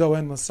 Though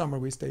endless summer,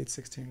 we stayed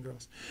 16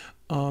 girls.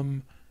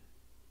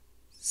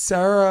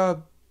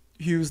 Sarah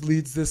Hughes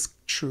leads this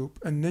troop,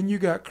 and then you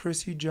got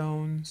Chrissy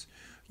Jones,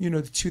 you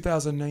know, the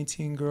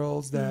 2019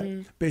 girls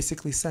that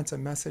basically sent a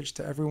message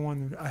to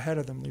everyone ahead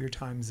of them, your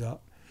time's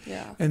up.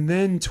 Yeah. And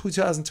then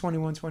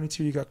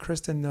 2021-22, you got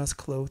Kristen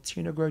Nussclo,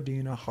 Tina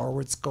Gardina,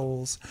 Harvard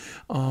Scholes,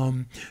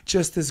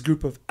 just this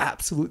group of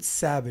absolute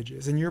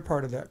savages, and you're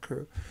part of that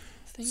crew.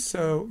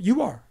 So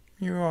you are.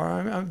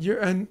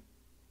 And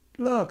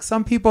look,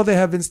 some people, they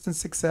have instant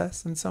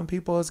success, and some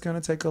people it's going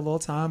to take a little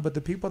time, but the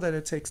people that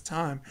it takes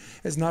time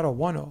is not a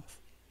one-off.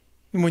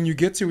 And when you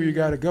get to where you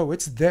got to go,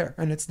 it's there,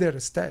 and it's there to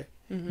stay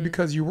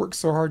because you work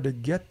so hard to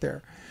get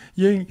there.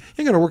 You ain't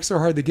going to work so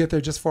hard to get there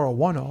just for a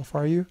one-off,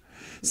 are you?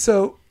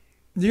 So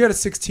you got a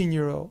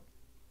 16-year-old,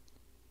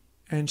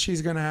 and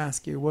she's going to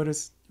ask you, what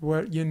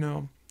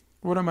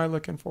am I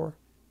looking for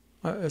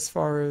as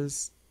far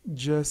as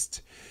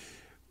just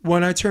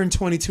when I turn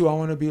 22, I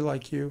want to be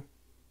like you,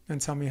 and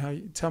tell me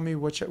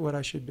what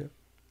I should do.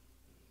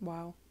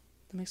 Wow.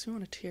 That makes me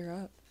want to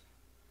tear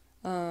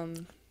up.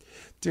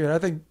 Dude, I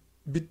think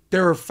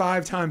there were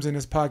 5 times in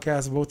this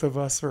podcast both of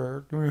us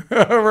were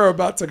we're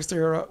about to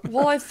stir up.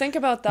 Well, I think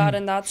about that,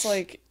 and that's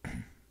like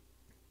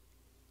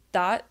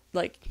that,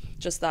 like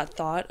just that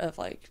thought of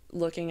like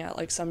looking at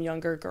like some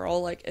younger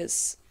girl like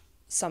is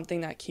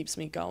something that keeps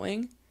me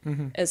going.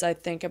 Is I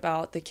think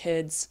about the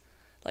kids,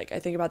 like I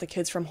think about the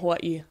kids from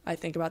Hawaii, I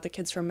think about the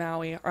kids from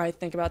Maui, or I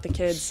think about the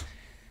kids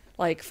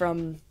like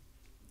from,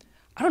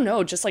 I don't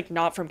know, just like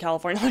not from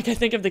California. Like I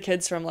think of the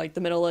kids from like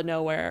the middle of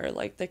nowhere,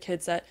 like the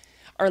kids that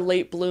are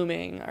late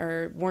blooming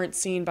or weren't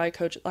seen by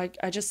coach. Like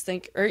I just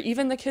think, or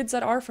even the kids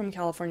that are from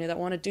California that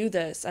want to do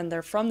this and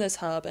they're from this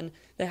hub and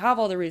they have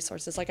all the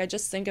resources. Like I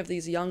just think of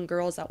these young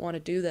girls that want to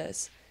do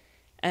this,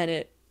 and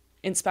it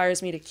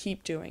inspires me to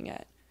keep doing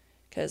it.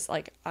 Cause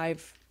like I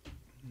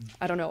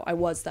don't know, I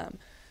was them,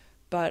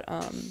 but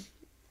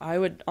I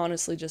would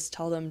honestly just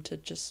tell them to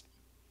just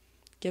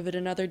give it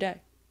another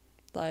day.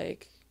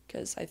 Like,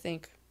 cause I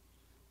think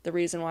the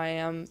reason why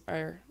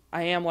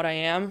I am what I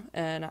am,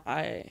 and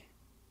I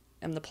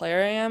am the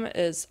player I am,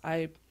 is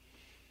I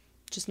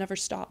just never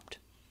stopped.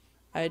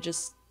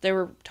 There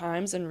were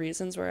times and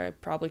reasons where I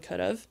probably could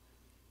have,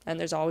 and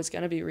there's always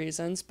going to be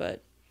reasons,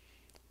 but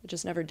I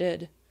just never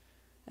did.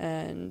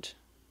 And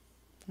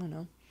I don't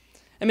know.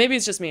 And maybe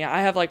it's just me.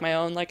 I have like my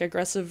own like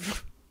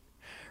aggressive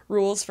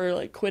rules for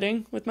like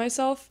quitting with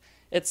myself.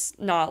 It's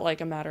not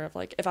like a matter of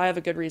like, if I have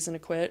a good reason to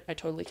quit, I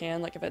totally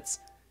can. Like if it's,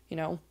 you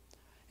know,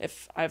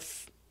 if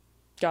I've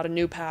got a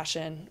new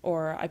passion,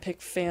 or I pick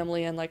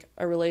family and like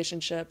a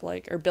relationship,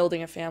 like, or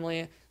building a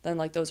family, then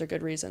like those are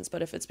good reasons.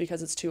 But if it's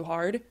because it's too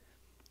hard,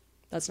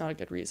 that's not a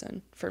good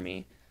reason for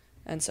me.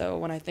 And so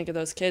when I think of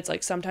those kids,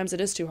 like sometimes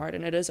it is too hard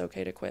and it is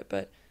okay to quit.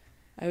 But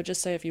I would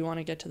just say, if you want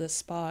to get to this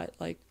spot,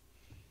 like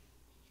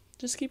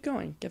just keep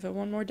going, give it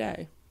one more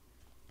day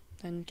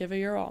and give it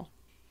your all.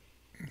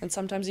 And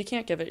sometimes you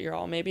can't give it your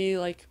all. Maybe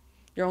like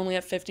you're only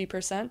at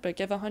 50%, but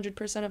give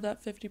 100% of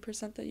that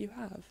 50% that you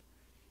have.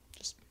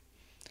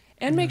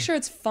 And make sure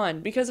it's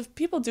fun, because if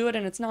people do it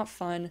and it's not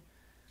fun,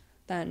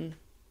 then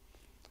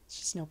it's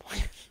just no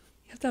point.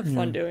 You have to have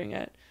fun doing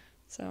it.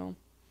 So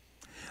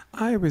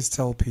I always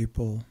tell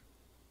people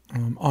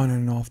on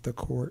and off the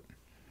court,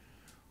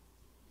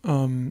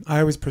 I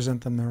always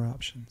present them their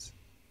options.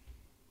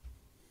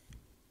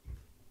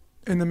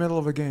 In the middle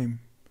of a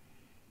game,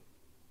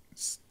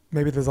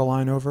 maybe there's a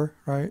line over,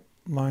 right?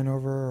 Line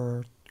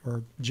over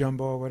or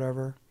jumbo or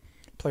whatever.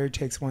 Player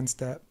takes one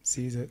step,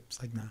 sees it.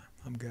 It's like, nah,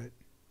 I'm good.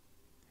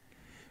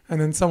 And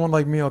then someone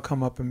like me will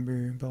come up and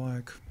be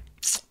like,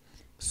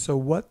 so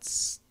what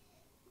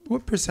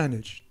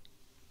percentage?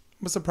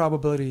 What's the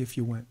probability if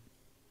you win?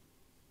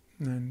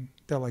 And then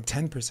they're like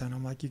 10%.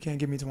 I'm like, you can't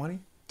give me 20?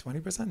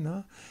 20%?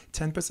 No.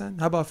 10%?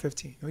 How about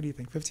 15? What do you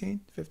think?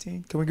 15?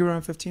 15? Can we give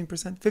around 15%?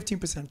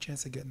 15%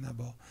 chance of getting that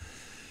ball.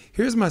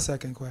 Here's my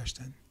second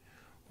question.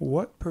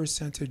 What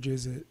percentage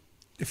is it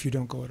if you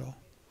don't go at all?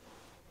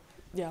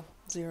 Yeah,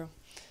 0.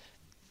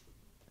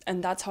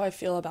 And that's how I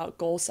feel about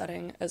goal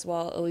setting as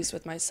well, at least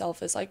with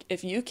myself, is like,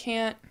 if you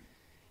can't,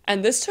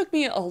 and this took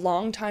me a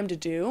long time to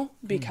do,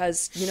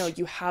 because, you know,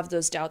 you have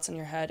those doubts in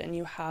your head and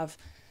you have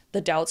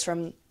the doubts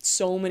from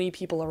so many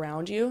people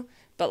around you.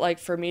 But like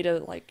for me to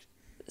like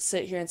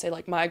sit here and say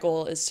like, my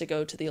goal is to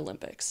go to the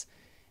Olympics,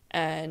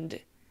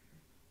 and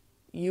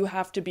you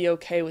have to be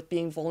okay with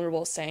being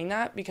vulnerable saying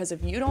that, because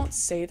if you don't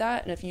say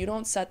that and if you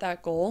don't set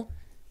that goal,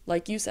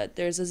 like you said,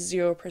 there's a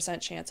 0%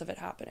 chance of it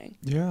happening.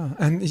 Yeah.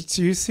 And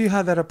so you see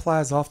how that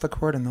applies off the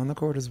court and on the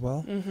court as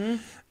well? Mm-hmm.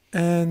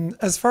 And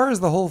as far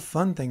as the whole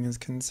fun thing is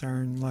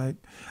concerned, like,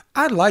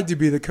 I'd like to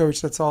be the coach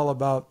that's all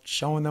about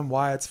showing them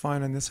why it's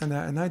fun and this and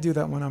that. And I do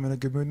that when I'm in a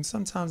good mood. And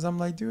sometimes I'm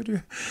like, dude,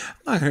 I'm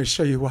not going to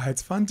show you why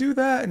it's fun. Do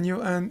that.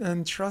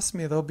 And trust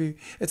me,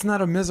 it's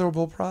not a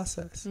miserable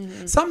process.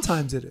 Mm-hmm.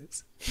 Sometimes it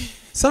is.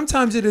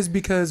 Sometimes it is,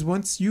 because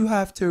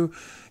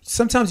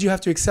sometimes you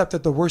have to accept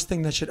that the worst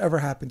thing that should ever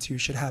happen to you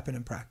should happen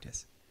in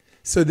practice.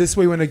 So this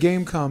way, when a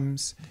game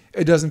comes,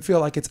 it doesn't feel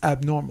like it's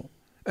abnormal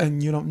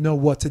and you don't know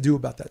what to do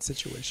about that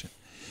situation.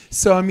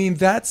 So, I mean,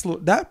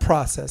 that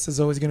process is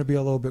always going to be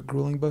a little bit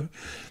grueling,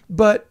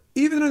 but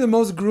even in the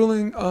most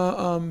grueling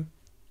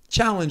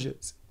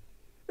challenges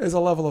is a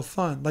level of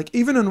fun. Like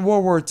even in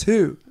World War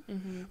II,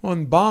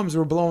 when bombs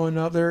were blowing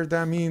up, there's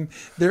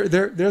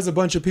a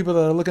bunch of people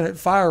that are looking at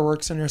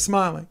fireworks and they're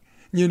smiling.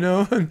 You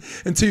know,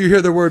 until you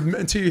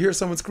hear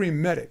someone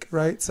scream medic,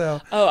 right?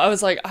 So. Oh, I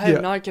was like, I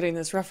am not getting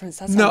this reference.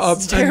 That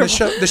sounds terrible.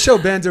 And the show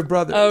Band of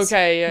Brothers.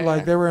 Okay, yeah.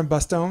 Like they were in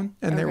Bastogne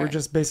and they were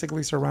just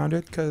basically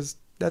surrounded, because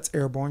that's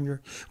airborne.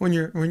 When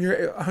you're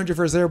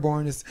 101st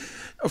Airborne,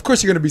 of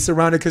course you're going to be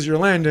surrounded because you're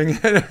landing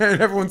and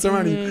everyone's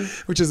surrounding you,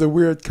 which is a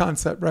weird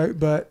concept, right?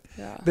 But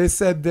they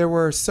said there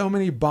were so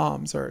many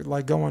bombs or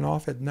like going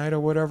off at night or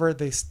whatever,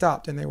 they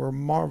stopped and they were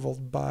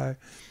marveled by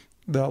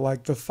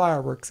the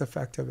fireworks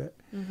effect of it.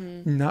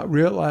 Mm-hmm.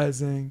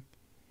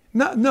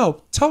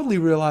 Totally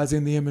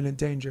realizing the imminent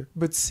danger,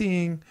 but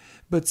seeing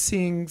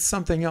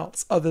something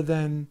else other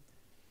than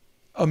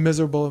a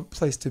miserable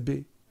place to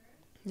be.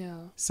 Yeah.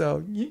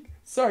 So,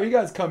 sorry, you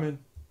guys come in.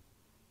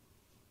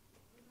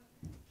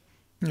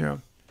 Yeah.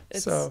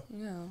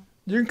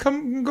 You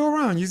can go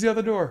around. Use the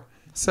other door.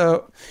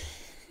 So,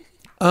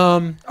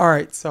 all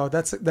right. So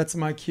that's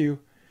my cue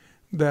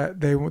that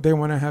they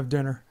want to have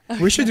dinner.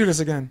 We should do this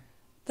again.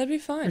 That'd be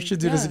fun. We should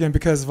do this again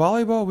because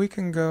volleyball, we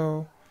can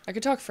go. I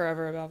could talk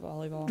forever about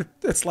volleyball.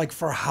 It's like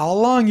for how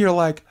long? You're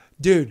like,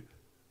 dude,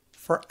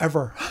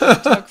 forever.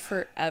 Talk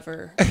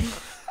forever.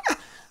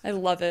 I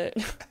love it.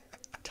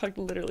 Talk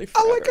literally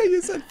forever. I like how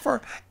you said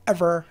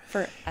forever.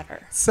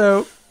 Forever.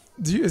 So,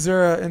 is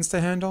there an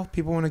Insta handle?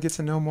 People want to get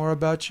to know more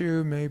about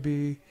you.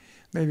 Maybe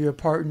a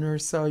partner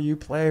saw you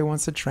play,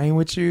 wants to train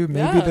with you.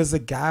 Maybe there's a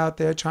guy out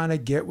there trying to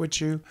get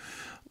with you.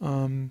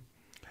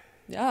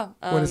 Yeah.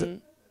 What is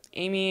it?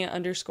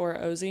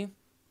 Amy_Ozee.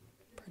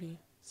 Pretty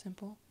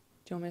simple.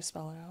 Do you want me to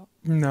spell it out?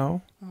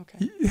 No.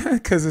 Okay. Yeah,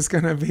 because it's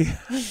going to be,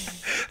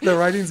 the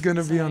writing's going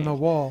to be on the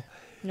wall.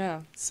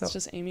 Yeah. So, it's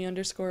just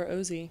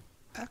Amy_Ozee.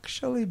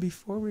 Actually,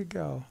 before we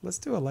go, let's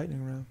do a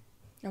lightning round.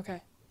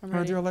 Okay. I'm Want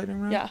ready. to do a lightning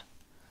round? Yeah.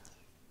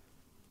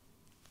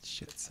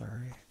 Shit,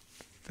 sorry.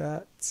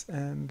 That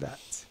and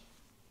that.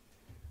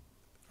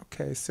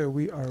 Okay, so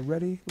we are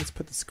ready. Let's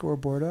put the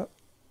scoreboard up.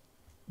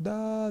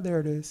 There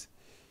it is.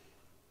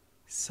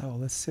 So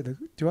let's see.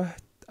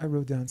 I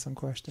wrote down some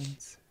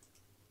questions.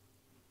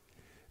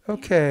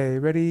 Okay,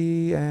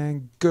 ready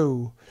and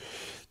go.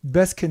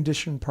 Best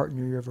conditioned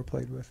partner you ever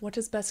played with? What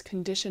does best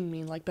condition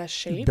mean? Like best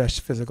shape?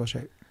 Best physical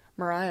shape.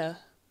 Mariah.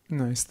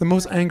 Nice. The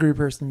most angry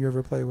person you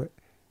ever played with?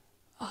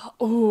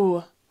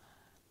 Ooh.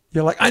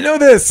 You're like, I know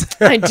this.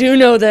 I do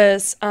know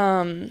this.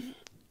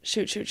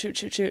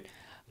 Shoot.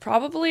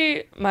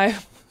 Probably my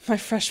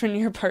freshman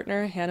year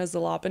partner, Hannah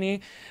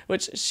Zalopany,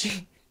 which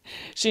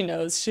she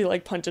knows. She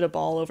like punted a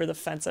ball over the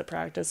fence at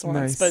practice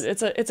once.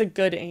 Nice. But it's a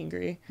good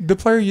angry. The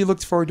player you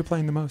looked forward to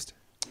playing the most?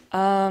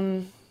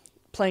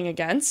 Playing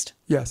against?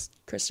 Yes.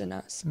 Kristen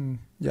Nuss.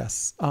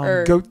 Yes.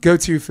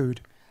 Go-to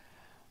food?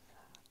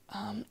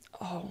 I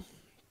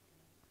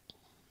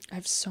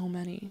have so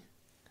many.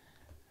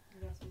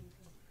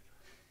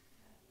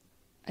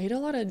 I eat a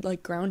lot of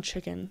like ground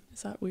chicken.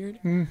 Is that weird?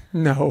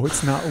 No,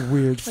 it's not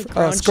weird.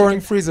 Like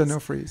scoring freeze or no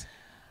freeze?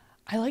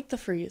 I like the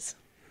freeze.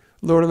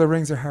 Lord of the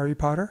Rings or Harry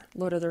Potter?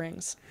 Lord of the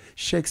Rings.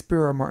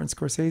 Shakespeare or Martin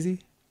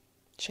Scorsese?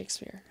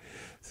 Shakespeare.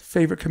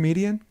 Favorite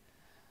comedian?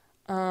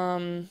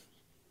 Daniel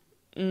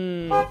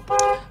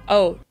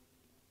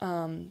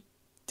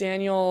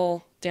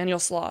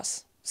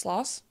Sloss.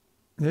 Sloss?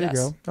 There you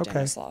go. Okay.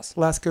 Daniel Sloss.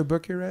 Last good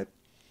book you read?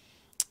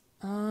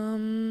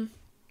 I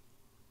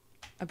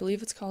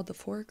believe it's called The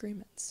Four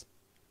Agreements.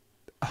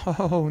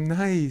 Oh,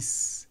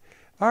 nice.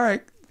 All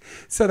right.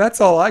 So that's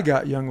all I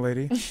got, young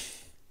lady.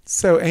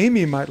 So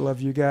Amy might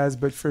love you guys,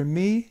 but for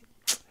me,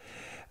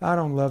 I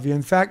don't love you.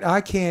 In fact,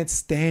 I can't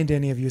stand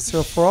any of you.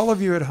 So for all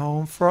of you at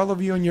home, for all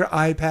of you on your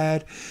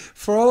iPad,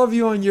 for all of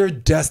you on your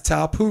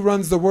desktop, who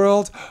runs the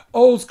world?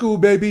 Old school,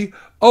 baby.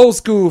 Old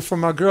school. For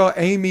my girl,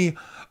 Amy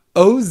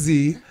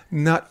Ozee,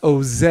 not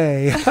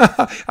Ozee.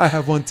 I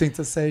have one thing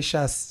to say.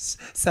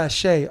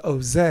 Sachet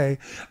Ozee.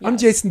 Yes. I'm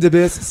Jason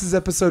DeBiss. This is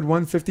episode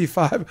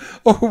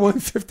 155 or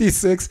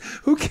 156.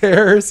 Who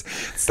cares?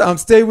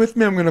 Stay with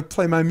me. I'm going to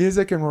play my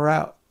music and we're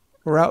out.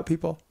 We're out,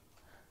 people.